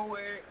homes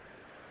co-ed,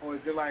 or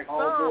is it like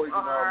all boys and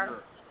all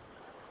girls?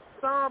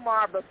 Some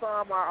are, but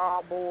some are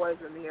all boys,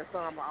 and then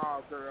some are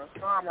all girls.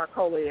 Some are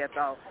co-ed,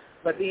 though.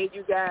 But then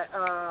you got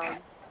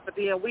But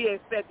then we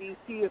expect these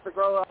kids to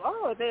grow up.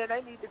 Oh, then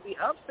they need to be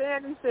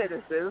upstanding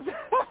citizens.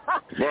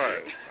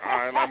 Right. All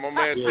right, like my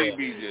man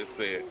TB just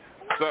said.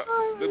 So,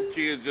 them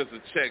kids just a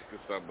check to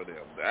some of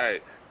them. All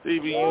right,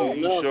 TB,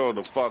 you sure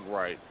the fuck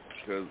right.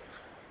 Cause,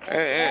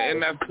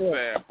 and that's the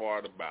sad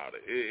part about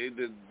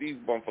it. These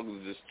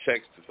motherfuckers are just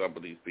checks to some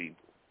of these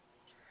people.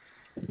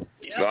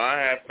 Yep. So I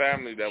had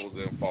family that was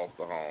in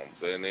foster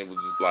homes, and it was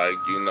just like,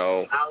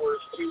 hours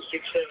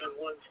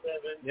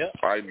 26717. Yep.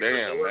 Like,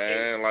 damn,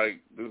 man,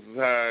 like this is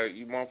how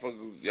you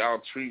motherfuckers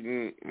y'all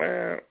treating,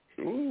 man.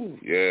 Ooh,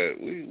 yeah,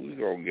 we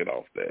gonna get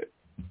off that.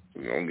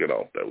 We're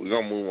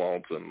gonna move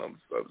on to another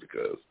subject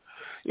because,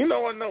 you know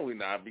what? No, we're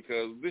not,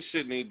 because this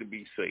shit need to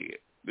be said.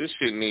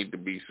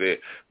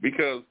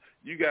 Because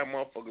you got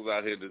motherfuckers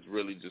out here that's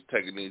really just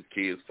taking these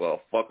kids for a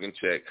fucking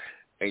check,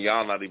 and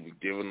y'all not even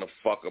giving a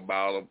fuck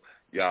about them.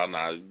 Y'all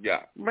need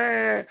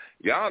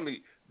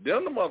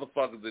them the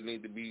motherfuckers that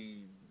need to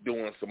be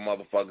doing some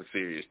motherfucking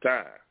serious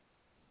time.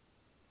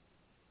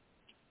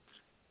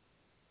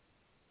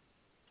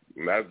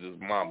 And that's just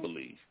my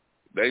belief.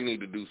 They need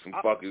to do some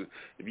fucking,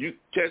 if you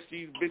catch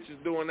these bitches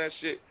doing that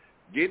shit,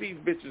 give these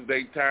bitches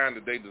their time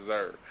that they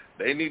deserve.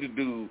 They need to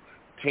do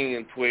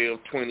 10, 12,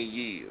 20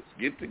 years.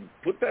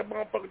 Put that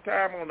motherfucking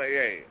time on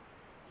their ass.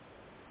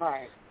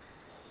 Right.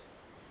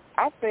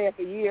 I've said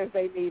for years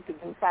they need to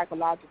do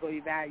psychological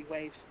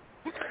evaluation.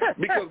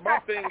 Because my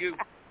thing is,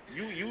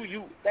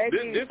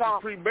 this is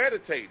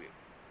premeditated.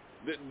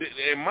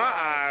 In my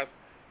eyes,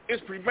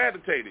 it's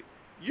premeditated.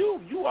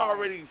 You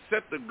already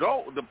set the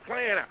goal, the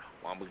plan out.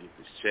 Well, I'm going to get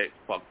this check.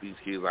 Fuck these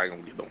kids. I ain't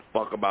going to give no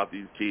fuck about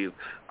these kids.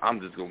 I'm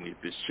just going to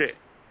get this check.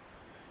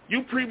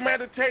 You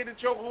premeditated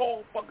your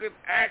whole fucking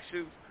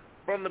actions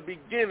from the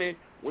beginning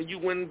when you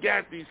went and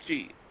got these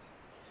kids.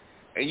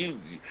 And you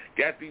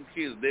got these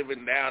kids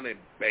living down in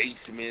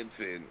basements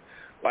and,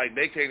 like,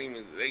 they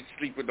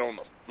sleeping on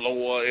the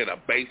floor in a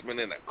basement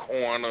in a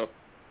corner.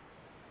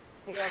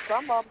 Yeah,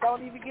 some of them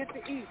don't even get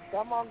to eat.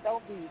 Some of them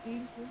don't be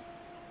eating.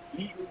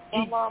 Eat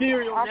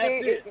cereal, and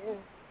that's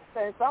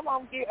it. Some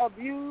of them get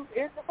abused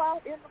in the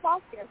foster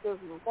care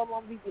system. Some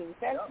of them be getting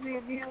sexually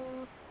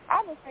abused.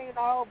 I've been seeing a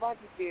whole bunch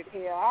of shit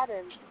here. I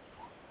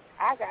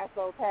got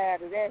so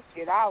tired of that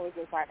shit. I was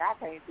just like, I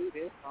can't do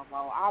this no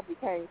more. I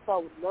became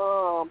so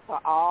numb to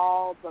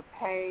all the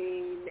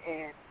pain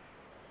and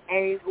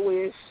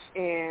anguish,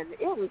 and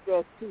it was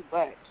just too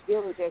much.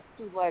 And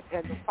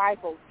the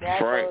cycle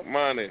never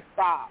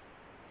stopped.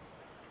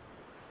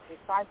 The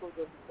cycle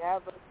just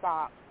never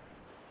stopped.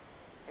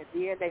 And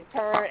then they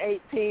turn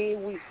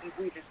 18. We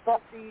just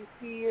fuck these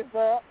kids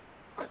up.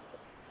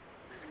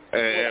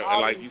 And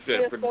like you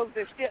said, systems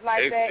and shit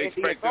like that, and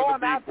then throw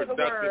them out to the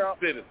world.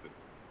 Citizen.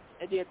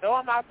 And then throw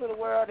them out to the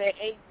world at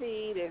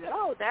 18, and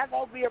now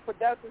go be a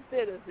productive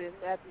citizen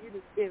after you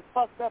just been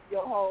fucked up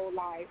your whole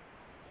life.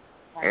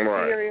 Like,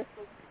 right.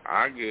 Seriously.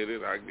 I get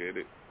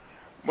it.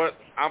 But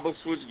I'm going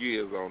to switch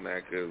gears on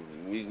that because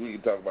we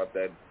can talk about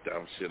that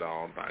dumb shit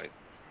all night.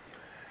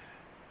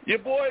 Your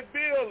boy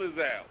Bill is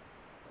out.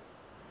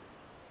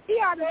 He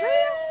out of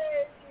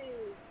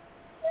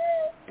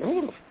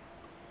jail?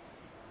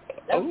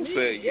 Who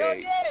said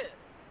yay?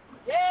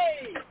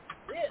 Yay!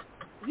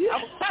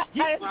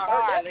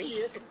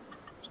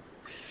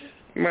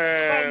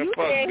 Man, you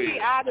fuck said Bill. He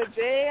out of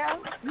jail?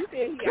 You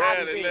said he out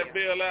of jail. They let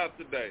Bill out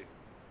today.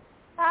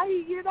 How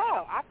he get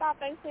out? I thought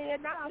they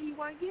said no, he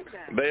wasn't getting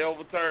out. They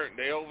overturned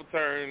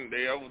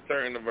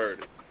the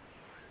verdict.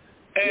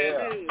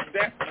 And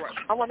that's right.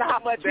 I wonder how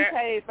much he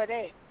paid for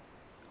that.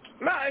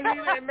 No, he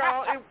didn't.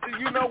 No,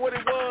 you know what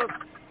it was?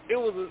 It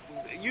was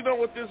you know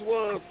what this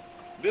was?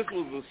 This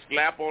was a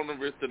slap on the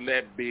wrist to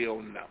let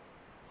Bill know.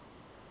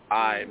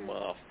 Alright,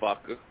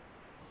 motherfucker.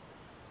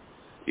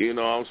 You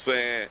know what I'm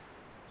saying?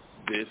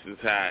 This is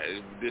how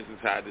this is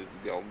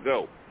gonna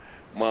go,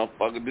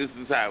 motherfucker. This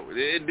is how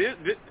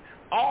this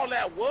all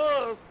that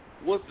was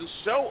to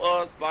show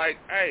us, like,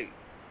 hey,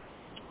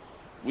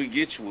 we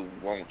get you when we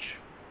want you.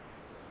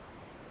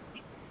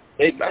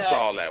 Exactly. That's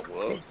all that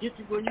was. We get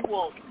you when you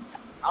want you.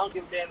 I don't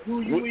give a damn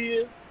who you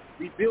is.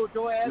 We build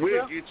your ass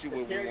we'll up. Get you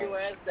when we tear want your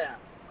ass down.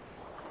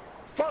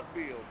 Fuck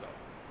Bill, though.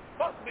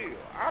 Fuck Bill.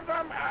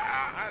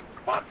 I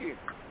fuck him.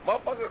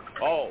 Motherfucker.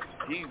 Oh,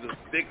 he's a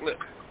stickler.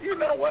 You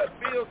know what?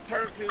 Bill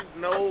turned his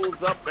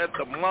nose up at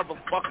the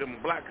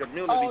motherfucking black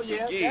community for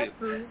years.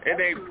 And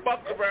they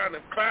fucked around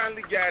and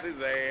finally got his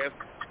ass.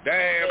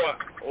 Damn.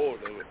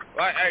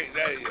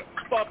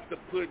 Fuck the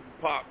Pudding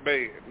Pop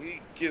man.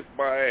 He kissed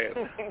my ass.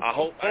 I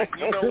hope,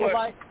 you know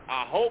what?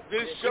 I hope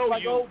this show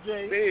you,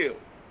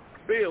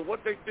 Bill,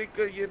 what they think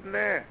of you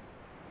now?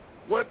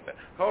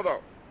 Hold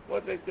on.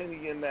 What they think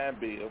of you now,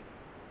 Bill?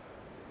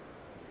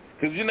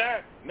 Because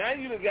now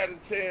you done got a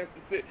chance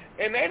to sit.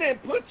 And they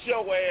didn't put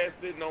your ass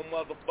in no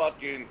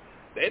motherfucking,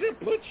 they didn't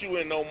put you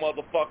in no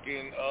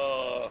motherfucking,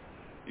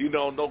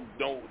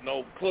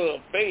 no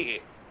club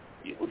fed.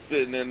 You was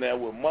sitting in there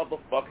with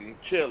motherfucking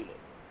killers.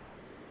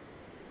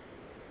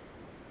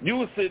 You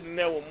was sitting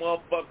there with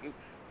motherfuckers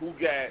who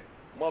got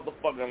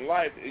motherfucking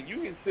life. And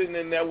you was sitting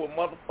in there with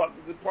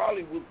motherfuckers that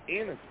probably was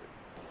innocent.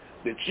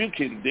 that you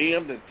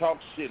condemned and talk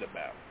shit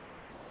about.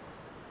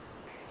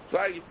 So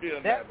how you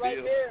feel that now, right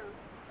Bill? there?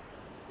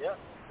 Yeah,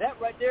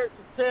 that right there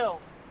to tell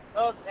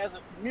us as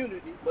a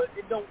community, but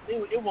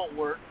it won't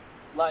work.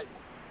 Like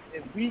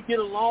if we get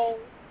along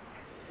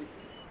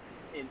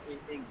and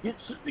get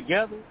shit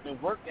together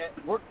and work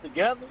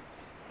together,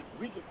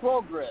 we can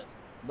progress.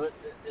 But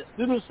as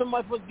soon as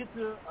somebody supposed to get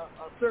to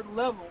a certain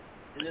level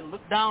and then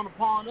look down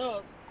upon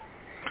us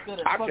instead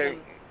of fucking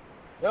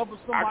helping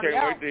somebody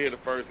out. I can't wait to hear the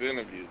first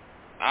interview.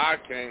 I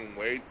can't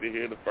wait to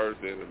hear the first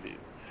interview.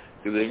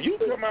 Because if you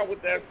come out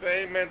with that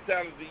same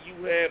mentality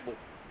you had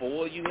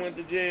before you went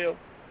to jail,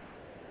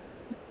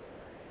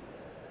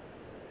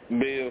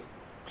 Bill,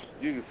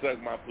 you can suck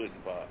my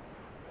pudding pop.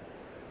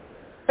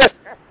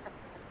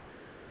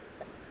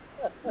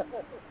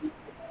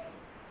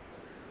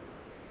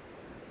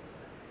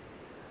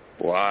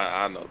 Well,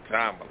 I know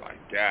time. I'm like,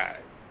 God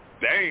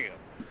damn.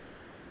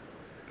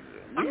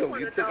 We going to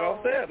get took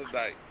off there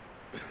tonight.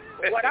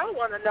 What I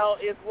want to know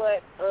is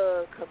what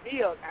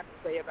Camille got to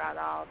say about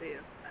all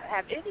this.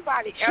 Have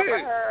anybody ever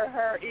heard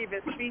her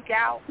even speak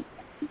out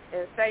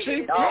and say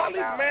anything probably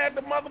about mad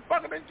the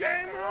motherfucker that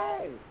came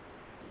home.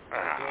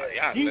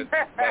 Y'all let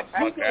this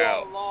motherfucker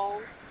out.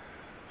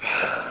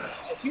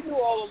 She knew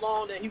all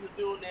along that he was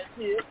doing that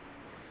shit.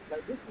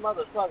 Like, this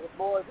motherfucker,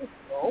 boy,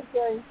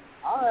 okay,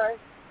 all right.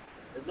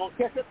 It's going to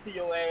catch up to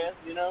your ass,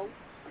 you know?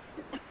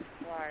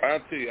 Right. I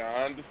tell you,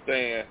 I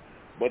understand,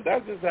 but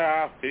that's just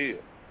how I feel.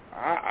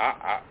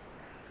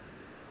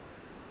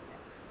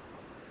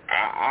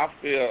 I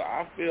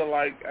feel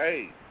like,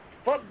 hey,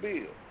 fuck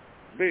Bill.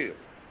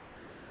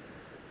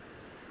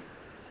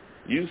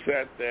 You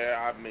sat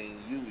there,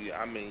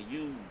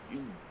 you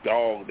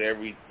dogged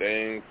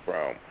everything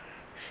from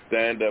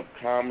stand-up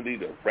comedy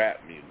to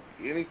rap music.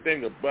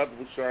 Anything a brother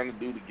was trying to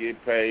do to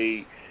get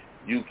paid,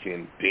 you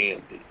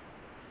condemned it.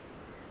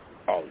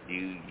 Oh,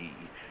 you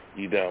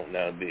don't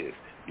know this,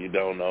 you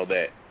don't know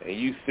that. And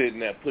you sitting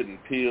there putting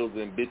pills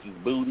in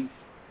bitches' booties.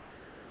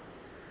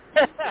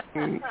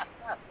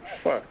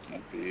 Fuck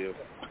you, Bill.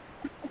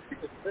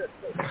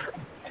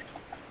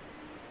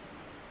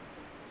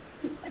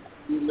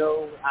 You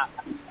know,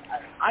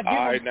 I give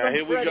all right, him now some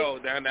here credit. we go.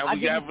 Now we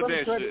got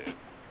Venetia.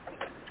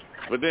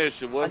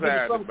 Venetia, what's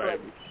happening,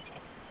 baby?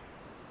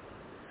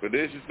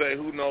 Venetia say,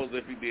 who knows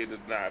if he did it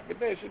or not.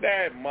 Venetia,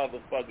 that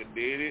motherfucker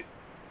did it.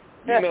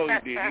 You know he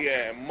did. He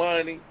had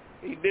money.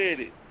 He did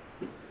it.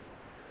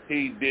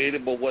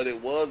 But what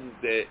it was is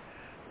that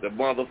the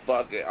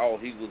motherfucker,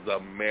 he was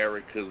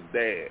America's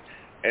dad.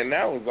 And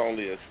that was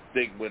only a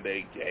stigma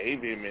they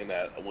gave him in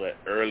the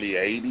early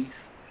 80s.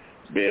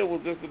 Bill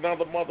was just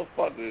another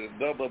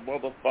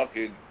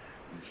motherfucking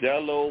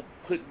Jello,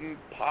 pudding,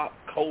 pop,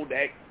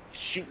 Kodak,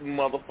 shooting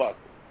motherfucker.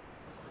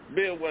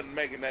 Bill wasn't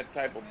making that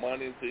type of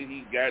money until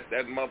he got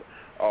that mother.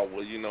 Oh,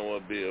 well, you know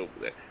what, Bill?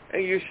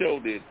 And your show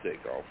did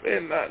take off.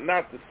 And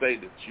not to say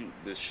that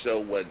the show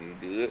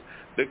wasn't good.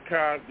 The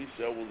Cosby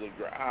Show was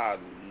I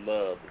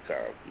love the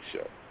Cosby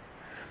Show.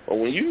 But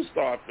when you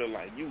start feeling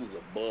like you was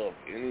above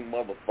any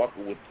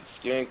motherfucker with the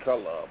skin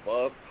color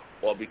above,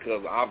 or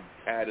because I'm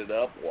tatted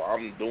up, or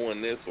I'm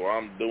doing this, or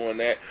I'm doing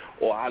that,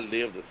 or I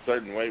lived a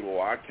certain way,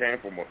 or I came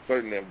from a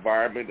certain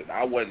environment that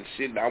I wasn't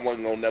shit and I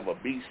wasn't going to never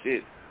be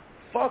shit,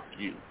 fuck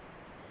you.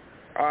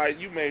 All right,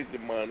 you made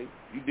your money.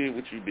 You did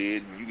what you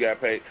did, and you got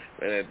paid.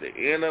 And at the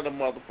end of the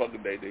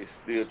motherfucking day, they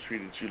still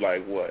treated you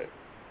like what?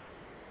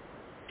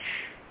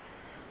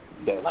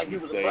 Thus like we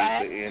you was say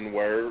black? the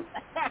N-word.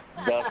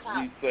 Thus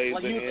we say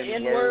like the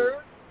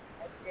N-word.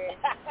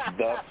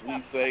 Thus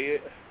we say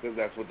it, because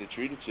that's what they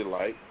treated you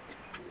like.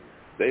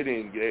 They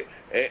didn't get.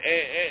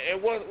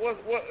 And what's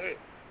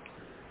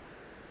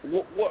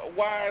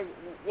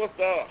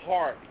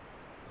Harvey?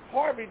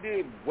 Harvey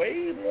did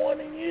way more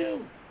than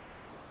you.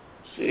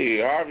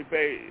 Shit, Harvey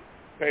paid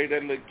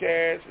that little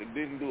cash and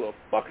didn't do a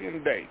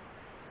fucking day.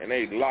 And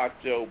they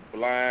locked your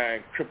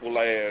blind, crippled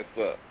ass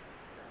up.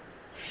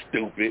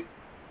 Stupid.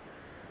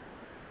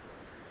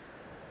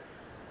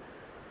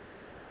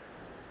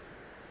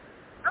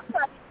 I'm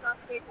probably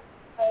something to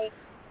say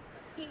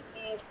he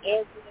did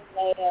every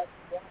last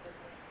one of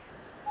them.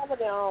 Some of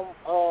them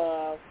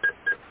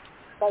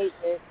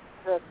statements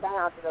just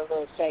sounded a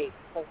little shady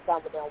from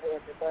some of them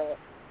women, but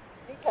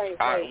he can't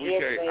say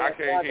every last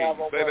one of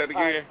them. Say that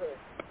again.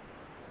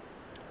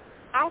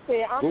 I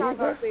said I'm not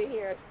gonna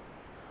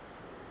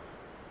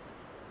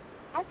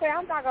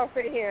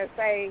sit here and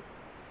say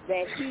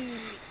that he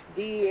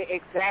did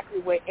exactly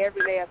what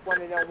every last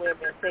one of them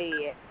women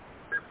said.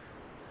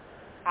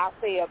 I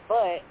said,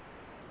 but,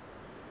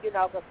 you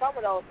know, because some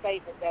of those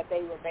statements that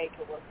they were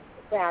making was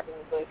sounding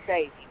a little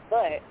shady,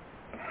 but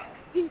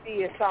he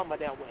did some of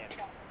them women.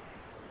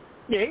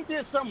 Yeah, he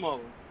did some of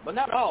them, but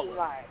not all of them.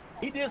 Right.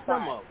 He did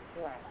some of them.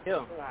 Right.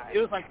 Yeah. Right. It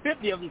was like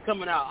 50 of them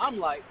coming out. I'm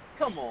like,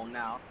 come on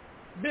now.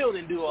 Bill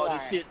didn't do all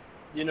this shit,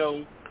 you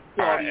know.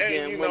 All these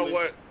damn you women. know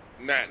what?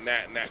 Now.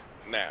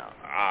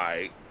 All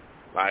right.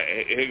 Like,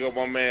 here go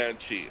my man,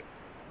 Chill.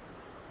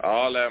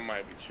 All that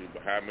might be true,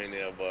 but how many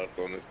of us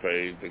on this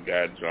page that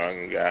got drunk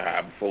and got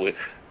high before it?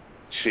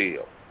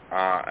 Chill.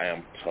 I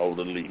am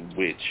totally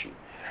with you.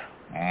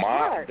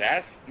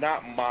 That's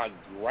not my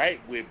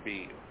gripe with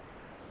Bill.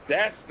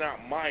 That's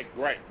not my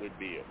gripe with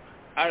Bill.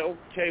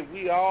 Okay,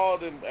 we all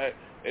them.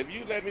 If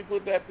you let me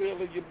put that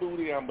pill in your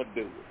booty, I'm gonna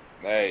do it.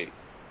 Hey,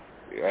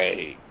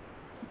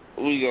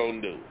 we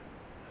gonna do it.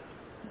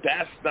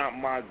 That's not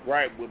my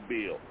gripe with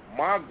Bill.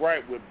 My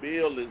gripe with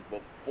Bill is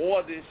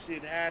before this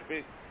shit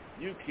happened,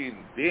 you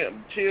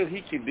condemn Chill.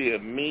 He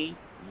condemned me,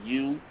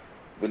 you,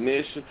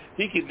 Vanessa.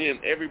 He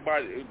condemned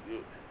everybody.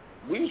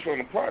 We was from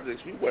the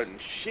projects. We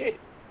wasn't shit,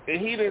 and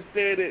he done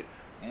said it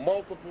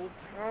multiple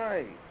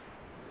times.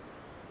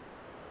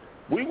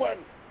 We are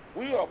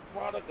a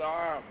product of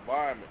our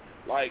environment.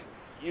 Like,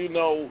 you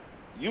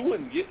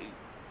wouldn't get.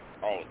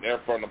 Oh, they're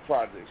from the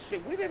project.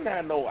 Shit, we didn't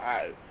have no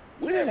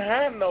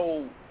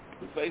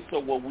say so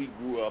where we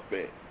grew up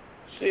at.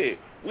 Shit,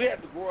 we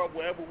had to grow up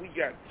wherever we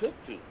got took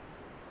to.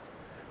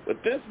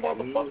 But this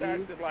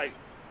motherfucker acted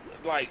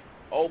like,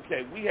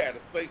 okay, we had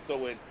a say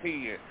so at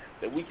 10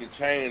 that we can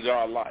change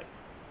our life.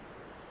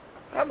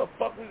 How the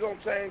fuck we gonna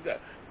change that?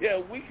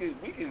 Yeah, we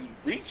can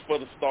reach for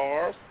the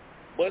stars,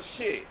 but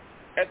shit.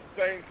 At the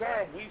same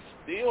time, we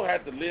still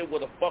had to live where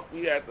the fuck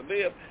we had to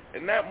live,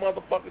 and that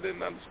motherfucker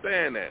didn't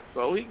understand that.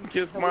 So he can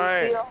kiss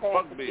my ass.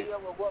 Fuck me.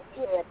 Deal with what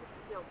we had to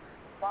deal with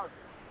first.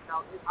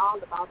 It's all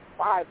about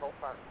survival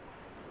first.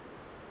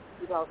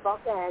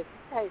 Sometimes you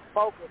can't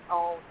focus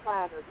on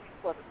trying to reach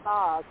for the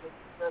stars when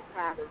you're just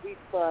trying to reach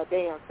for a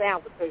damn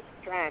sandwich that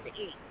you're trying to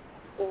eat.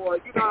 Or,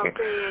 you know what I'm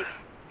saying?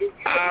 You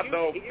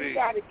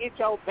got to get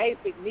your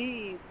basic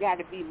needs got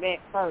to be met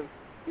first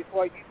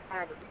before you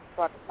try to reach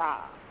for the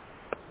stars.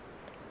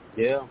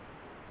 Yeah.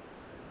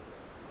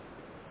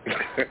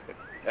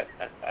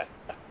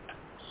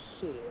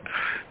 Shit.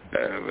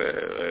 Man,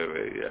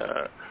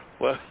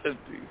 what did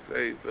he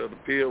say? So the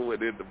pill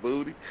went in the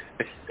booty?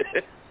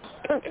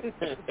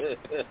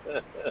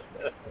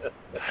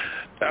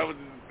 That was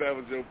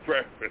your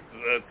preference,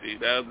 Auntie.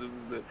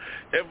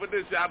 And for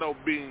this, I don't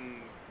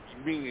mean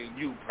me and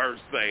you per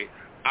se.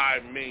 I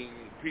mean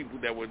people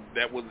that was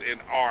in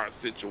our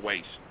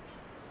situation.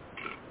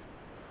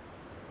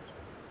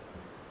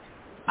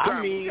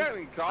 I mean,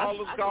 I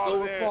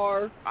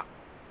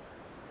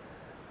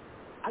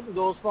can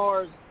go as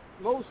far as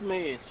most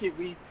men. Shit,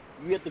 we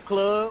at the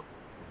club,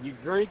 you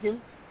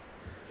drinking.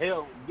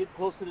 Hell, you get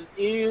close to the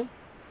end.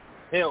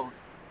 Hell,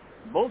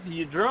 both of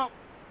you drunk.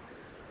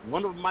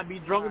 One of them might be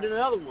drunker than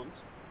the other ones.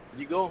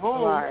 You go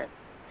home. Right.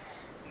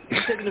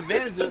 You're taking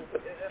advantage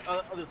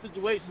of the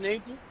situation,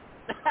 ain't you?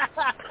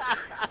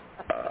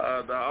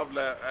 No, I'm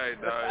not. Hey,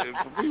 no, if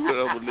people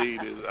don't believe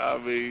this, I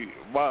mean,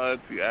 my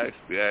auntie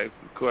actually asked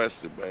the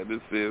question, man.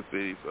 This is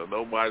CNC, so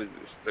nobody's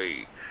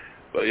extreme.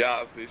 So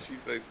y'all see, she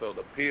say, so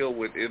the pill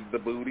went in the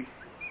booty.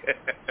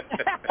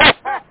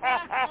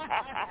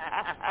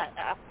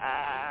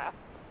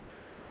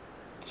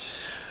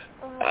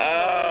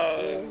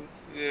 Oh,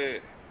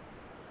 shit.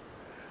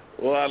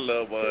 Well, I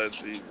love my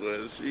auntie,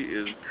 but she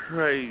is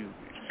crazy.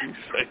 She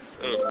say,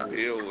 so the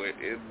pill went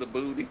in the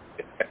booty.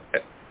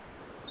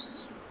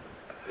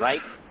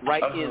 Right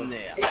in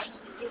there.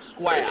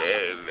 Square.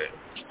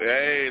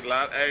 Hey, a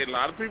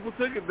lot of people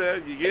took it there.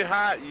 You get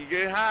high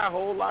a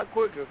whole lot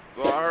quicker.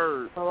 So I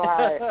heard.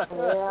 Right.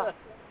 Yeah.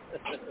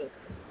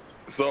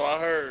 So I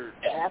heard.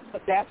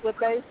 That's what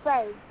they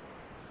say.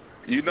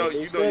 Your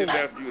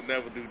nephew would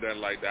never do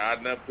nothing like that.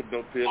 I'd never put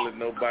no pill in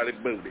nobody's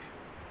booty.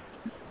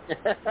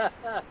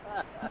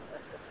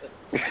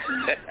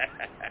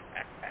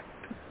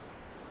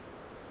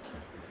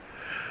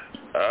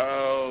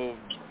 Oh,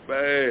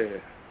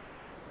 man.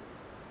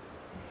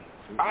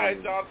 All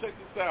right, y'all, check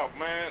this out,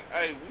 man.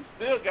 Hey, we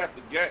still got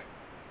the game.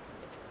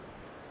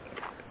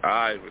 All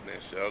right,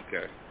 Vanessa,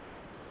 okay.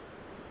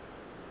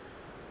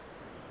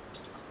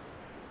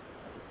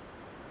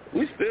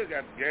 We still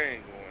got the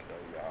game going,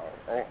 though,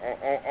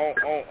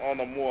 y'all. On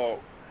a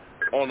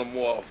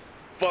more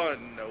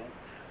fun note,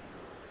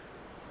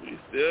 we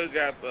still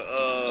got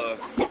the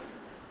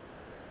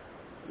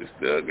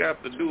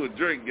do a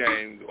drink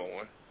game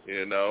going,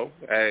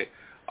 Hey,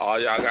 all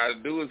y'all got to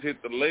do is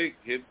hit the link,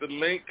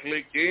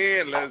 click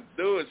in. Let's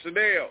do it.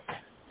 Chanel.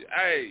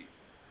 Hey,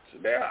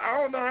 Chanel, I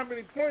don't know how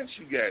many points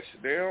you got,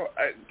 Chanel.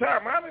 Hey,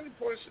 Tom, how many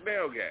points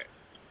Chanel got?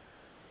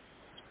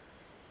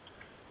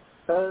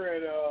 Her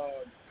and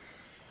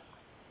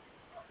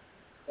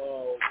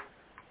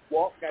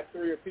Walt got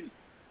 3 apiece.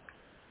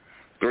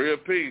 3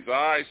 apiece. All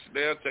right,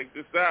 Chanel, check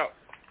this out.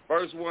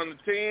 First 1 to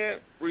 10,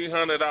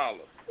 $300.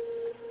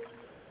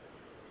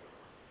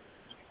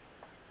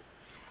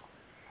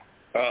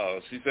 Oh,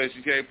 she said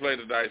she can't play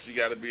tonight. She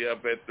got to be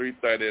up at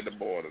 3:30 in the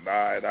morning. All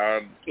right, I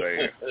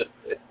understand.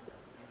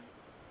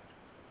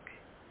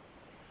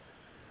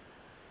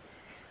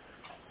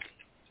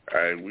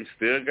 Hey, we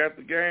still got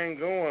the game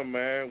going,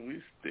 man.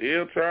 We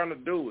still trying to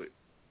do it.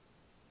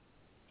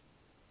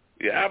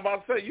 Yeah, I'm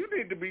about to say, you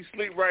need to be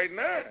asleep right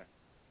now.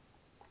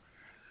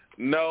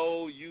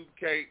 No, you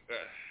can't.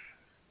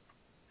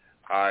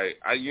 All right,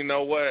 you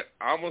know what?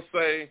 I'm gonna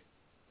say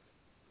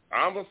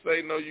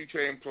no, you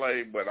can't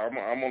play, but I'm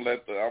gonna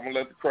let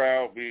the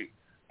crowd be.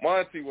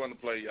 Monty want to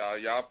play, y'all.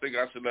 Y'all think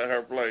I should let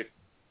her play?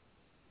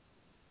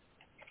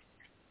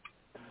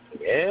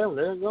 Yeah,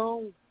 let's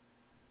go.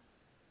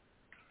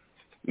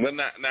 But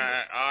now, all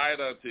right,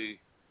 Auntie.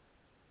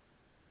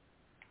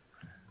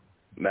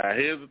 Now,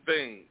 here's the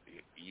thing.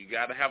 You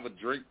got to have a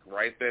drink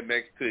right there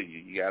next to you.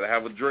 You got to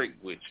have a drink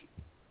with you.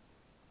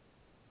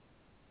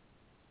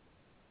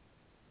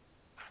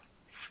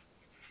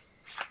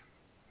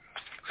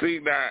 See,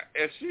 now,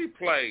 if she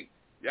play,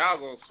 y'all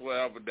going to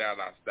swear up and down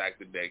I stacked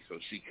the deck so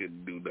she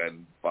couldn't do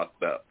nothing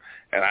fucked up.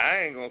 And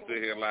I ain't going to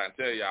sit here and lie and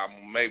tell y'all I'm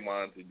going to make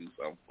my auntie do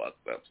something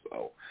fucked up.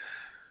 So,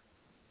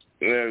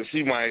 yeah,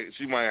 she might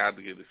have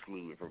to get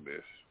excluded from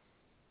this.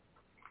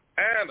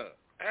 Anna,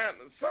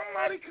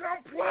 somebody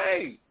come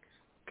play.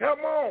 Come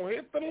on,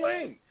 hit the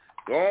link.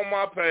 Go on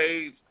my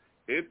page,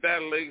 hit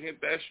that link,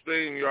 hit that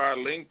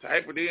StreamYard link,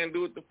 type it in,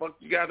 do what the fuck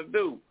you got to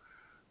do.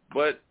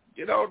 But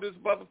get on this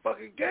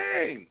motherfucking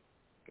game.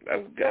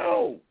 Let's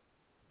go.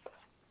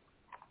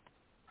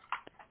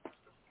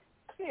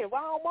 Shit,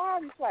 why don't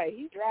Marty play?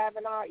 He's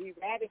driving all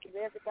erratic and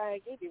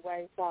everything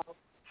anyway, so.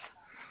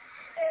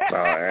 No,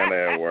 and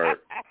at work.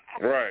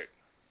 Right.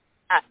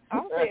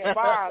 I'm saying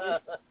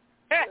Marty.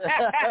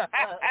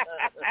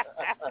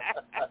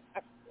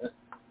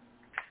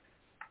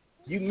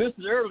 You missed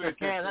it earlier,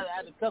 Ken. I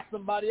had to cut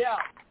somebody out.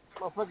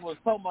 Motherfucker was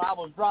talking about I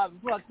was driving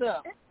fucked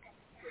up.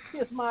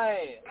 Kiss my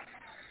ass.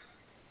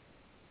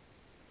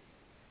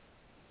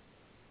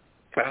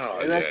 Oh,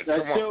 and yeah,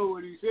 that's come on. sure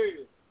what he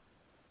said.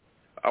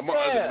 I'm I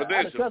had to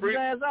Vanessa, cut his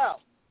ass out.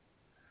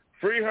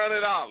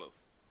 $300.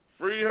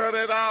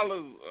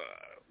 $300,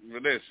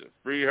 Vanessa.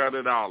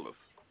 $300.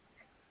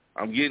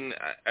 I'm getting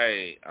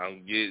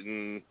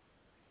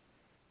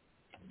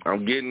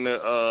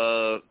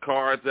the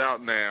cards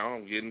out now.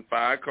 I'm getting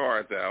 5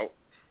 cards out.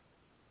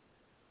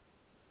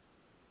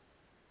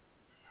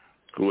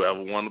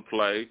 Whoever want to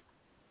play,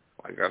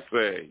 like I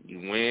said, you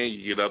win,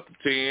 you get up to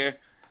 10,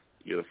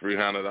 you get a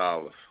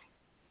 $300.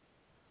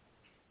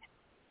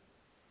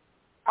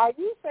 Are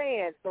you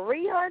saying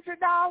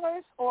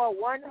 $300 or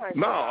 $100?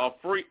 No, a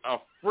free,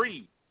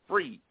 free,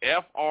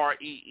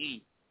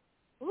 FREE.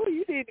 Ooh,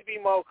 you need to be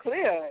more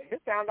clear.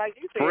 It sounds like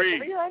you said Free.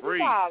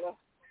 $300.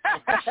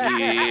 Shit,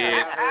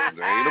 ain't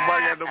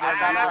nobody got no money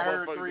to I get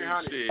heard no fucking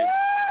 300. shit.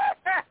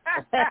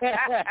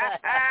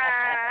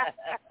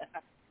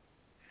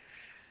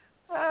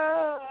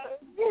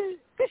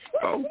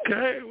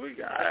 Okay, we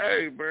got,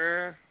 hey,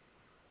 man.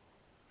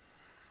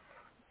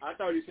 I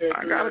thought he said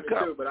I got a 300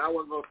 couple. too, but I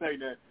wasn't going to say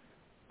that.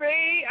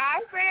 See,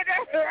 I said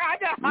that.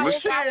 I was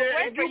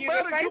waiting for you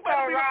to say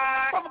something,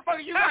 Rod.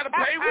 Motherfucker, you got to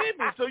pay with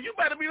me, so you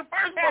better be the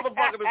first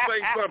motherfucker to say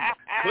something.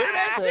 Clear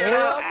that shit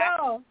Hell up.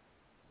 no.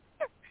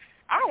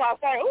 I was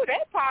like, ooh,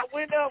 that pot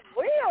went up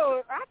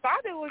well. I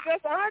thought it was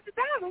just $100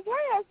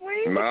 last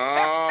week.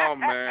 No,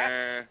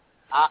 man.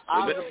 I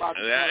was about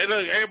to say.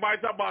 Look, everybody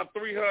talking about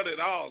 300.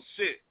 Oh,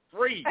 shit.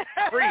 Free,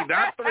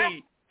 not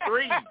three.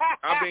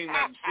 I mean,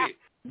 not shit.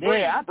 Free,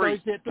 Yeah, I thought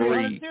you said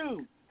 300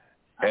 too.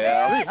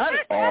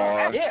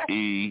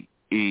 FREE,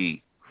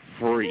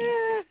 free.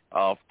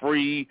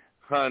 Free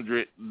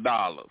 $100.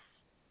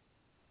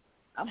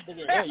 I'm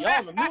thinking, hey, y'all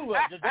on the move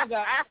up. Y'all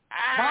got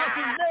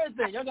sponsors and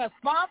everything. Y'all got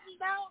sponsors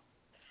now?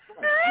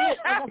 Shit.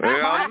 Hell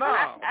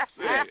no.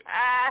 Shit.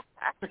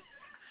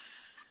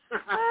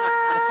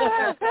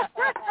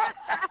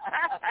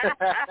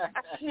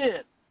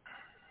 Shit.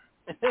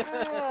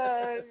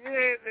 Oh,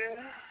 goodness.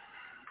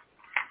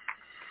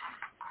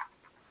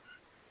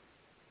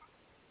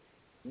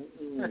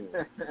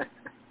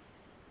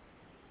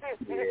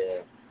 Yeah.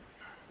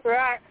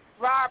 Right.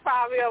 Rod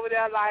probably over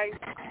there like,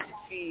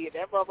 shit,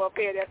 that motherfucker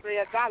paid that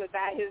 $300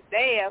 by his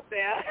damn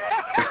self.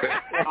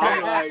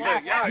 I'm like,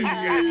 Look, y'all ain't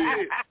got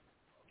shit.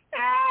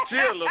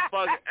 Chill,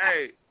 fucking,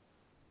 hey.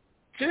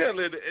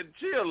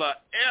 Chill,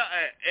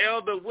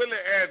 Elder Willie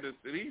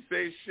Anderson. He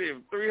said, shit,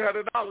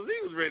 $300,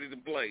 he was ready to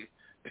play.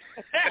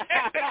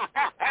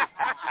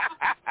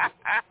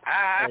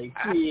 Hey,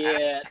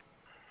 shit.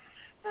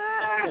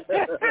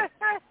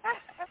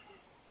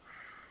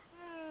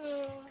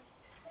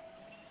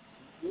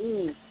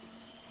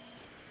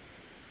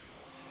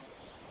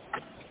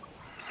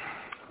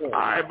 All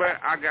right, man.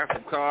 I got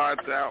some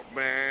cards out,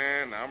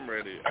 man. I'm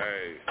ready.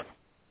 Hey,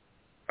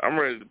 I'm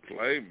ready to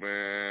play,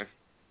 man.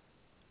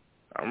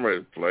 I'm ready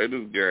to play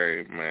this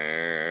game,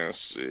 man.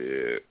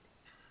 Shit.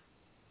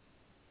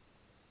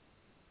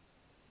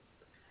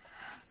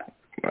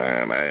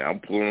 Man, hey, I'm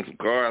pulling some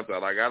cards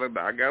out. I got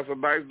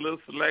some nice little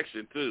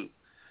selection too.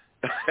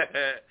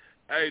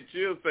 Hey,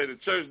 Chill say the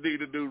church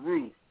need a new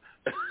roof.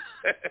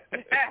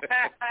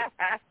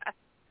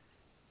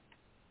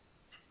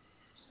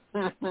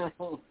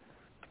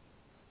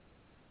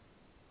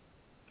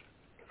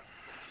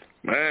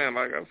 Man,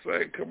 like I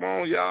say, come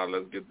on, y'all,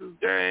 let's get this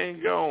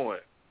game going.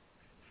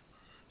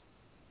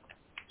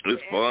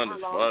 It's fun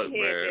as fuck,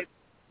 man.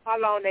 How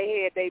long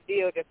they had they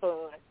building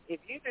fund? If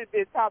you just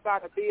been talking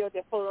about a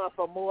building fund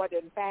for more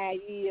than 5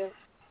 years,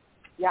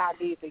 y'all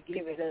need to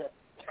give it up.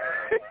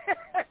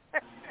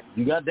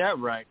 You got that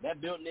right.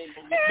 That building ain't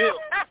gonna get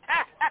built.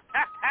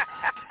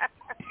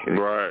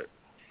 Right.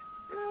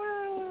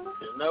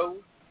 You know?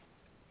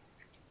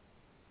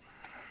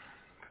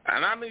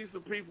 And I need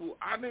some people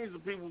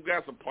who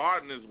got some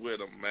partners with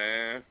them,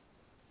 man.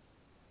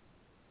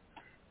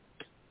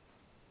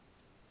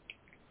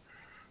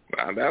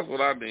 Now, that's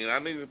what I need. I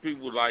need some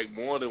people like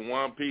more than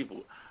one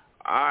people.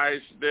 All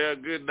right, Chanel,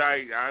 good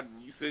night.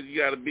 You said you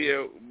got to be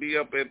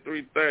up at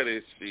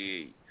 3:30.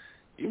 Shit,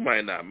 you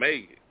might not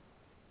make it.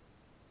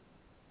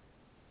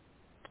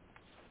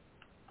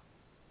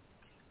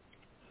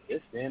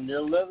 It's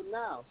 10:11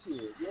 now.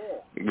 Shit,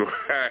 yeah.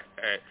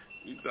 Right.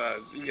 You thought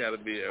you got to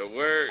be at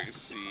work.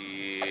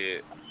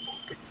 Shit.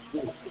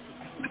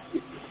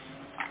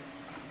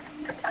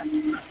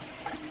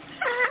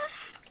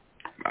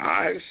 All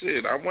right,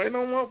 shit. I'm waiting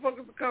on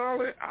motherfuckers to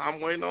call it.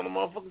 I'm waiting on the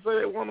motherfuckers to say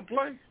they want to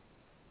play.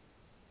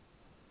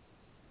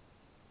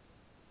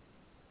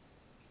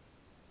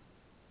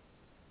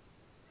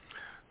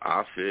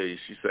 I feel you.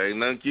 She say ain't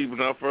nothing keeping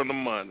her from the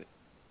money.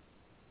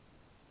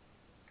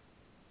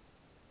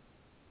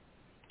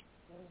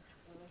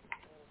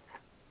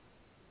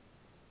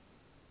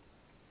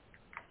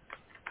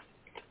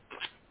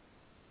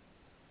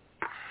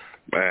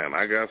 Man,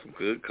 I got some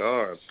good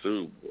cards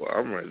too. Boy,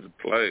 I'm ready to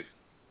play.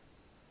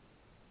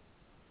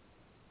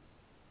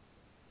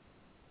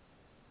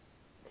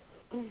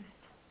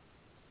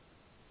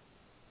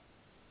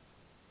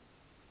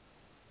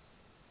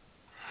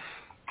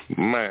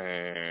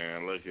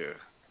 Man, look here.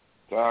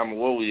 Tom,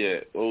 where we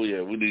at?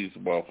 We need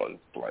some motherfuckers to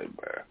play,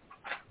 man.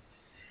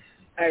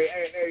 Hey,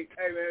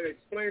 man,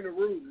 explain the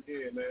rules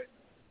again, man.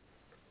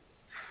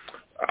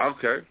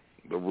 Okay.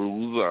 The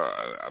rules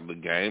are, the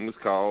game is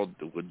called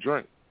Do a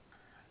Drink.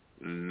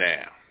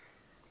 Now,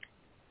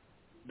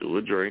 do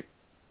a drink.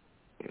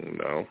 You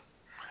know,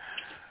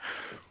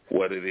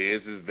 what it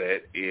is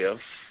that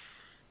if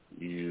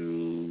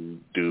you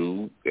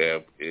do,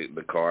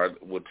 the card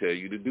will tell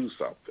you to do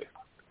something.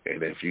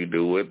 And if you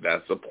do it,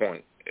 that's a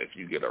point. If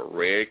you get a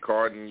red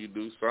card and you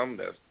do something,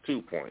 that's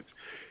 2 points.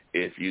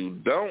 If you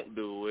don't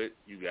do it,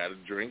 you got to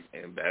drink,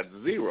 and that's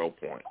 0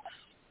 points.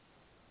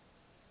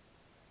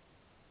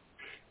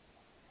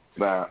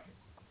 Now,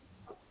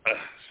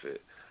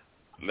 shit.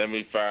 Let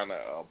me find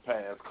a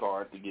pass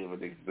card to give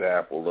an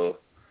example of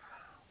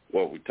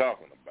what we're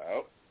talking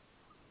about.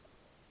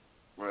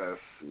 Let's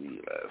see.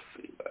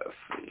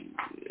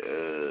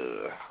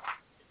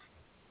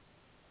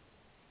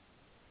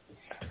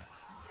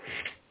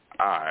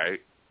 All right,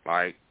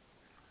 like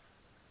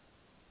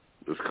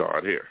this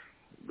card here.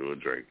 Do a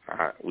drink. All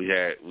right. We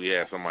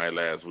had somebody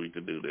last week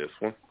to do this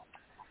one.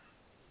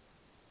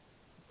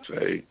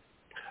 Say,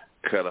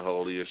 cut a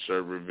hole in your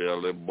shirt,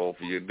 reveal that both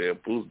of your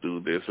nipples. Do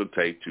this or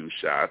take 2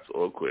 shots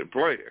or quit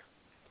playing.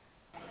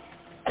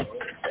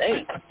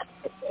 Hey.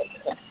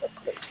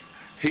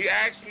 He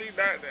actually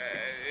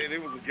and it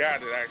was a guy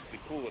that actually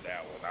pulled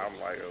that one. I'm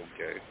like,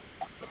 okay.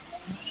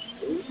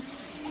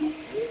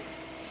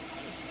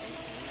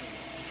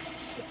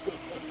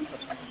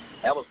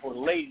 That was for the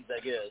ladies, I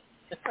guess.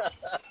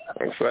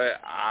 I say,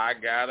 I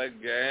got a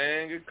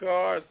gang of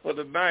cards for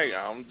the night.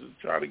 I'm just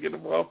trying to get a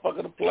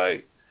motherfucker to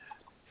play.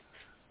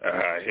 All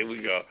right, here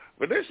we go.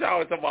 But this she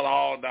always talking about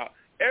all no.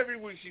 Every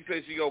week she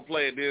says she gonna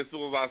play it. Then as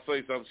soon as I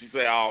say something, she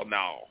say, oh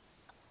no.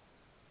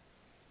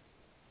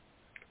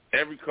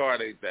 Every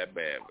card ain't that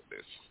bad with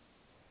this.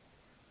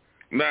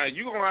 Now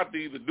you gonna have to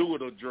either do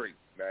it or drink.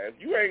 Now if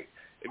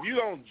you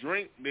don't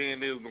drink, then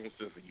there's no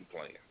sense of you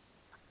playing.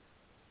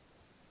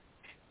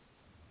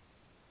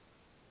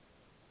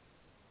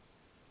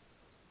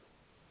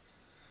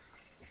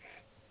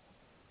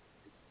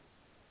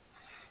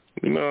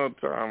 You know what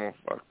time?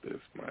 Fuck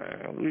this,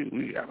 man.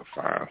 We gotta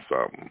find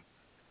something.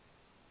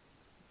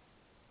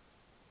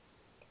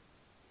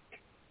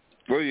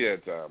 Where you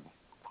at, Tom?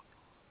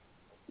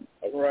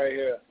 I'm right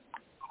here.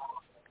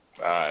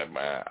 All right,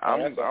 man.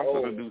 I'm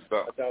gonna do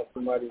something. I thought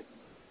somebody.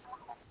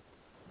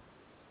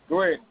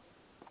 Go ahead.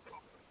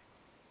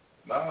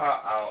 No,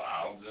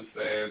 I'll just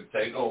say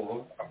take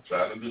over. I'm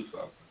trying to do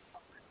something.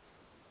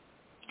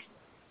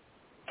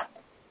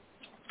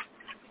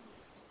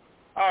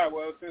 All right,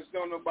 well, since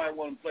don't nobody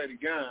want to play the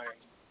game,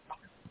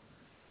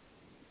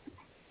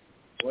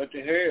 what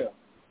the hell?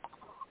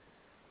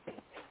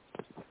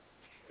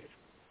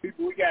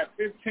 People, we got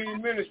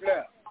 15 minutes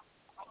left.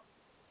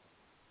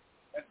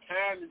 That's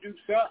time to do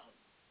something.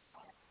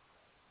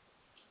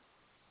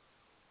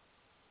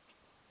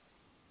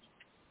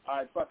 All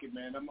right, fuck it,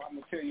 man. I'm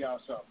going to tell y'all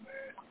something,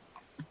 man.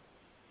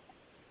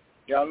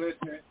 Y'all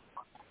listening?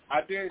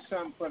 I did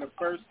something for the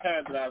first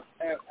time that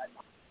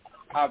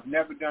I've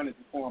never done it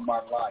before in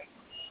my life.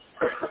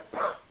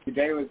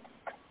 Today was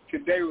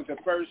the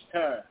first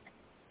time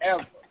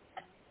ever.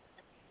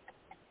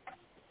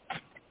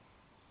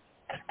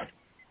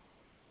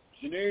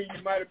 Janine,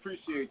 you might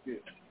appreciate this.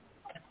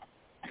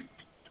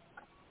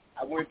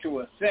 I went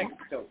to a sex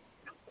store.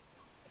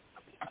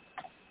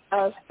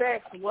 A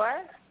sex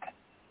what?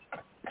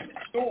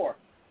 Store.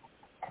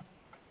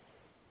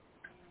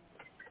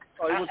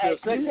 Oh, you went to a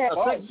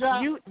sex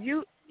shop?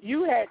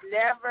 You had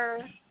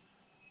never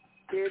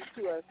been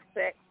to a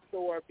sex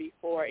store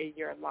before in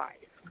your life.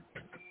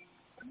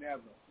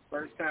 Never.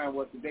 First time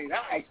was today.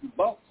 I actually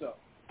bought some.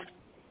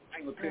 I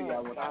ain't gonna tell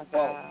y'all what I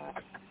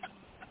bought.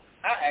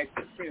 I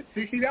actually spent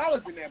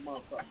 $60 in that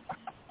motherfucker.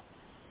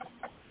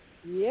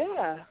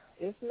 Yeah,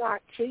 it's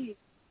not cheap.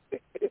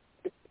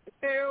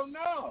 Hell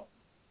no.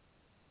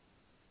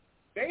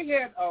 They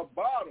had a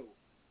bottle.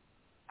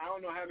 I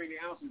don't know how many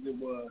ounces it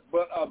was,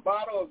 but a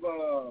bottle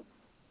of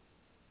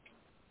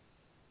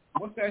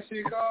what's that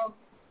shit called?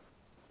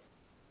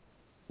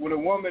 When a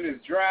woman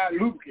is dry,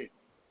 lubricant.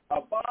 A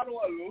bottle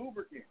of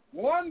lubricant.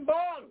 One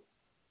bottle.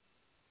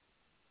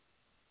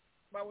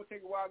 Somebody would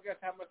take a wild guess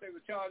how much they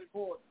were charging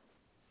for it.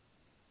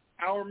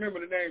 I don't remember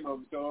the name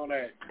of it, so don't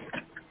ask.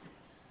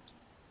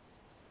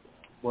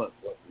 What,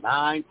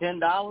 $9, $10?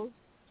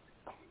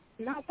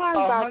 No,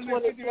 probably about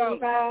 $20,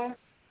 $25.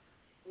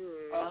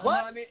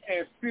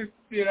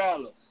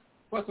 $150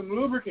 for some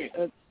lubricant.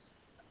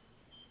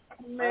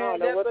 Man, I don't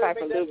know what type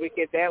of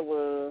lubricant that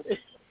was.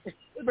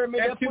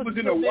 That shit was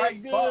in a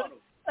white bottle.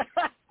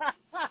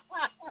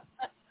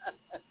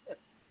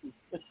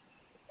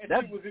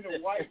 That shit was in a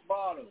white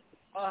bottle.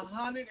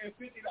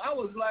 $150. I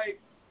was like,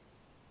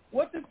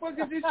 what the fuck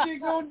is this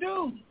shit gonna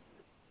do?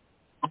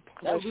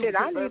 Well, shit,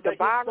 I need the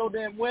bottle. So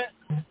damn wet.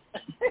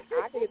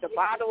 I need to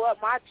bottle up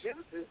my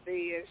juices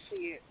then,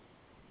 shit.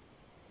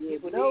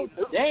 People need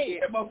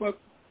damn. All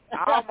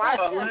my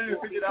juices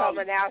be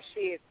coming out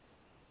shit.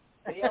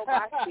 Sell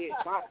my shit.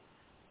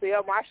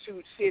 Sell my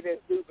shit as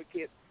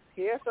lubricant.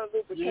 Here's some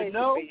lubrication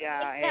for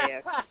y'all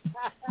ass.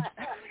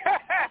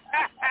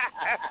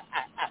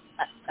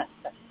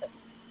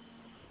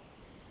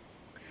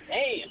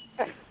 Damn.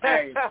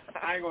 Hey,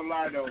 I ain't gonna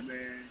lie though,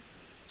 man.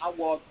 I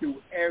walked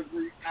through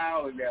every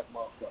aisle in that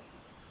motherfucker.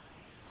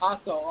 I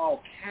saw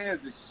all kinds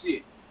of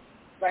shit.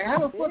 Like, how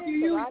the fuck do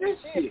you use this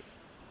shit?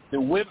 The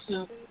whips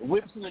and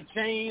the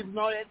chains and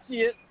all that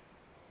shit.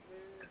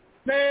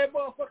 Man,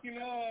 motherfucking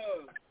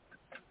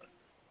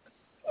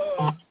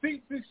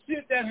seats and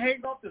shit that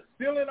hang off the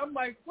ceiling. I'm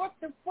like, what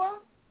the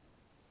fuck?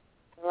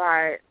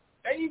 Right.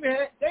 They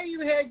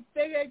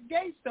had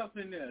gay stuff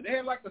in there. They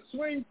had like a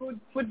swing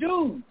for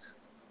dudes.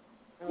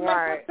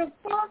 Right. Like, what the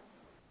fuck?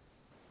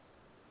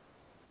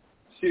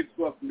 Shit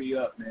fucked me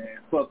up, man.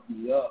 Fucked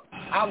me up.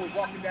 I was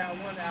walking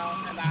down one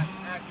aisle and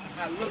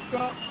I looked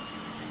up.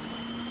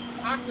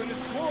 I could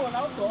have sworn I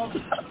saw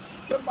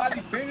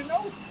somebody bending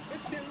over.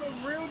 This shit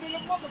looked real than a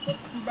motherfucker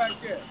from back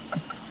there.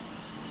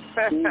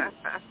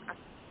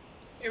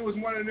 It was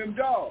one of them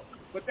dogs,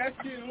 but that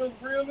shit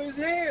looked real as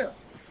hell.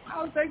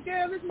 I was like,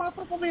 damn, this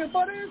motherfucker over here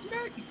butt ass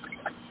naked.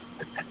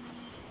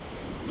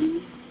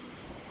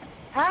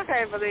 I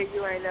can't believe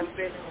you ain't never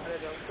been in one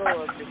of those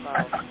stores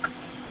before.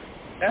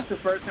 That's the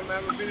first time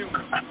I've ever been in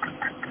one.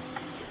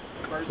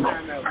 First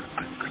time ever.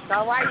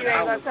 So why you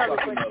ain't gonna tell us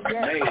what you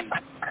got?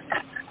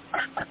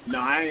 No,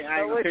 I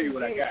ain't gonna tell you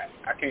what I got.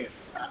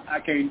 I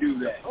can't do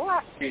that.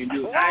 What? Can't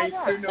do it. Why I ain't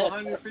not? spending no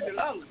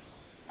 $150.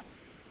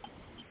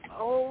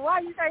 Oh, why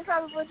you can't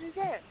tell us what you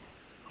get?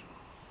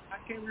 I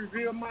can't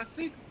reveal my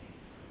secret.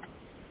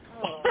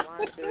 Oh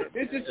my goodness.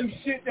 It's just some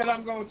shit that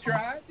I'm gonna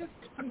try. Just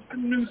some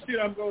new shit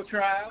I'm gonna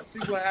try out. See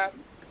what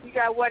happens. You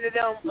got one of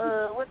them,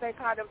 what they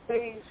call them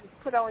things you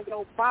put on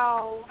your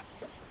balls.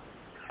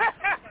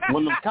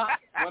 One of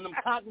them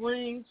cock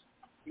rings.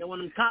 You know, one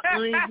of them cock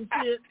rings and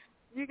shit.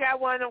 You got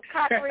one of them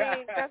cock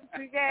rings. That's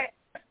what you got.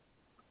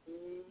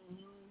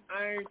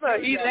 So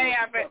he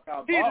laughing.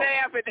 He's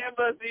laughing. That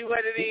must be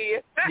what it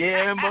is.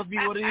 Yeah, that must be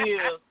what it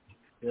is.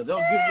 Yeah, they'll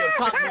give you a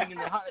cock ring in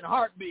a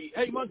heartbeat.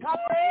 Hey, you want a cock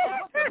ring?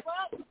 What the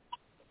fuck?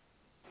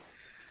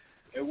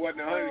 It wasn't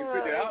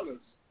 $150.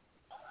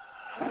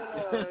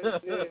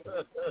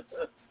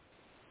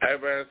 Hey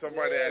man,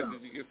 somebody asked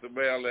if you get some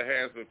male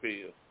enhancement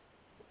pills.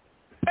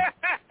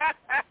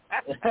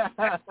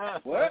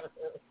 What?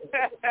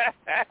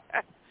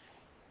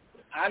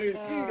 I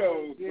didn't see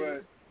those,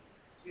 but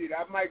shit,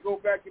 I might go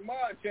back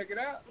tomorrow and check it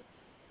out.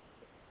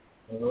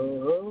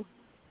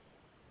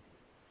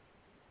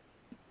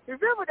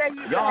 Remember they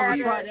used to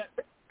have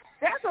that?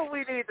 That's what we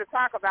need to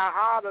talk about,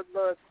 all the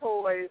little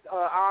toys,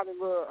 all the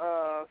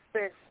little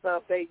sex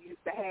stuff they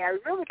used to have.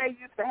 Remember they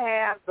used to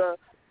have the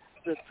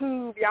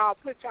tube y'all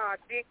put y'all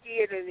dick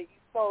in and you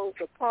supposed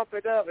to pump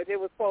it up and it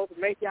was supposed to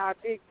make y'all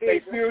dick bigger.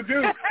 They still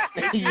do.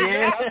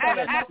 Yeah,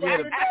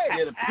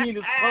 the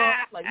penis pump.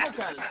 Like, what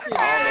kind of shit? I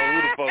don't know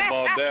who the fuck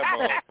bought that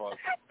motherfucker.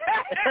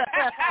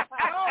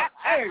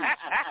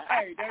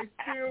 Hey, they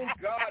still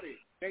got it.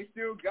 They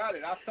still got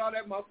it. I saw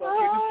that motherfucker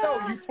in the show.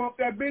 You pump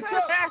that bitch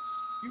up.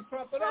 You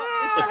pump it up.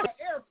 It's like an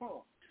air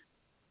pump.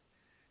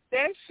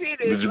 That shit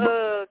is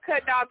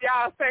cutting off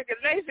y'all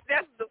circulation.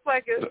 That's what the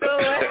fuck it's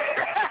doing.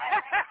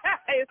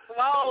 It's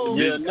slow.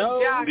 Yeah,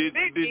 no. Did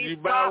you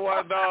buy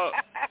one, dog?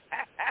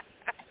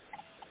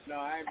 No,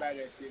 I ain't buy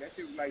that shit. That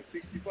shit was like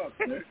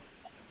 $60, man.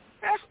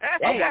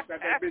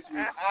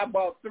 I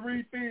bought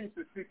 3 things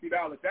for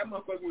 $60. That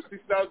motherfucker was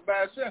 $60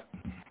 by itself.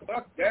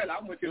 Fuck that. I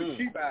went to the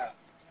cheap aisle.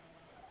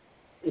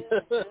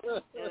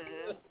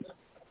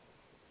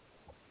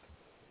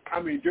 I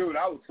mean, dude,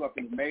 I was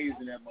fucking amazed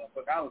in that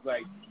motherfucker. I was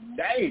like,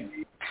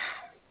 damn.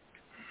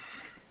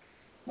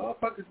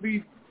 Motherfuckers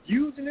be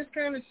using this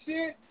kind of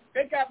shit.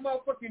 They got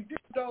motherfucking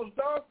dildos,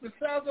 dogs, the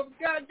size of a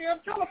goddamn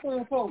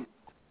telephone pole.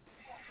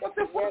 What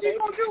the fuck you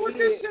gonna do with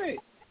this shit?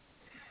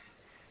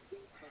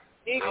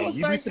 I was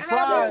like,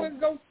 how am I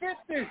gonna fit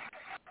this?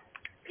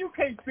 You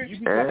can't fit this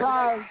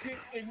shit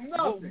in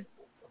nothing.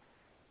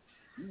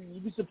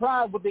 You'd be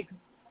surprised what they.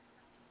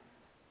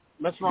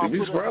 That's wrong. You'd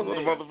be surprised what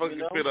the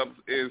motherfuckers fit up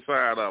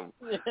inside of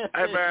them.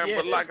 Hey man,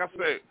 but like I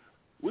said,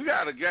 we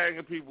got a gang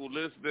of people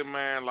listening,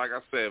 man. Like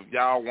I said, if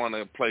y'all want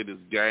to play this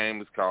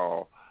game, it's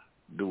called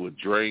Do a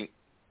Drink.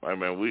 Hey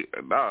man, we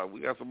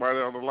got somebody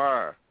on the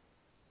line.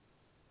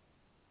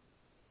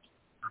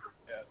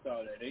 Yeah, I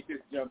saw that. They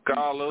just jumped.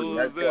 Caller,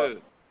 who's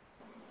this?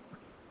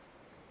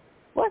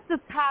 What's the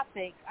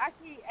topic? I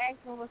keep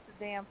asking what's the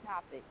damn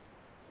topic.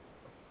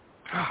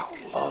 Oh,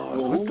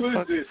 well, who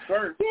is this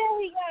first? Yeah,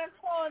 he got a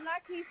call, and I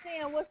keep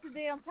saying, what's the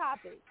damn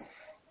topic?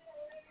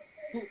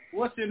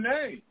 What's your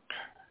name?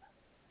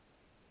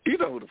 You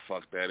know who the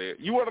fuck that is.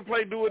 You want to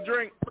play Do a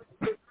Drink?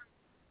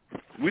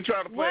 We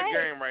trying to play a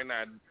game right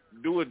now.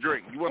 Do a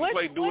Drink. You want to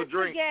play Do a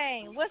Drink?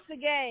 What's the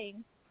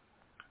game?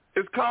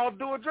 It's called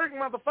Do a Drink,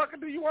 motherfucker.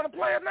 Do you want to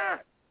play it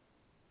now?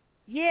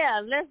 Yeah,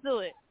 let's do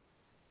it.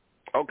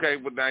 Okay,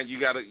 but now you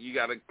gotta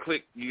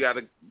click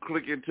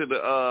into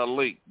the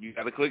link. You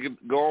gotta click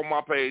it. Go on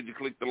my page. You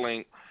click the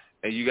link,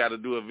 and you gotta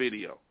do a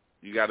video.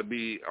 You gotta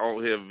be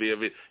on here via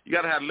video. You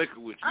gotta have liquor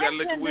with you. I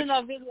can't do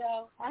no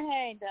video. I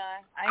ain't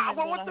done.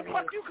 What the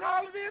fuck you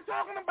calling in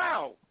talking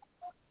about?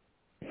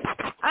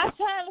 I'm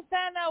trying to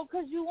find out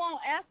because you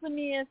won't answer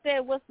me and say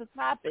what's the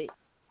topic.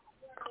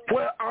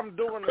 Well, I'm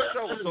doing the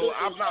show, so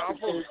I'm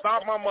supposed to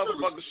stop my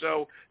motherfucking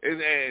show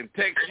and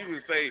text you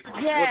and say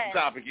what the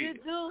topic is. You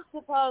do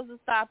supposed to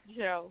stop the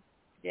show.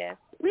 Yes.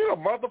 You a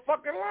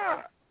motherfucking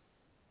lie.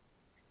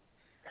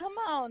 Come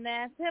on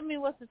now, tell me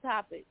what's the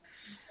topic.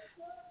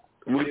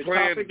 We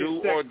playing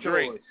Do or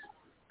Drink.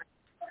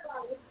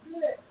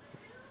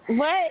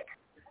 What?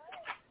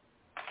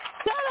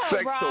 Shut up,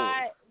 Sex Rod.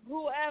 toys.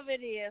 Whoever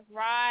it is,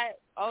 Rod.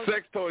 Oh,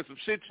 sex toys, some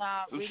shit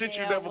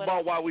you never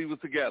bought while we was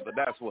together.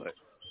 That's what.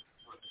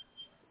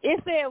 It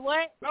said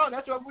what? No,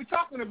 that's what we're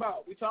talking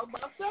about. We talking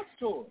about sex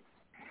toys.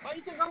 Why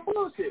you think I'm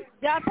bullshit?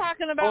 Y'all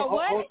talking about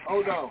what?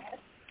 Hold on.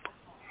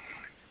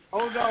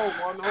 Hold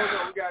on.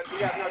 We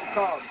got another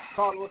call.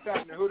 Caller, what's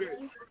happening? Who this?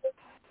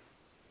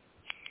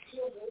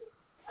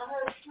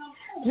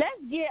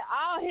 Let's get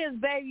all his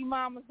baby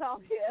mamas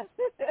on here.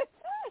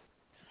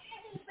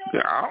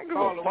 Yeah, I don't give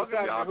a fuck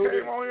if y'all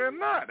came on here or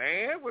not,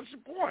 man. What's your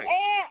point?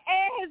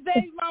 And his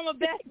baby mama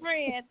best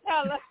friend.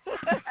 Tell her.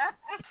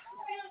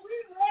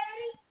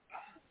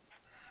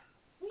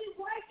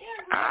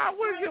 I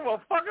wouldn't give a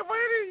fuck if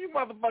any of you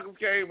motherfuckers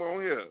came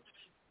on here.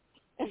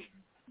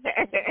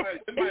 Somebody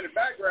in the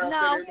background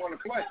said they want to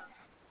play.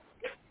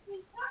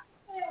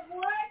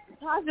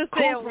 I just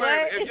said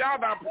what? If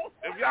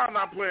y'all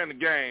not playing the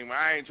game,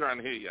 I ain't trying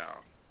to hear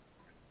y'all.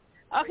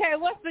 Okay,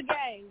 what's the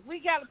game? We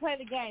got to play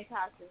the game,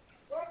 Tasha.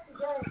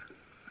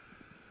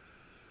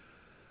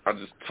 I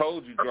just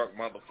told you, drunk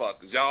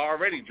motherfuckers. Y'all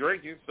already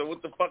drinking, so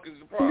what the fuck is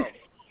the problem?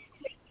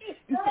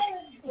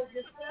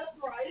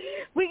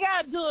 We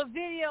got to do a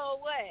video or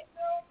what?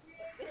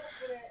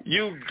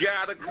 You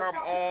got to come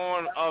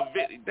on a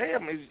video.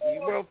 Damn, is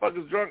you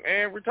motherfuckers drunk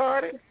and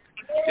retarded?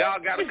 Y'all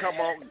got to come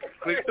on,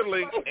 click the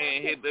link,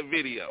 and hit the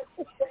video.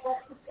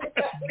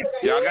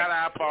 Y'all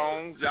got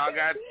iPhones. Y'all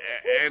got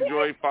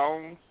Android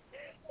phones.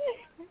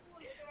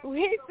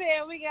 We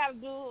said we got to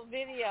do a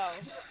video.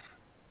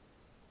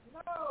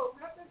 No,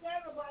 nothing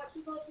that about. She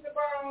wants you to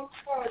borrow.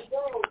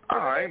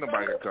 Oh, ain't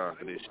nobody got time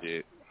for this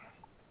shit.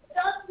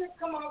 Just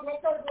come on,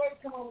 let those boys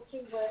come on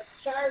too, but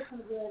Shari's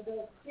gonna do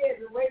the kids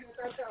are waiting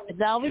for us.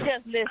 No, we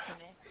just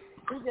listening.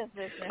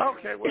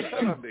 Okay, well,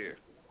 shut up there.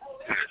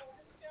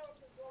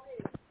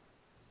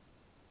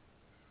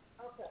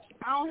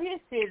 I don't hear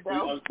shit,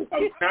 though.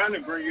 I'm trying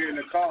to bring in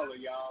the caller,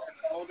 y'all.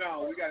 Hold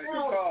on, we got a new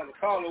caller.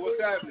 Caller, what's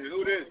happening?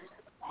 Who this?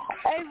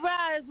 Hey,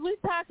 Roz, we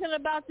talking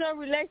about your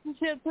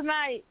relationship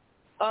tonight?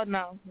 Oh,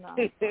 no. What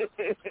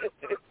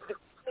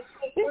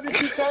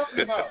are you talking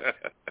about?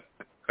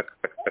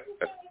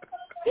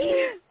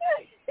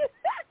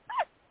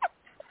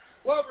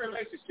 What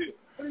relationship?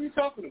 What are you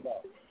talking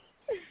about?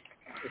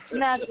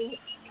 Nothing.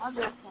 I'm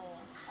just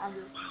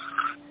saying.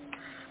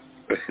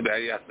 Now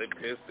y'all say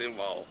pissed him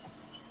off.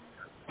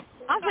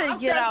 I'm going to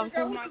get off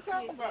to my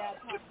kids.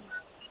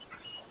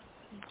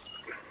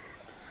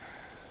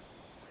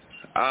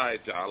 All right,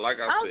 y'all. Like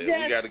I said,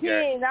 we got a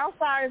game. I'm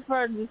sorry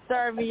for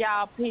disturbing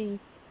y'all peace.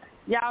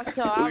 Y'all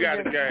show. We got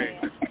a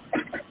game.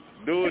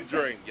 Do a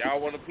drink. Y'all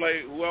want to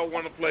play? Whoever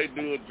want to play,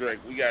 do a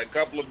drink. We got a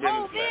couple of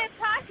minutes left. Me and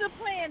Tasha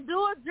playing Do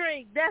a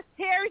Drink. That's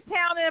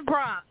Terrytown in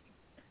Bronx.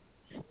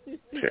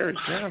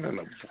 Terrytown in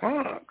the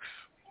Bronx.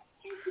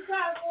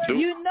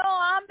 You know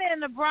I'm in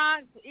the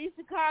Bronx. East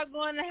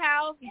Chicago in the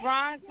house.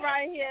 Bronx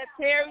right here.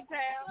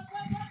 Terrytown.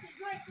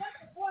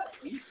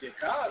 East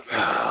Chicago.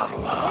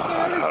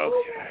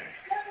 Oh,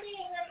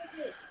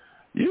 okay.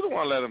 You don't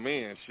want to let him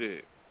in,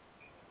 shit.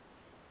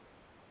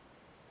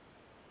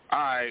 All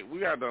right, we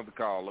got another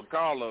caller.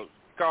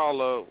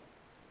 Caller.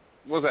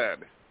 What's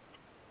happening?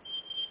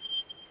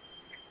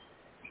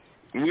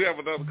 We have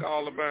another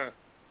caller, man.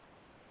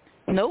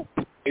 Nope.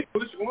 They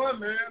pushed one,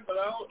 man, but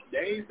they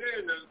ain't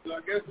saying nothing, so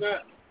I guess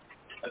not.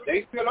 But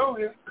they still on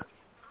here.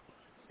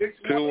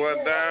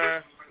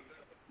 219.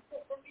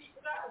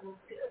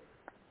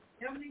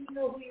 Tell me you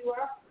know who you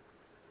are.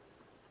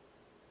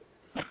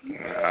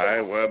 All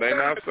right, well, they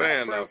not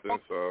saying nothing,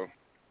 so.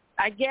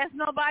 I guess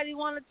nobody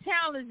want to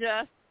challenge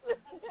us.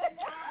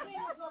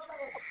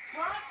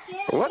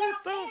 What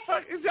the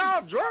fuck? Is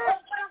y'all drunk?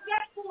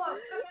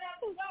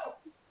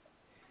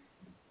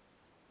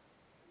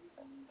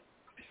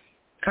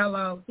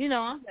 Hello. You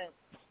know, I'm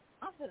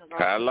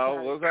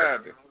Hello, what's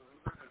happening?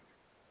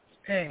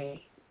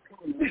 Hey.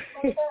 we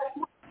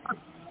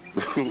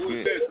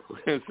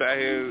can say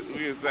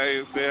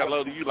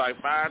hello to you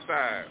like 5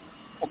 times.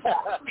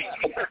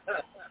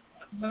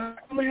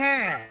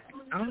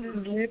 I'm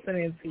just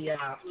listening to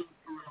y'all.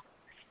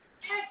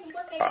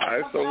 All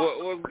right, so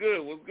what's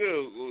good? What's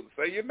good? Well,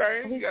 say your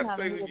name. You got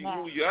to say who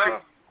you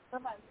are.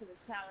 Somebody could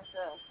have challenged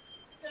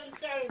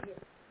us.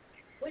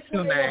 What's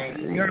your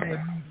name?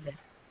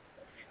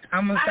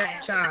 I'm going to say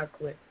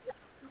chocolate.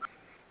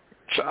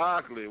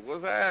 Chocolate,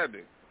 what's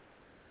happening?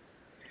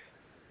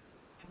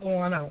 What's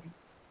going on?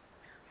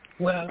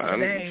 Well,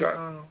 today,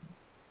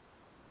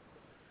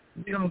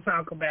 we're going to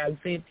talk about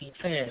 50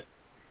 Cent.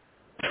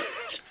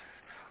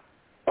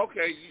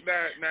 Okay,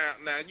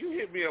 now you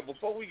hit me up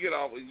before we get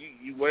off.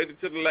 You waited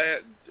till the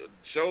last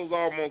show's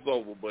almost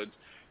over, but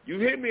you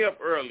hit me up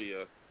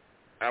earlier.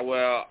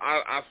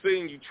 I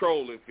seen you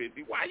trolling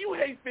 50. Why you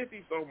hate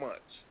 50 so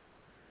much?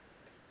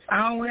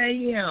 I don't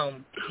hate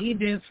him. He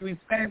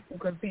disrespectful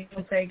because he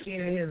don't take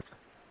care of his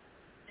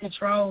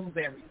controls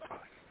everybody.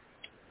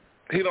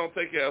 He don't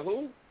take care of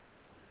who?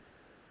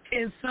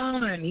 His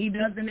son. He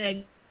doesn't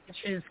acknowledge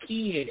his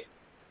kid.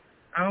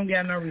 I don't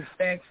got no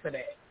respect for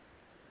that.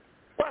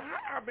 Well,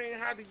 how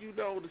do you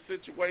know the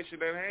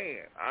situation at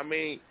hand? I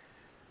mean,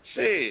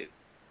 shit.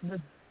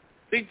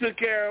 He took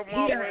care of him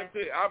all the way.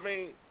 I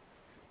mean,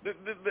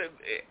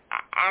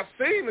 I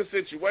seen the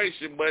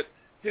situation, but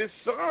his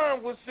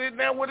son was sitting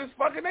there with his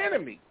fucking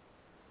enemy.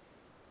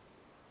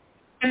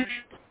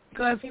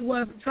 Because he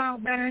wasn't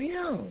taught by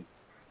him.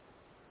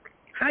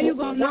 How you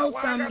going to know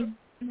something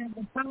you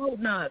never told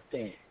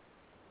nothing?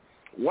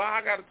 Why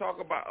I got to talk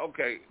about,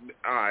 okay,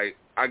 all right,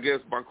 I guess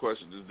my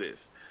question is this.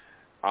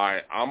 All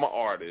right, I'm an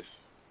artist.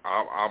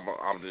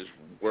 I'm this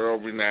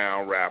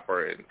world-renowned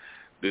rapper, and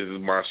this is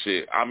my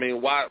shit. I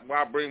mean, why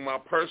bring my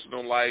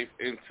personal life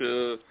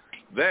into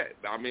that?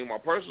 I mean, my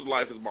personal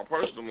life is my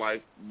personal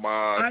life.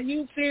 Are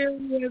you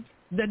serious?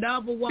 The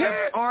number one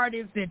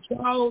artist that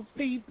trolls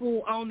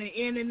people on the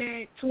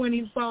internet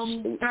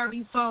 24,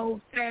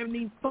 34,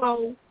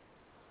 74.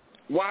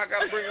 Why I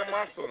got to bring up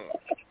my son?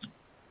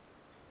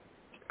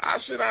 I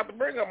shouldn't have to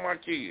bring up my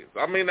kids.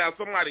 I mean, now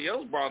somebody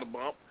else brought them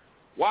up.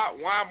 Why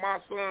my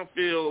son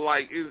feel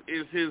like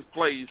is his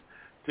place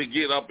to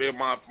get up in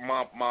my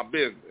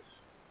business?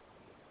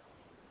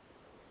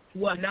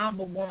 Well,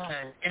 number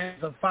one,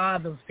 as a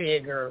father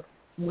figure,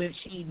 which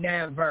he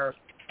never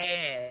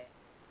had,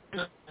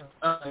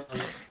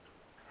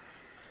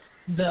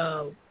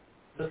 the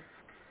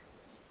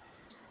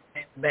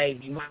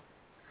baby mama.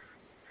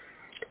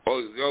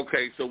 Oh,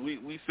 okay, so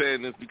we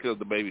saying this because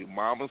the baby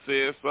mama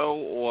said so,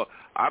 or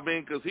I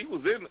mean, because he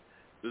was in.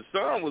 The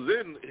son was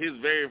in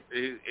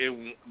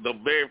in the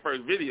very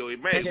first video he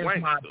made.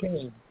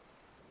 Wankster.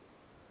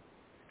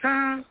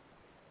 Huh?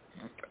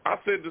 I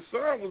said the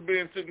son was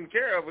being taken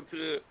care of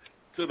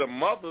until the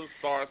mother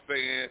starts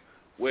saying,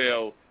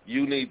 "Well,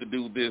 you need to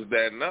do this,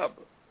 that, and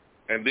other."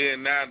 And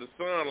then now the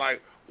son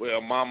like, "Well,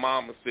 my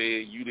mama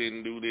said you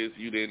didn't do this,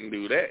 you didn't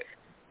do that."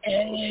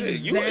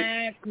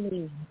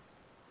 Exactly.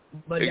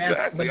 But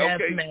that's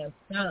messed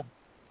up.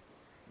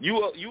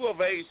 You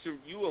of age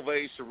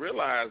to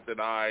realize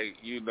that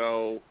you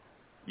old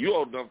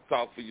enough to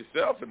talk for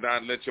yourself and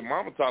not let your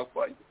mama talk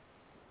for you.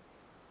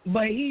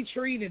 But he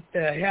treated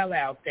the hell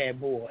out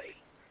that boy.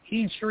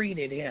 He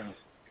treated him.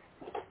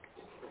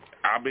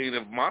 I mean,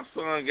 if my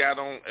son got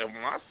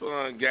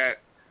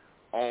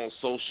on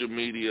social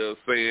media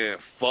saying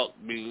 "fuck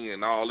me"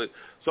 and all that,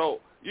 so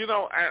and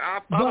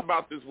I thought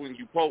about this when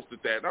you posted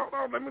that. No,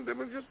 let me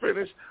just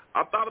finish.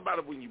 I thought about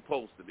it when you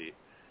posted it.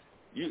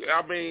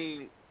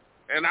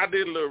 And I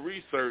did a little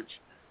research.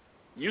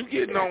 You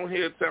getting on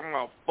here telling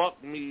me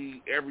 "fuck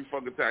me" every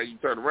fucking time you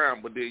turn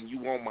around, but then you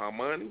want my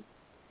money?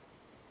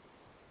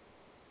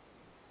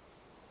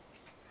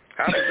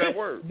 How does that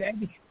work?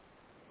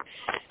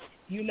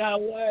 You know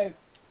what?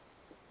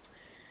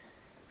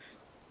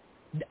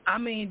 I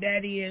mean,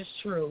 that is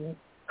true.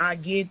 I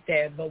get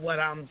that, but what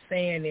I'm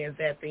saying is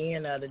at the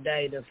end of the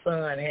day, the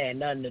son had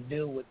nothing to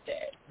do with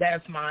that.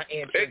 That's my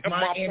interest.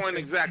 My point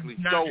exactly.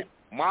 So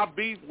my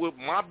beef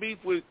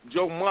with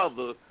your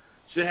mother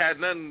should have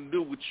nothing to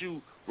do with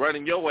you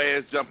running your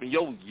ass, jumping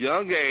your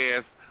young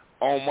ass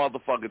on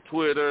motherfucking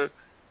Twitter,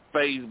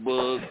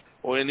 Facebook,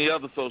 or any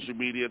other social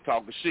media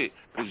talking shit.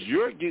 Because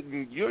you're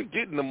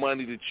getting the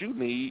money that you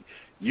need.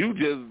 You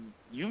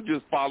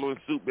just following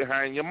suit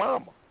behind your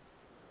mama.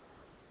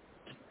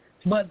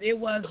 But it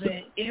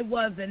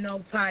wasn't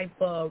no type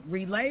of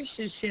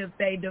relationship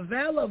they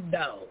developed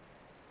though.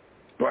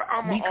 But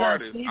I'm an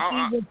artist. Because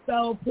he was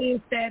so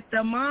pissed at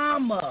the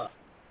mama.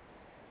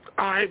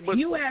 But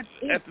you have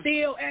at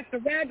the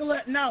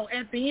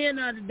end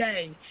of the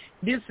day,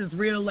 this is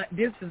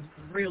realistic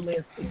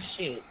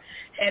shit.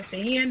 At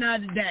the end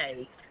of the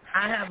day,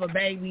 I have a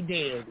baby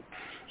daddy.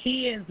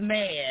 He is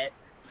mad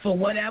for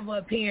whatever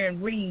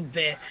apparent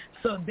reason,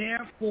 so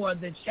therefore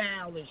the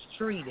child is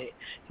treated.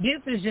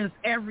 This is just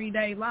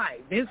everyday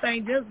life. This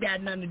ain't just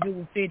got nothing to do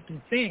with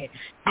 50 Cent.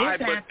 This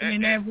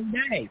happening every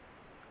day.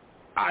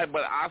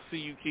 But I see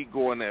you keep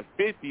going at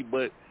 50,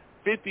 but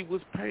 50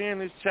 was paying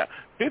his child.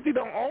 50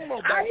 don't own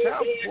no child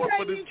support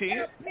for this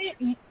kid.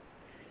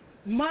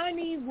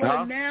 Money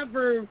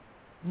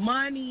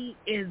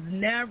is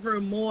never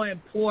more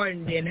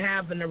important than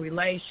having a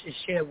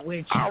relationship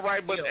with you. All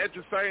right, but at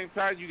the same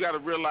time, you got to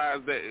realize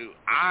that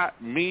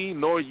me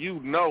nor you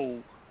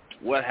know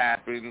what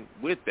happened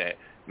with that.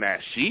 Now,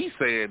 she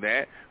said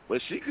that, but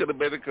she could have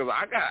been it because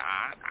I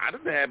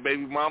didn't have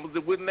baby mamas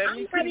that wouldn't let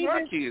me see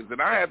my kids,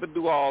 and I had to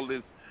do all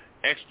this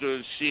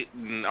extra shit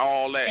and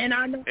all that. And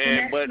I know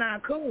that's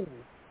not cool,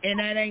 and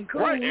that ain't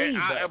cool either.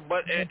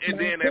 And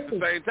then at the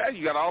same time,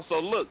 you got to also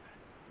look.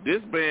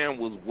 This man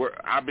was,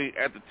 at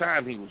the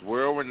time, he was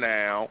world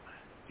renowned.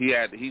 He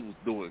was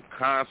doing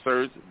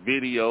concerts,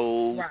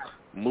 videos,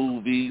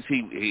 movies.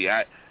 His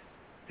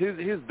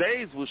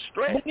days was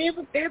stretched.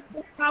 But it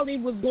probably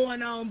was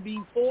going on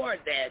before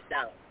that,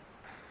 though.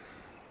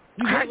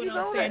 How you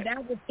know that?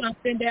 That was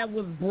something that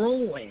was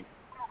brewing.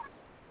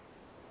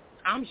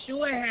 I'm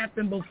sure it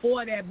happened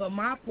before that, but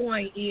my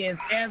point is,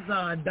 as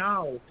an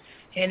adult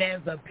and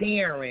as a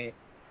parent,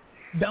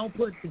 don't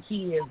put the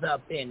kids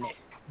up in there.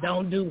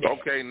 Don't do that.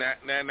 Okay,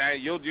 now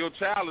your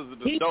child is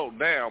an adult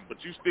now,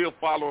 but you still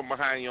following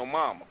behind your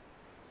mama.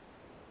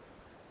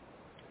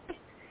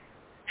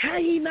 How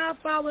he not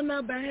following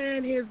up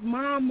behind his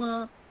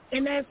mama,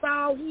 and that's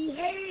all he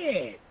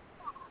had?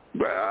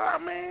 Well, I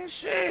mean,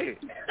 shit.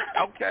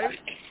 Okay.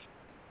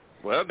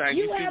 Well, now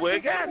you see where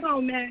it got him.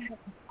 On now.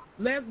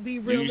 Let's be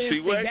realistic. You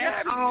see where it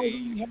that's got all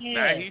him. he had.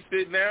 Now he's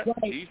sitting there.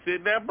 Right. He's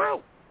sitting there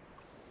broke.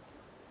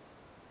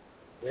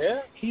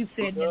 Yeah. He's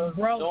sitting there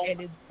broke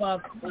and it's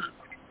fucked.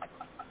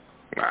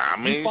 I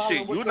mean,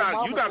 shit. You're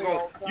not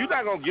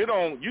gonna get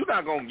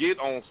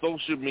on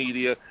social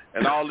media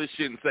and all this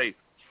shit and say,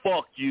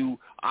 "Fuck you,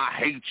 I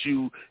hate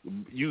you,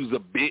 you's a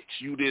bitch,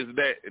 you this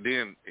that," and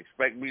then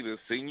expect me to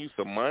send you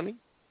some money.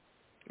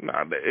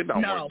 Nah, it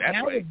don't work that way. No,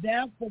 that was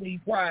definitely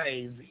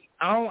crazy.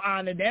 I don't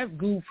honor that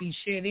goofy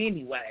shit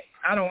anyway.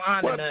 I don't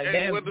honor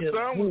that. Well, the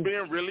son was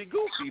being really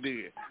goofy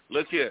then.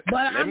 Look here,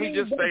 let me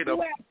just say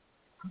though.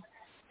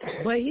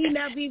 But he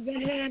never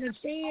even had a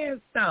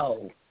chance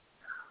though.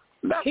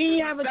 He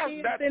didn't have a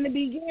chance in the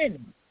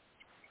beginning.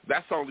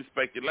 That's only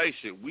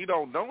speculation. We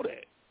don't know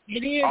that.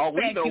 It is all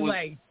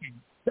speculation.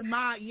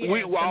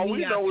 All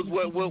we know is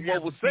what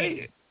was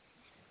said.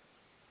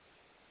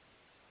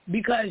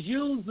 Because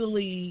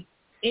usually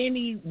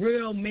any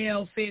real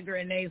male figure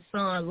in their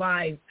son's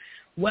life,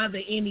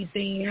 whether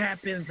anything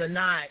happens or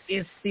not,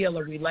 it's still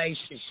a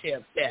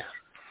relationship there.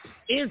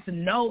 It's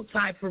no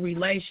type of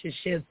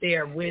relationship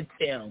there with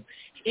them.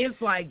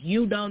 It's like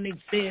you don't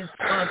exist,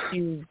 fuck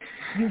you,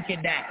 you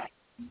can die.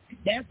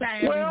 That's how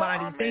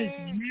everybody thinks,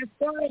 and that's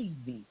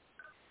crazy.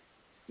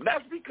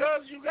 That's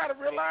because you got to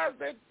realize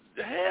that,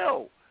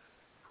 hell,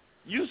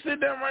 you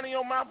sit there running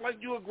your mouth like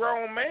you a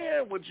grown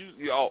man, once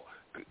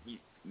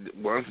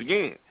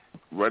again,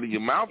 running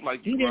your mouth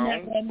like you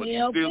grown, but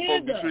you still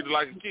supposed to be treated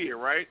like a kid,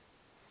 right?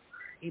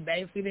 He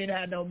basically didn't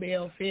have no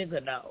male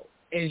figure, though,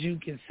 as you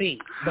can see.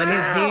 But his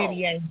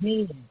daddy ain't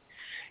did.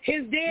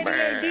 His daddy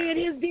ain't did.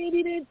 His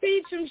daddy didn't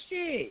teach him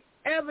shit.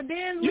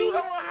 Evidently. You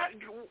know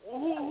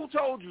who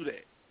told you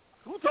that?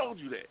 Who told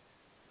you that?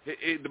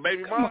 The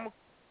baby mama?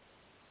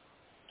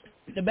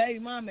 The baby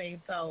mama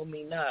ain't told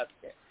me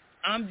nothing.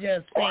 I'm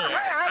just saying.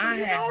 How do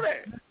you know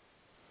that?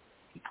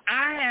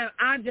 I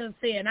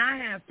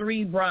have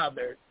 3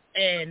 brothers,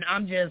 and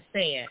I'm just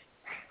saying.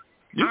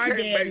 Our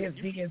dad has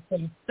did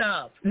some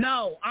stuff.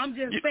 No, I'm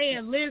just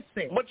saying.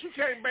 Listen, but you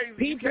can't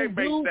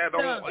base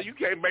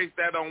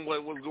that on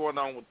what was going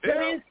on with them.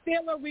 But it's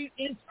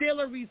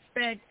still a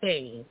respect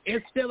thing.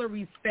 It's still a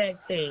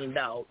respect thing,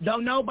 though.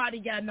 Don't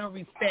nobody got no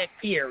respect.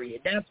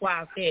 Period. That's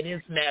why I said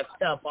it's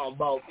messed up on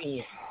both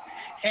ends.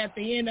 At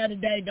the end of the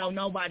day, don't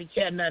nobody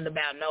care nothing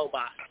about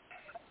nobody.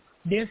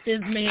 This is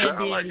man. It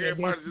sounds like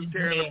everybody's just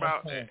caring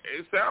about.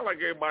 It sounds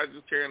like everybody's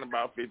just caring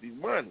about 50's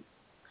money.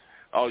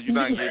 Oh, you're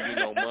not giving me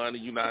no money.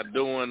 You're not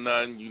doing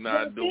nothing. You're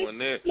not doing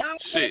that.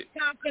 Shit.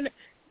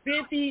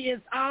 50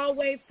 is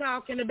always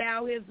talking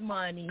about his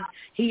money.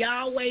 He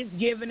always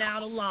giving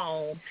out a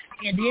loan.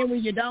 And then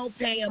when you don't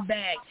pay him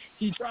back,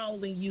 he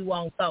trolling you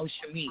on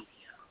social media.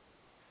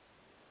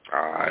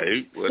 All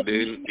right. Well,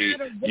 then,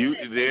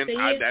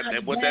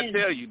 what that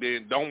tell you,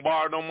 then don't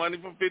borrow no money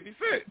from 50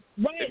 Cent.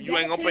 Right, if you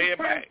ain't going to pay it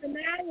back.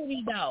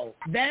 Personality, though.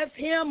 That's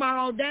him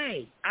all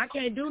day. I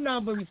can't do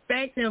nothing but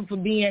respect him for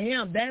being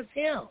him. That's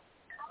him.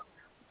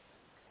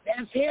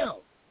 That's him.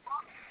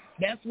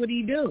 That's what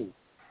he do.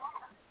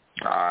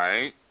 All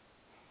right.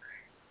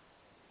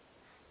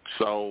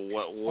 So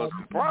what's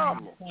the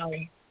problem?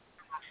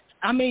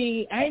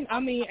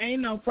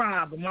 Ain't no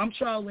problem. I'm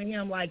trolling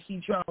him like he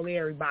troll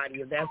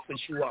everybody, if that's what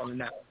you want to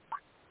know.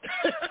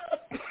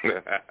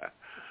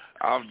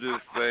 I'm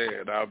just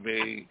saying,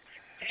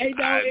 ain't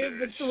no in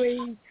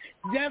between.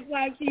 Just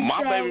like he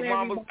my troll baby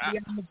mama, everybody,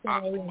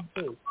 I'm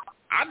too.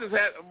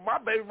 my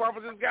baby mama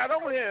just got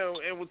on here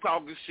and was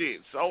talking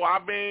shit. So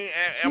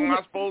am I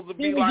supposed to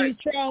be he was like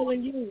just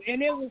trolling you?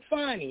 And it was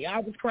funny. I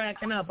was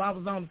cracking up. I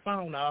was on the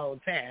phone the whole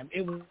time.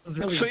 It was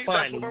really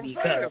funny. That's what I'm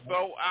because saying.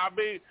 So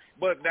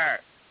but now,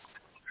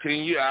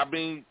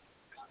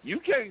 you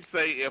can't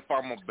say if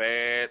I'm a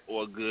bad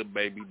or a good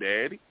baby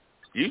daddy.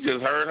 You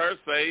just heard her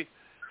say,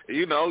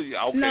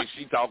 okay,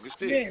 she talking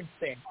shit.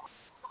 Listen,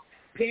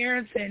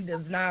 parenting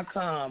does not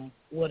come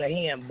with a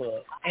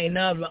handbook. Ain't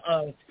none of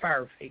us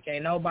perfect.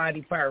 Ain't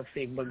nobody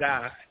perfect but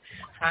God.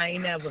 I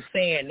ain't never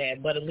saying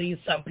that, but at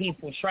least some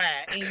people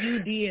try. And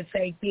you did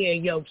take care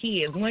of your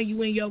kids. When you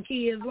in your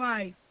kids'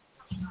 life?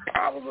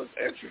 I was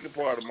an intricate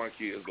part of my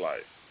kids'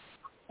 life.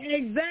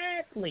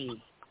 Exactly.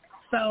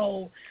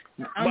 So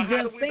I'm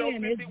just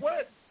saying it.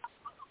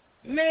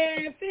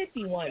 Man,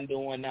 50 wasn't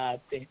doing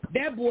nothing.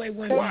 That boy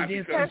wouldn't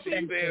be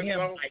disrespecting him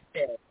like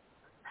that.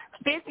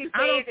 50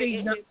 said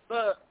in his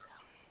book.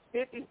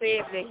 50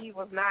 said that he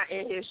was not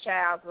in his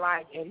child's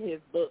life in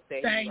his book.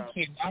 Thank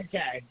you.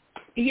 Okay.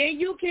 Yeah,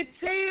 you can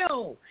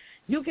tell.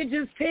 You can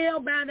just tell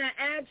by the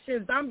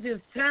actions. I'm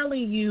just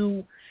telling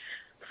you,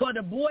 for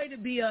the boy to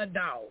be an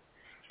adult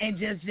and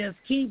just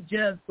keep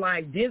just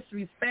like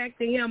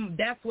disrespecting him,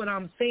 that's what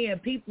I'm saying.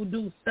 People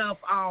do stuff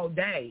all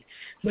day,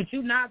 but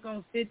you're not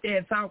going to sit there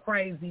and talk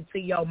crazy to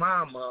your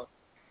mama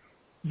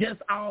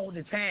just all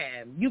the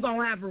time. You're going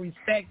to have a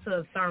respect to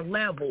a certain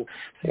level.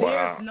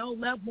 Wow. There's no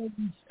level of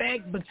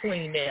respect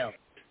between them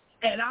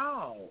at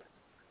all.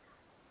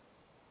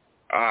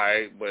 All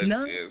right, but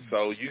no.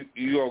 So you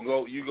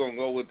gonna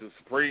go with the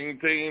Supreme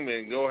Team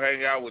and go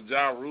hang out with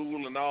Ja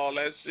Rule and all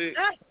that shit?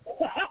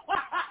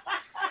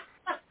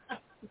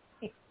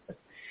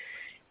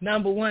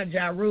 Number one,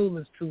 Ja Rule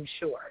is too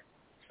short,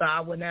 so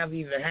I would never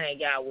even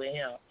hang out with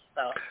him.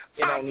 So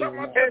it don't even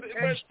matter.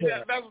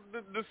 That's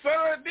what the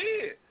son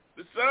did.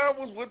 The son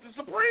was with the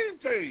Supreme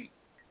Team,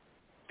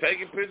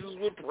 taking pictures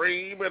with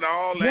Preem and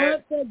all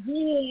that.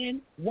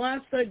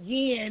 Once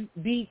again,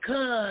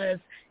 because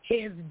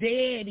his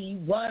daddy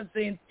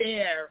wasn't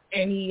there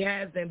and he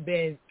hasn't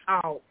been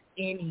taught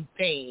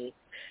anything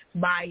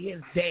by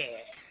his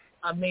dad,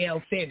 a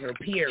male figure,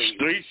 period.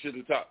 Street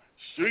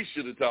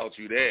should have taught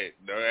you that.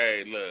 No,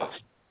 hey, look,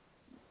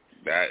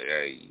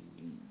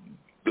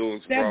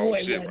 doing some wrong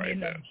shit right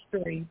now.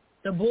 Street.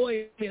 The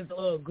boy is a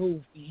little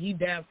goofy. He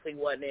definitely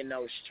wasn't in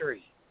no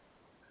street.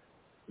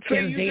 See,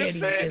 you just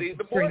said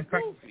the boy's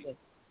goofy.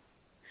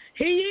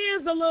 He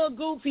is a little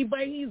goofy,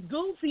 but he's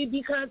goofy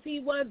because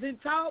he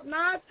wasn't taught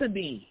not to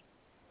be.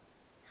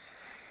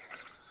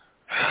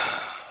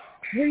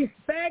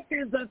 Respect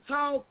is a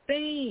taught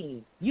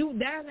thing.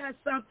 That has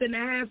something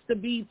that has to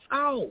be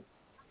taught.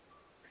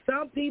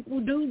 Some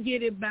people do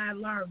get it by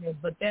learning,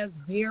 but that's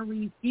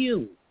very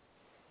few.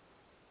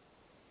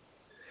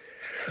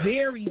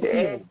 Very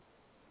few.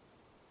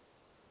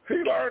 He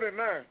learning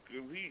now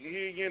because he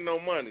ain't getting no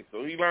money,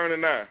 so he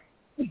learning now.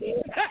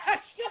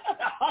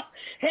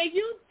 Hey,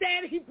 you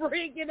said he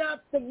bringing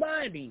up the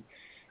money.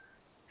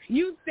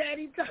 You said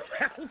he talking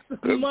about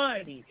some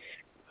money.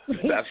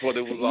 That's what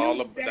it was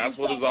all about. That's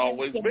what it's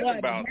always been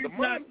about, the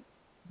money.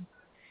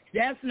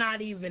 That's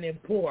not even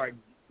important.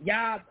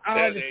 Y'all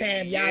all the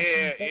time. Yeah,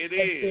 it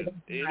is.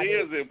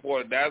 It is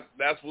important.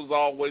 That's what's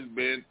always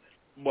been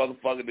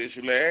motherfucking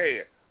issue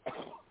head.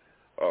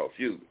 Oh,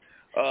 excuse me.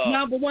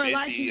 Number one,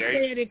 like you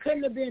said, it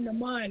couldn't have been the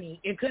money.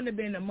 It couldn't have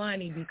been the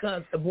money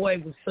because the boy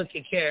was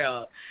taken care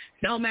of.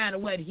 No matter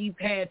what, he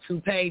had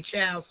to pay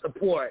child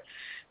support.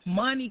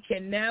 Money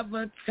can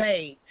never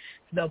take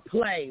the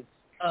place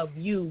of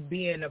you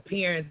being a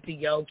parent to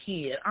your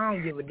kid. I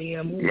don't give a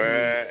damn who.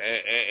 Man,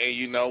 and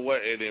you know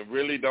what? And it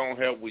really don't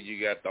help when you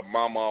got the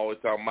mama always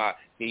talking about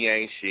he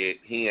ain't shit,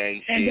 he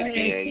ain't shit, he ain't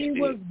shit. And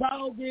she was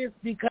bogus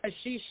because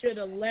she should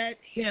have let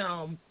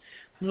him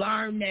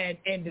learn that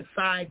and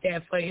decide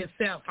that for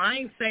himself. I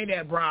ain't say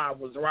that Brian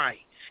was right,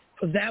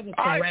 because that was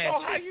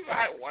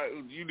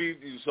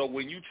So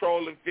when you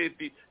trolling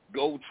 50,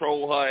 go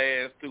troll her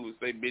ass too and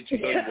say, bitch, you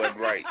know you wasn't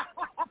right.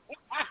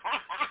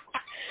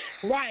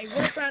 Right.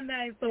 What's her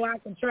name so I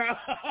can troll?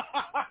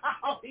 I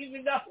don't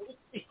even know.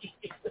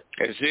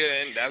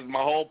 And that's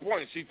my whole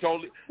point. She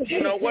totally,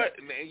 you know what?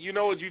 You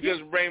know what? You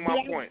just bring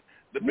my point.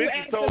 The bitch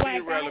is totally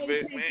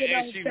irrelevant,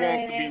 and she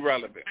wants to be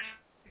relevant.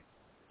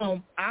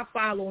 I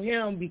follow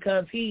him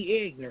because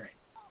he ignorant.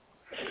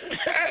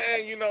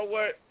 And you know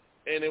what?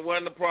 And it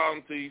wasn't a problem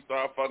until you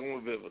start fucking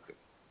with Vivica.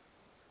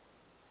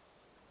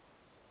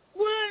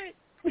 What?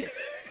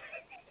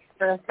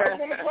 That's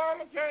when the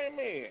problem came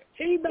in.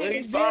 He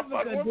made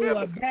Vivica do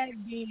a back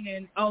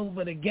bend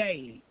over the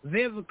gate.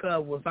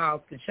 Vivica was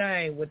off the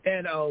chain with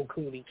that old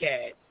cootie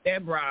cat.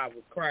 That bride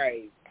was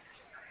crazy.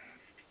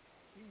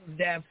 was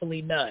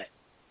definitely nuts.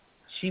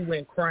 She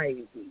went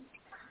crazy.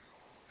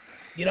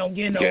 You don't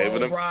get no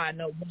old bride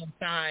no one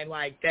time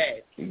like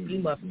that. You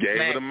must gave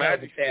her the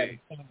magic stick.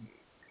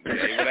 Gave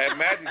her that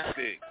magic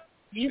stick.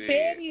 You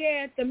said he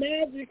had the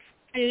magic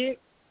stick.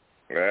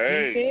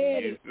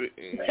 Hey,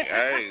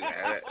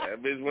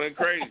 that bitch went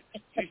crazy.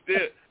 She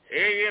still,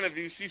 every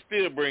interview, she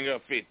still bring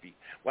up 50.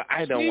 Well,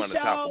 I don't want to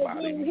talk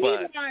about it,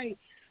 but.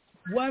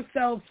 What's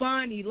so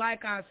funny,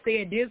 like I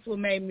said, this what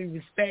made me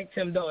respect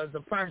him, though, as a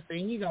person.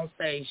 He going to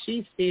say,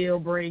 she still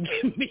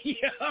bringing me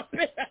up.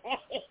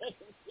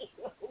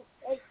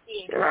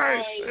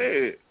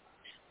 Right.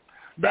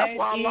 That's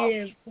why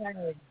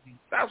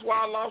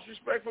I lost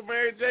respect for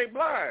Mary J.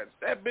 Blige.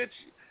 That bitch,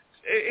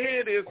 here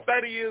it is,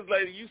 30 years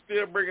later, you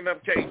still bringing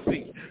up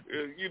KC.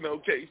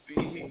 KC,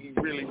 he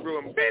really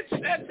ruined. Bitch,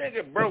 that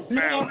nigga broke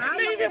down.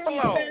 Leave him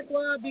alone.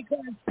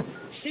 Because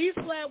she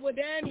slept with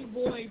Danny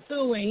Boy,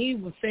 too, and he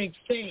was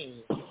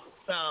 16.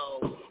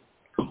 So,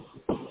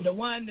 the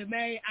one that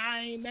made I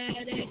Ain't Mad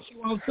At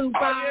You on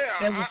Tupac,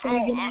 that was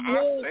singing I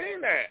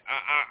seen that.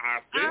 I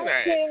seen that.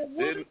 I said,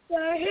 what the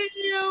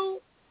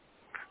hell?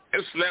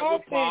 And slept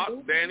with Pop,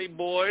 Danny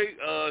Boy,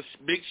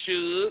 Big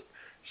Suge.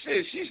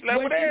 Shit, she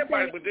slept with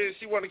everybody, but then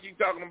she want to keep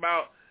talking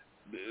about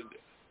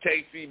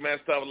Casey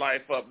messed her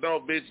life up. No,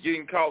 bitch,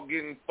 getting caught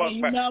getting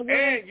fucked by,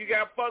 and you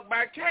got fucked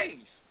by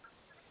Case.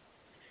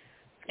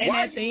 And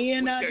at the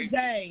end of the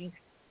day,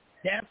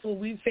 that's what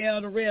we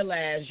fail to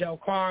realize. Your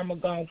karma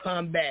gonna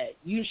come back.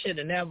 You should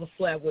have never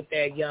slept with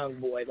that young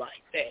boy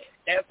like that.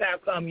 That's how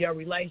come your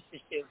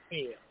relationship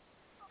failed.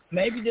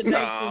 Maybe the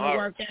next one will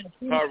work out.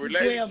 Her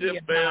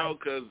relationship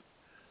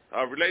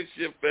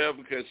failed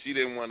because she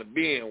didn't want to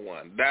be in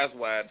one. That's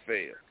why it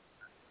failed.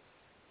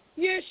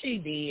 Yes, she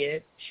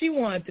did. She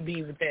wanted to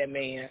be with that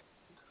man.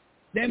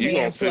 That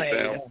man played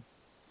her.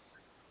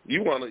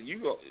 You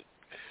go.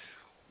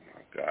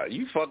 God,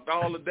 you fucked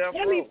all the death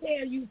row. Let me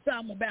tell you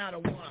something about a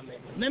woman.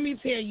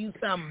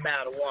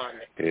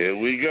 Here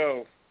we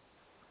go.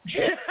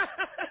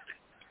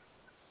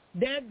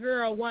 That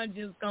girl wasn't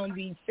just going to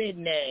be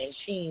sitting there and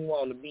she didn't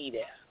want to be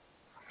there.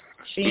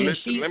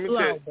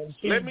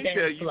 Let me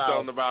tell you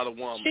something about a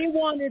woman. She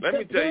wanted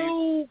to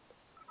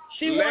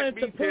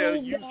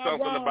prove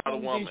something about a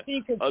woman.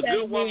 A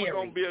good woman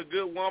going to be a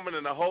good woman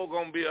and a hoe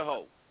going to be a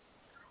hoe.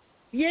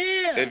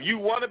 Yeah. If you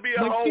want to be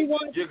a hoe,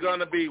 you're going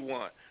to be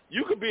one.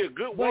 You could be a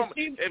good woman.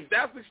 If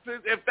that's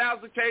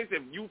the case,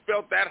 if you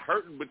felt that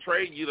hurt and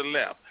betrayed, you'd have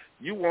left.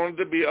 You wanted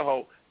to be a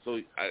hoe.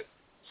 So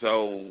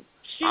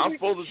I'm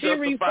supposed to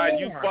justify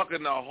you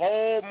fucking the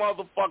whole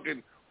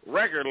motherfucking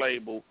record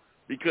label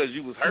because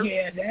you was hurt?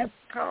 Yeah,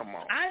 come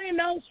on. I didn't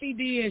know she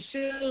did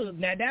Suge.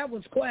 Now, that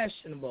was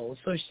questionable.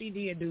 So she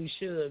did do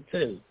Suge,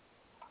 too.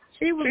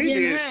 She was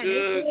getting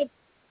high.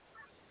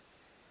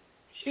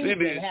 She was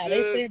getting high.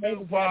 They said they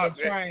was on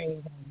the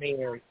train on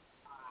Mary.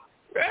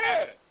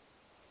 Yeah.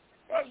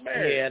 Fuck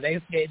Mary. Yeah, they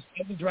said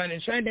she was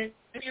running train,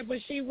 but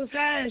she was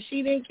high and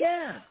she didn't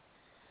care.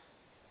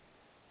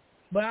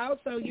 But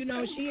also,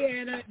 she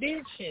had an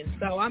addiction.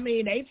 So,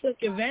 they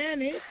took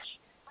advantage.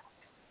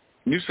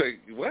 You say,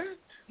 what?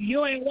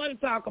 You ain't want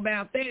to talk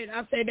about that.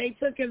 I said they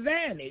took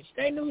advantage.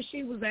 They knew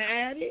she was an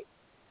addict.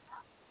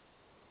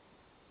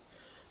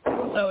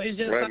 So, it's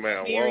just wait a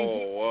minute.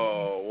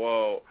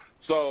 Whoa.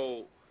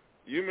 So,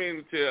 you mean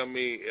to tell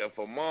me if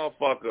a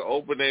motherfucker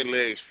open their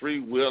legs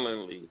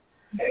free-willingly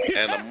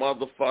and a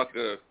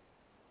motherfucker,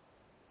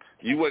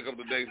 you wake up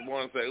the next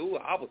morning and say, ooh,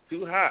 I was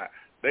too high.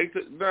 They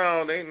took no.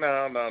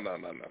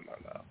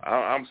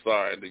 I'm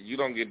sorry, you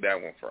don't get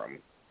that one from me.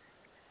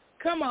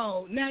 Come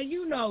on, now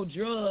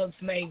drugs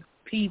make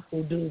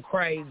people do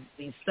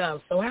crazy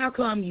stuff. So how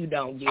come you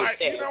don't get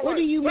that? What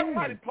do you mean?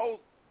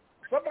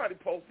 Somebody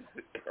posted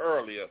it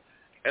earlier,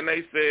 and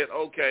they said,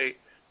 okay,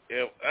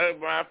 if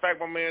matter of fact,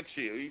 my man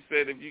Chill, he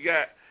said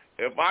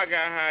if I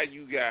got high,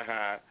 you got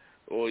high,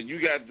 or you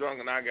got drunk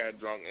and I got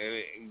drunk,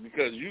 and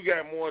because you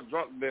got more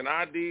drunk than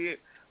I did,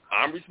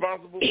 I'm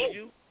responsible for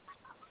you.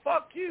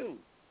 Fuck you.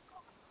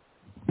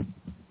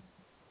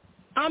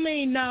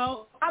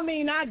 No.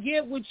 I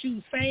get what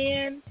you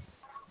saying,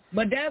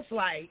 but that's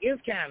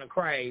it's kind of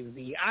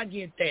crazy. I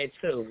get that,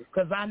 too,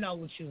 because I know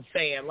what you're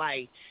saying.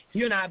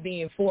 You're not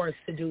being forced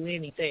to do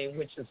anything,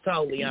 which is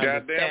totally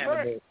understandable.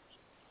 Right.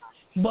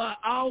 But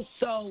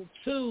also,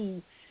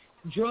 too,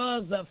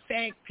 drugs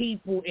affect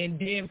people in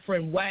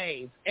different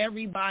ways.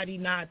 Everybody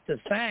not the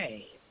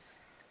same.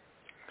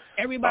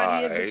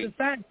 Everybody isn't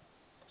the same.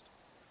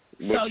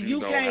 But so you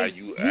know can't, how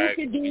you act.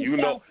 You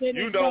know,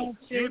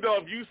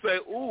 if you say,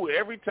 ooh,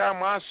 every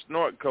time I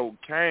snort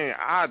cocaine,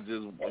 I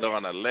just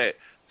gonna let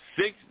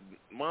 6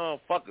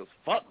 motherfuckers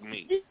fuck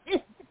me.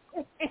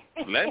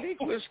 Let me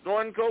quit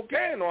snorting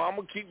cocaine, or I'm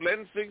gonna keep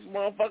letting 6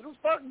 motherfuckers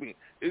fuck me.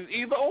 It's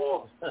either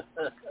or.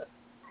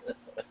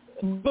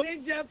 But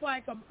it's just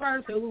like a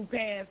person who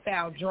passed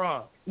out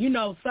drunk.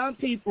 Some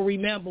people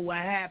remember what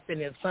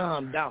happened and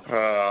some don't.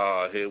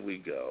 Oh, here we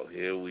go.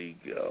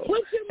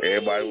 What you mean?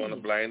 Everybody want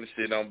to blame the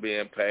shit on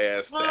being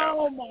passed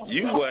out. My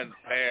you God. wasn't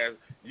passed.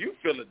 You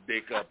feel a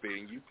dick up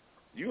in you.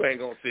 You ain't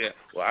gonna say,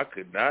 well, I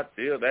could not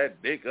feel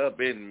that dick up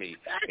in me,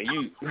 and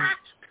you.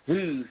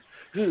 You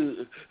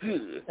know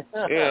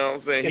what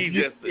I'm saying? He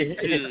just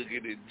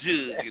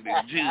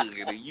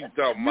jugging, and you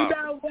talking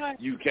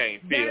about you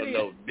can't feel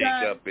no dick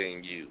up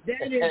in you.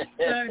 That is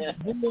such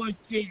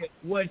bullshit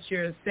what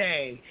you're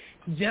saying.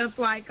 Just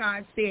like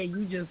I said,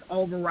 you just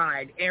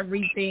override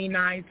everything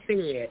I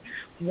said.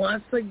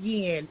 Once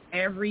again,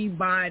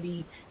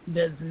 everybody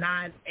does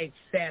not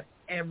accept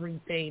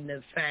everything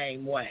the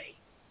same way.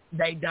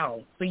 They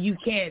don't. So you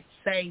can't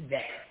say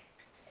that.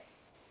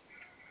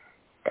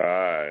 All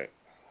right.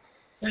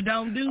 So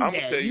don't do I'm that.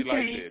 Gonna tell you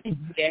like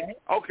this.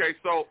 Okay,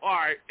 so all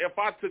right, if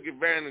I took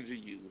advantage of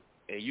you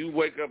and you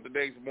wake up the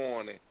next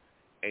morning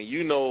and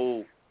you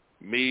know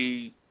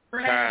me,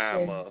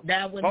 time. Hold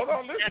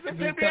on, listen,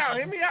 hear me out.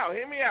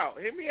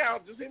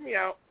 Just hear me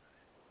out.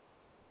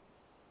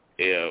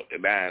 Yeah,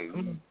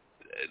 man.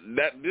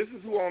 This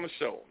is who on the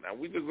show. Now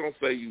we just gonna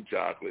say you,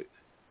 Chocolate.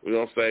 We're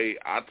gonna say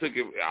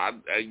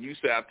you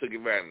say I took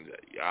advantage of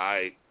you. All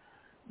right.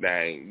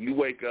 Now, you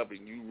wake up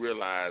and you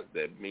realize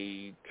that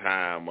me,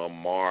 Time, or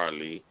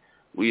Marley,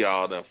 we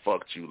all done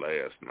fucked you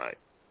last night.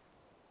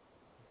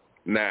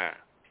 Now,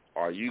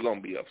 are you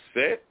going to be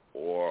upset,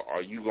 or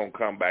are you going to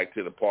come back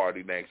to the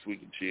party next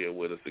week and chill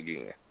with us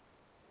again?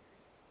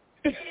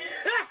 She's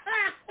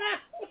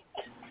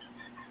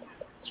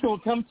going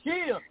to come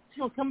chill. She's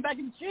going to come back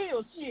and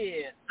chill.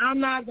 Shit. I'm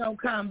not going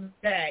to come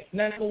back.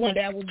 Number one,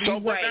 that would be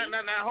right.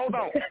 Now, hold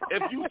on.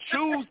 If you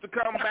choose to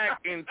come back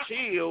and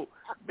chill,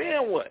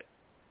 then what?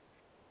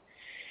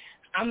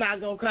 I'm not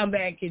going to come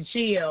back and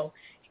chill.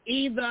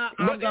 Either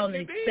I'm going to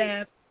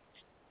accept.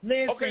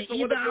 Listen, okay, so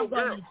either I'm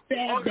going to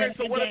accept. Okay,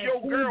 so what if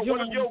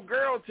your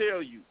girl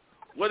tell you?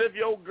 What if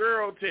your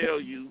girl tell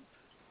you?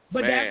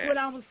 But man, that's what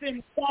I was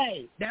finna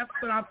say. That's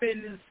what I'm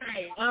finna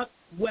say.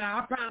 Well,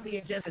 I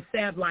probably just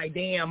accept like,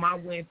 damn, I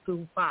went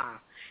too far.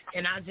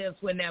 And I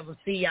just would never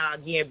see y'all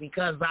again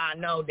because I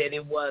know that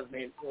it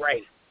wasn't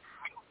great.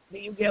 Do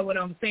you get what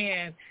I'm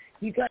saying?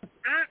 Because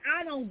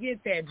I don't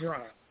get that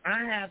drunk.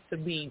 I have to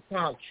be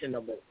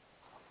functionable.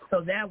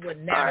 So that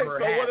would never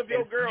happen. So what if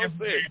your girl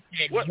say,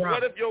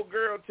 what if your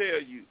girl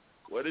tell you,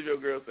 what if your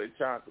girl say,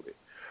 Chocolate,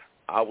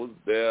 I was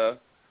there,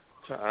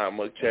 Time,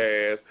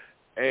 Cass,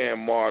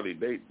 and Marley,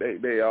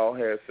 they all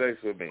had sex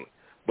with me.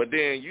 But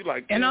then you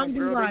like, and I'm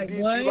girl, like, they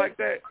did what? you like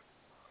that?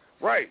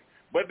 Right.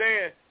 But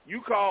then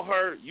you call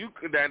her,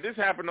 now this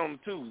happened on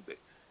Tuesday.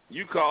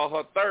 You call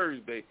her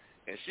Thursday,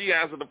 and she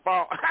answered the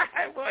phone.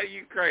 Boy,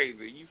 you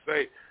crazy. You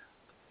say,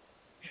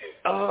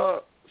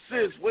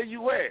 sis, where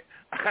you at?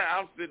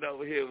 I'm sitting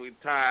over here with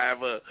Time,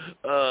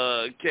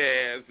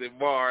 Cass, and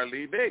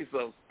Marley. They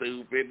so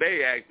stupid.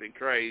 They acting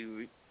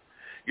crazy.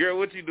 Girl,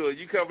 what you doing?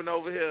 You coming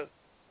over here?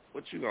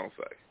 What you gonna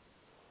say?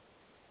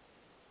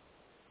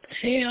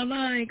 Hell no,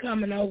 I ain't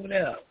coming over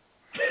there.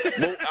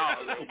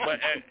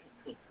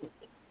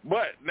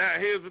 But now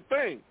here's the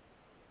thing: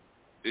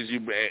 is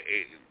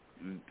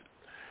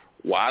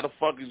why the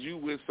fuck is you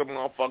with some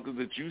motherfuckers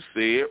that you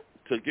said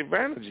took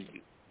advantage of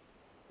you?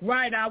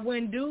 Right, I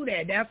wouldn't do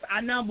that. That's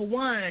number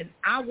one.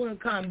 I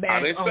wouldn't come back. I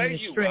didn't on say the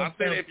you. strength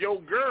I said if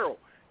your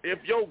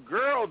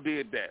girl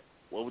did that,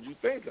 what would you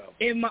think of?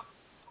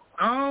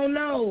 I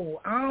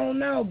don't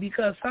know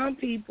because some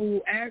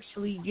people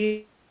actually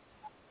get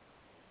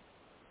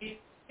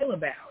feel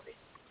about it.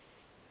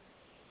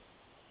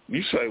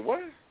 You say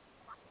what?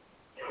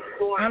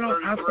 I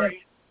don't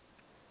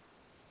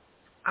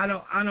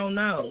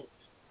know.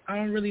 I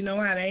don't really know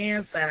how to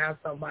answer how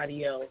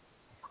somebody else.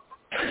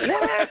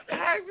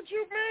 What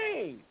you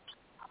mean?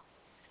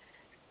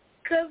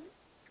 Because,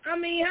 how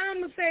I'm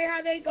going to say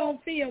how they going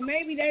to feel?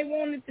 Maybe they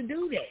wanted to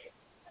do that.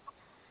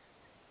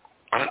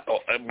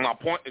 My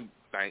point is,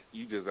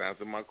 you just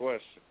answered my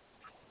question.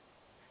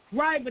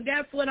 Right, but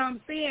that's what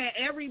I'm saying.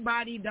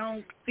 Everybody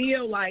don't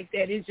feel like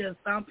that. It's just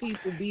some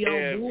people be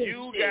on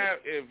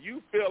bullshit. If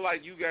you feel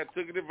like you got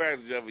taken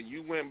advantage of it,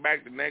 you went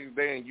back the next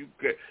day and you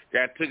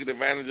got taken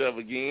advantage of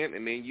again,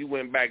 and then you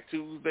went back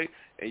Tuesday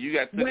and you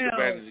got taken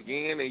advantage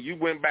again, and you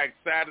went back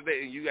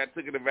Saturday and you got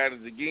taken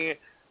advantage again.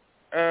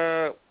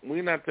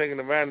 We're not taking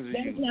advantage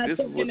of you. This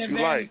is what you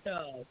like.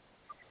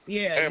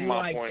 Yeah, and my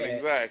like point that.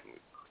 Exactly.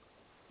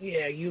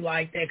 Yeah, you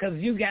like that because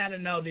you got to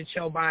know that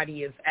your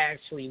body is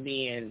actually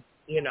being,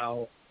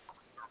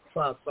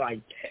 fucked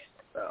like that.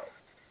 So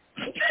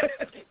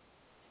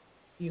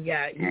you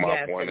got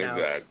my point to know.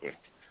 Exactly.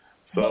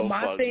 So but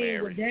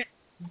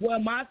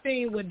my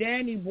thing with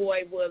Danny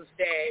Boy was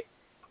that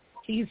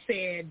he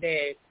said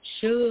that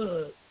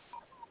Suge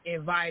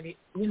invited,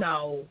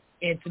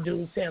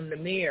 introduced him to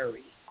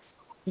Mary.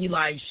 He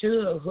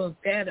Suge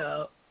hooked that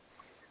up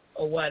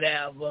or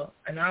whatever,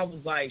 and I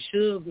was like,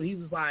 Suge. He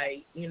was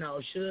like,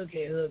 Suge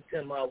had hooked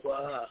him up with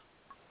her.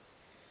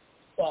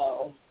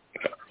 So.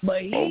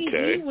 But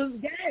he was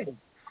gay.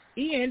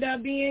 He ended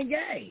up being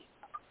gay.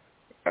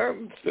 A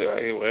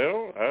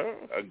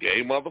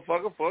gay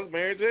motherfucker fucked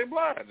Mary J.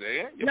 Blige.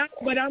 No,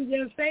 but I'm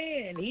just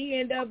saying, he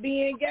ended up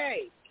being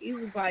gay. He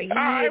was like, he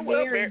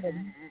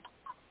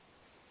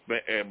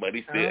but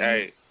he said,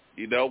 hey,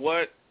 you know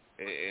what?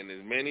 And as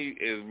many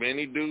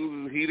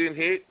dudes as he didn't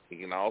hit, he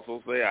can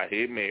also say, I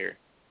hit Mary.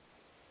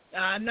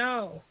 I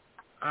know.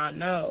 I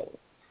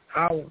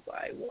was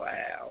like,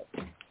 wow.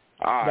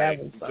 All right,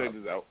 check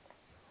this out.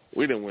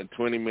 We done went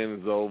 20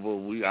 minutes over.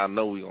 I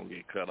know we're going to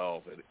get cut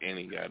off at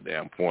any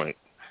goddamn point.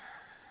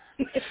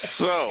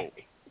 So,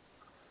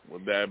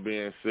 with that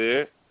being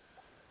said,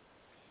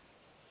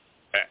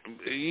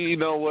 you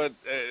know what?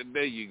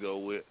 There you go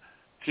with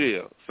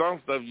chill. Some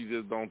stuff you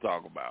just don't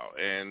talk about,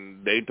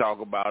 and they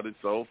talk about it,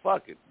 so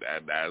fuck it.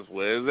 That's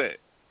where it's at.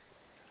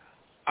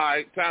 All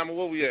right, Timer,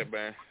 where we at,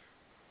 man?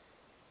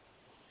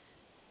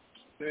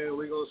 Then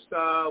we're going to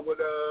start with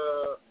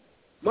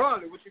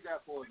Marley. What you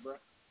got for us, bro?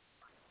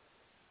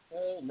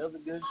 Hey, another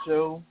good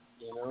show.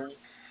 You know,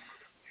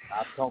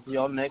 I'll talk to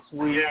y'all next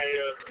week. Yeah.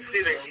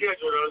 See the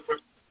schedule.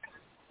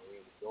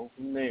 Go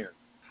from there.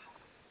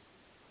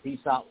 Peace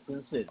out to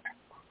the city.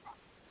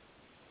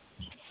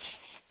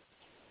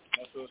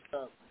 That's what's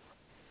up.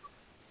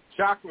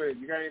 Chocolate,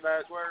 you got any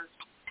last words?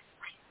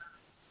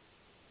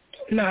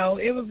 No,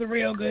 it was a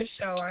real good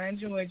show. I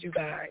enjoyed you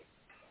guys.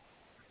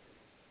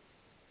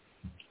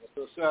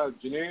 What's up,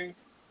 Janine?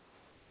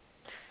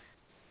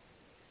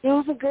 It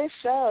was a good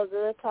show.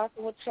 Good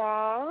talking with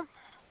y'all.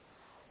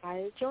 I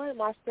enjoyed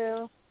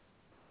myself.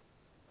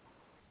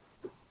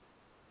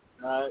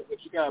 All right, what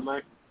you got,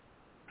 man?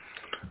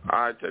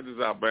 All right, check this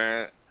out,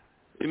 man.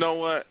 You know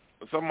what?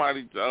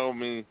 Somebody told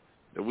me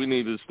that we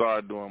need to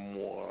start doing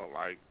more.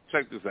 Like,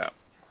 check this out.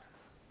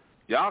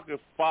 Y'all can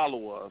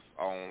follow us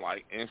on,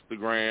 like,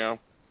 Instagram.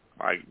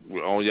 Like,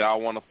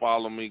 y'all want to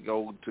follow me,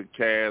 go to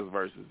Kaz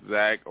versus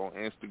Zach on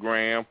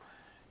Instagram.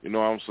 You know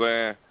what I'm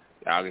saying?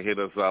 Y'all can hit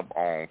us up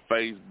on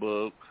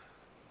Facebook,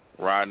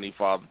 Rodney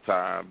Father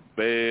Time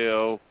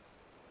Bell,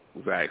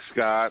 Zach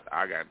Scott.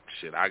 I got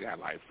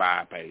like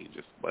 5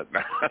 pages, but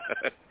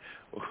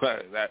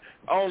that,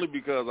 only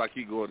because I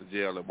keep going to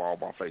jail and all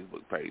my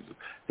Facebook pages.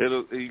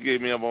 He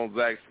hit me up on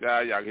Zach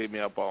Scott. Y'all can hit me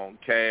up on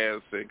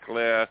Kaz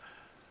Sinclair,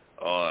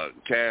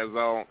 Kaz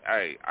on.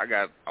 Hey, I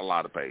got a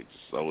lot of pages,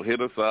 so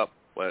hit us up.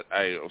 But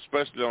hey,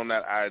 especially on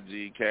that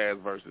IG,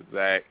 Kaz versus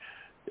Zach.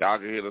 Y'all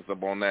can hit us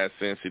up on that,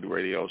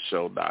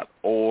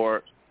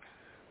 SinCityRadioShow.org.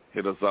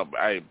 Hit us up.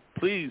 Hey,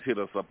 please hit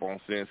us up on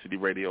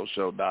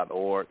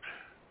SinCityRadioShow.org.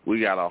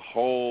 We got a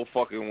whole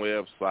fucking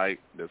website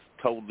that's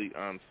totally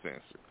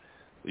uncensored.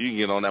 You can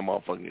get on that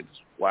motherfucker.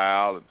 It's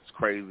wild. It's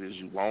crazy as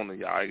you want, and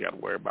y'all ain't got to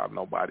worry about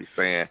nobody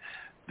saying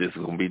this is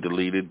going to be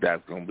deleted,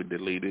 that's going to be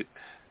deleted.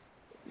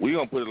 We're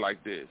going to put it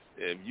like this.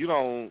 If you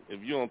don't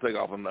take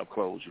off enough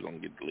clothes, you're going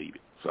to get deleted.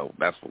 So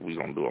that's what we're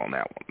going to do on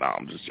that one. No,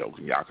 I'm just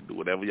joking. Y'all can do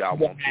whatever y'all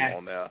want to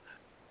on there.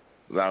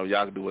 Now,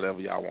 y'all can do whatever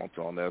y'all want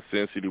to on there.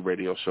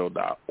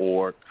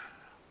 SinCityRadioShow.org.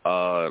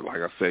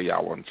 Like I said,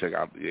 y'all want to check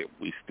out,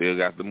 we still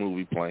got the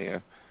movie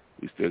playing.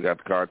 We still got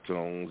the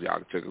cartoons. Y'all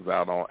can check us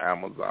out on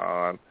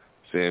Amazon,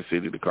 Sin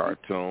City the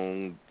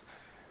cartoon.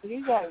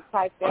 You got to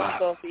type that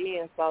stuff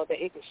in so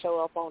that it can show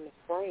up on the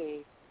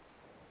screen.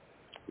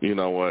 You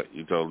know what?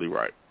 You're totally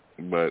right.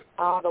 But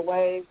all the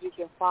ways you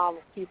can follow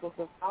people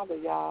can follow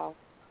y'all.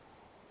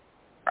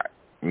 Right.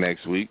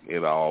 Next week,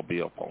 it'll all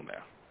be up on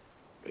there.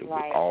 It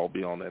will all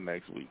be on there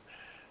next week.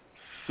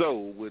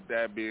 So, with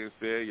that being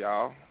said,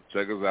 y'all,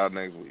 check us out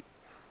next week.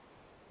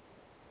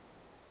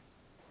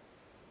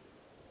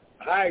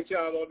 All right,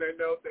 y'all, on that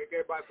note, thank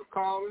everybody for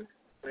calling.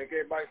 Thank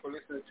everybody for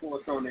listening to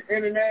us on the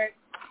internet.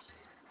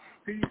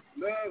 Peace,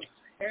 love,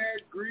 hair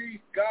grease,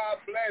 God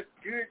bless,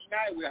 good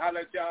night. We'll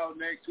holler at y'all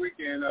next week,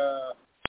 and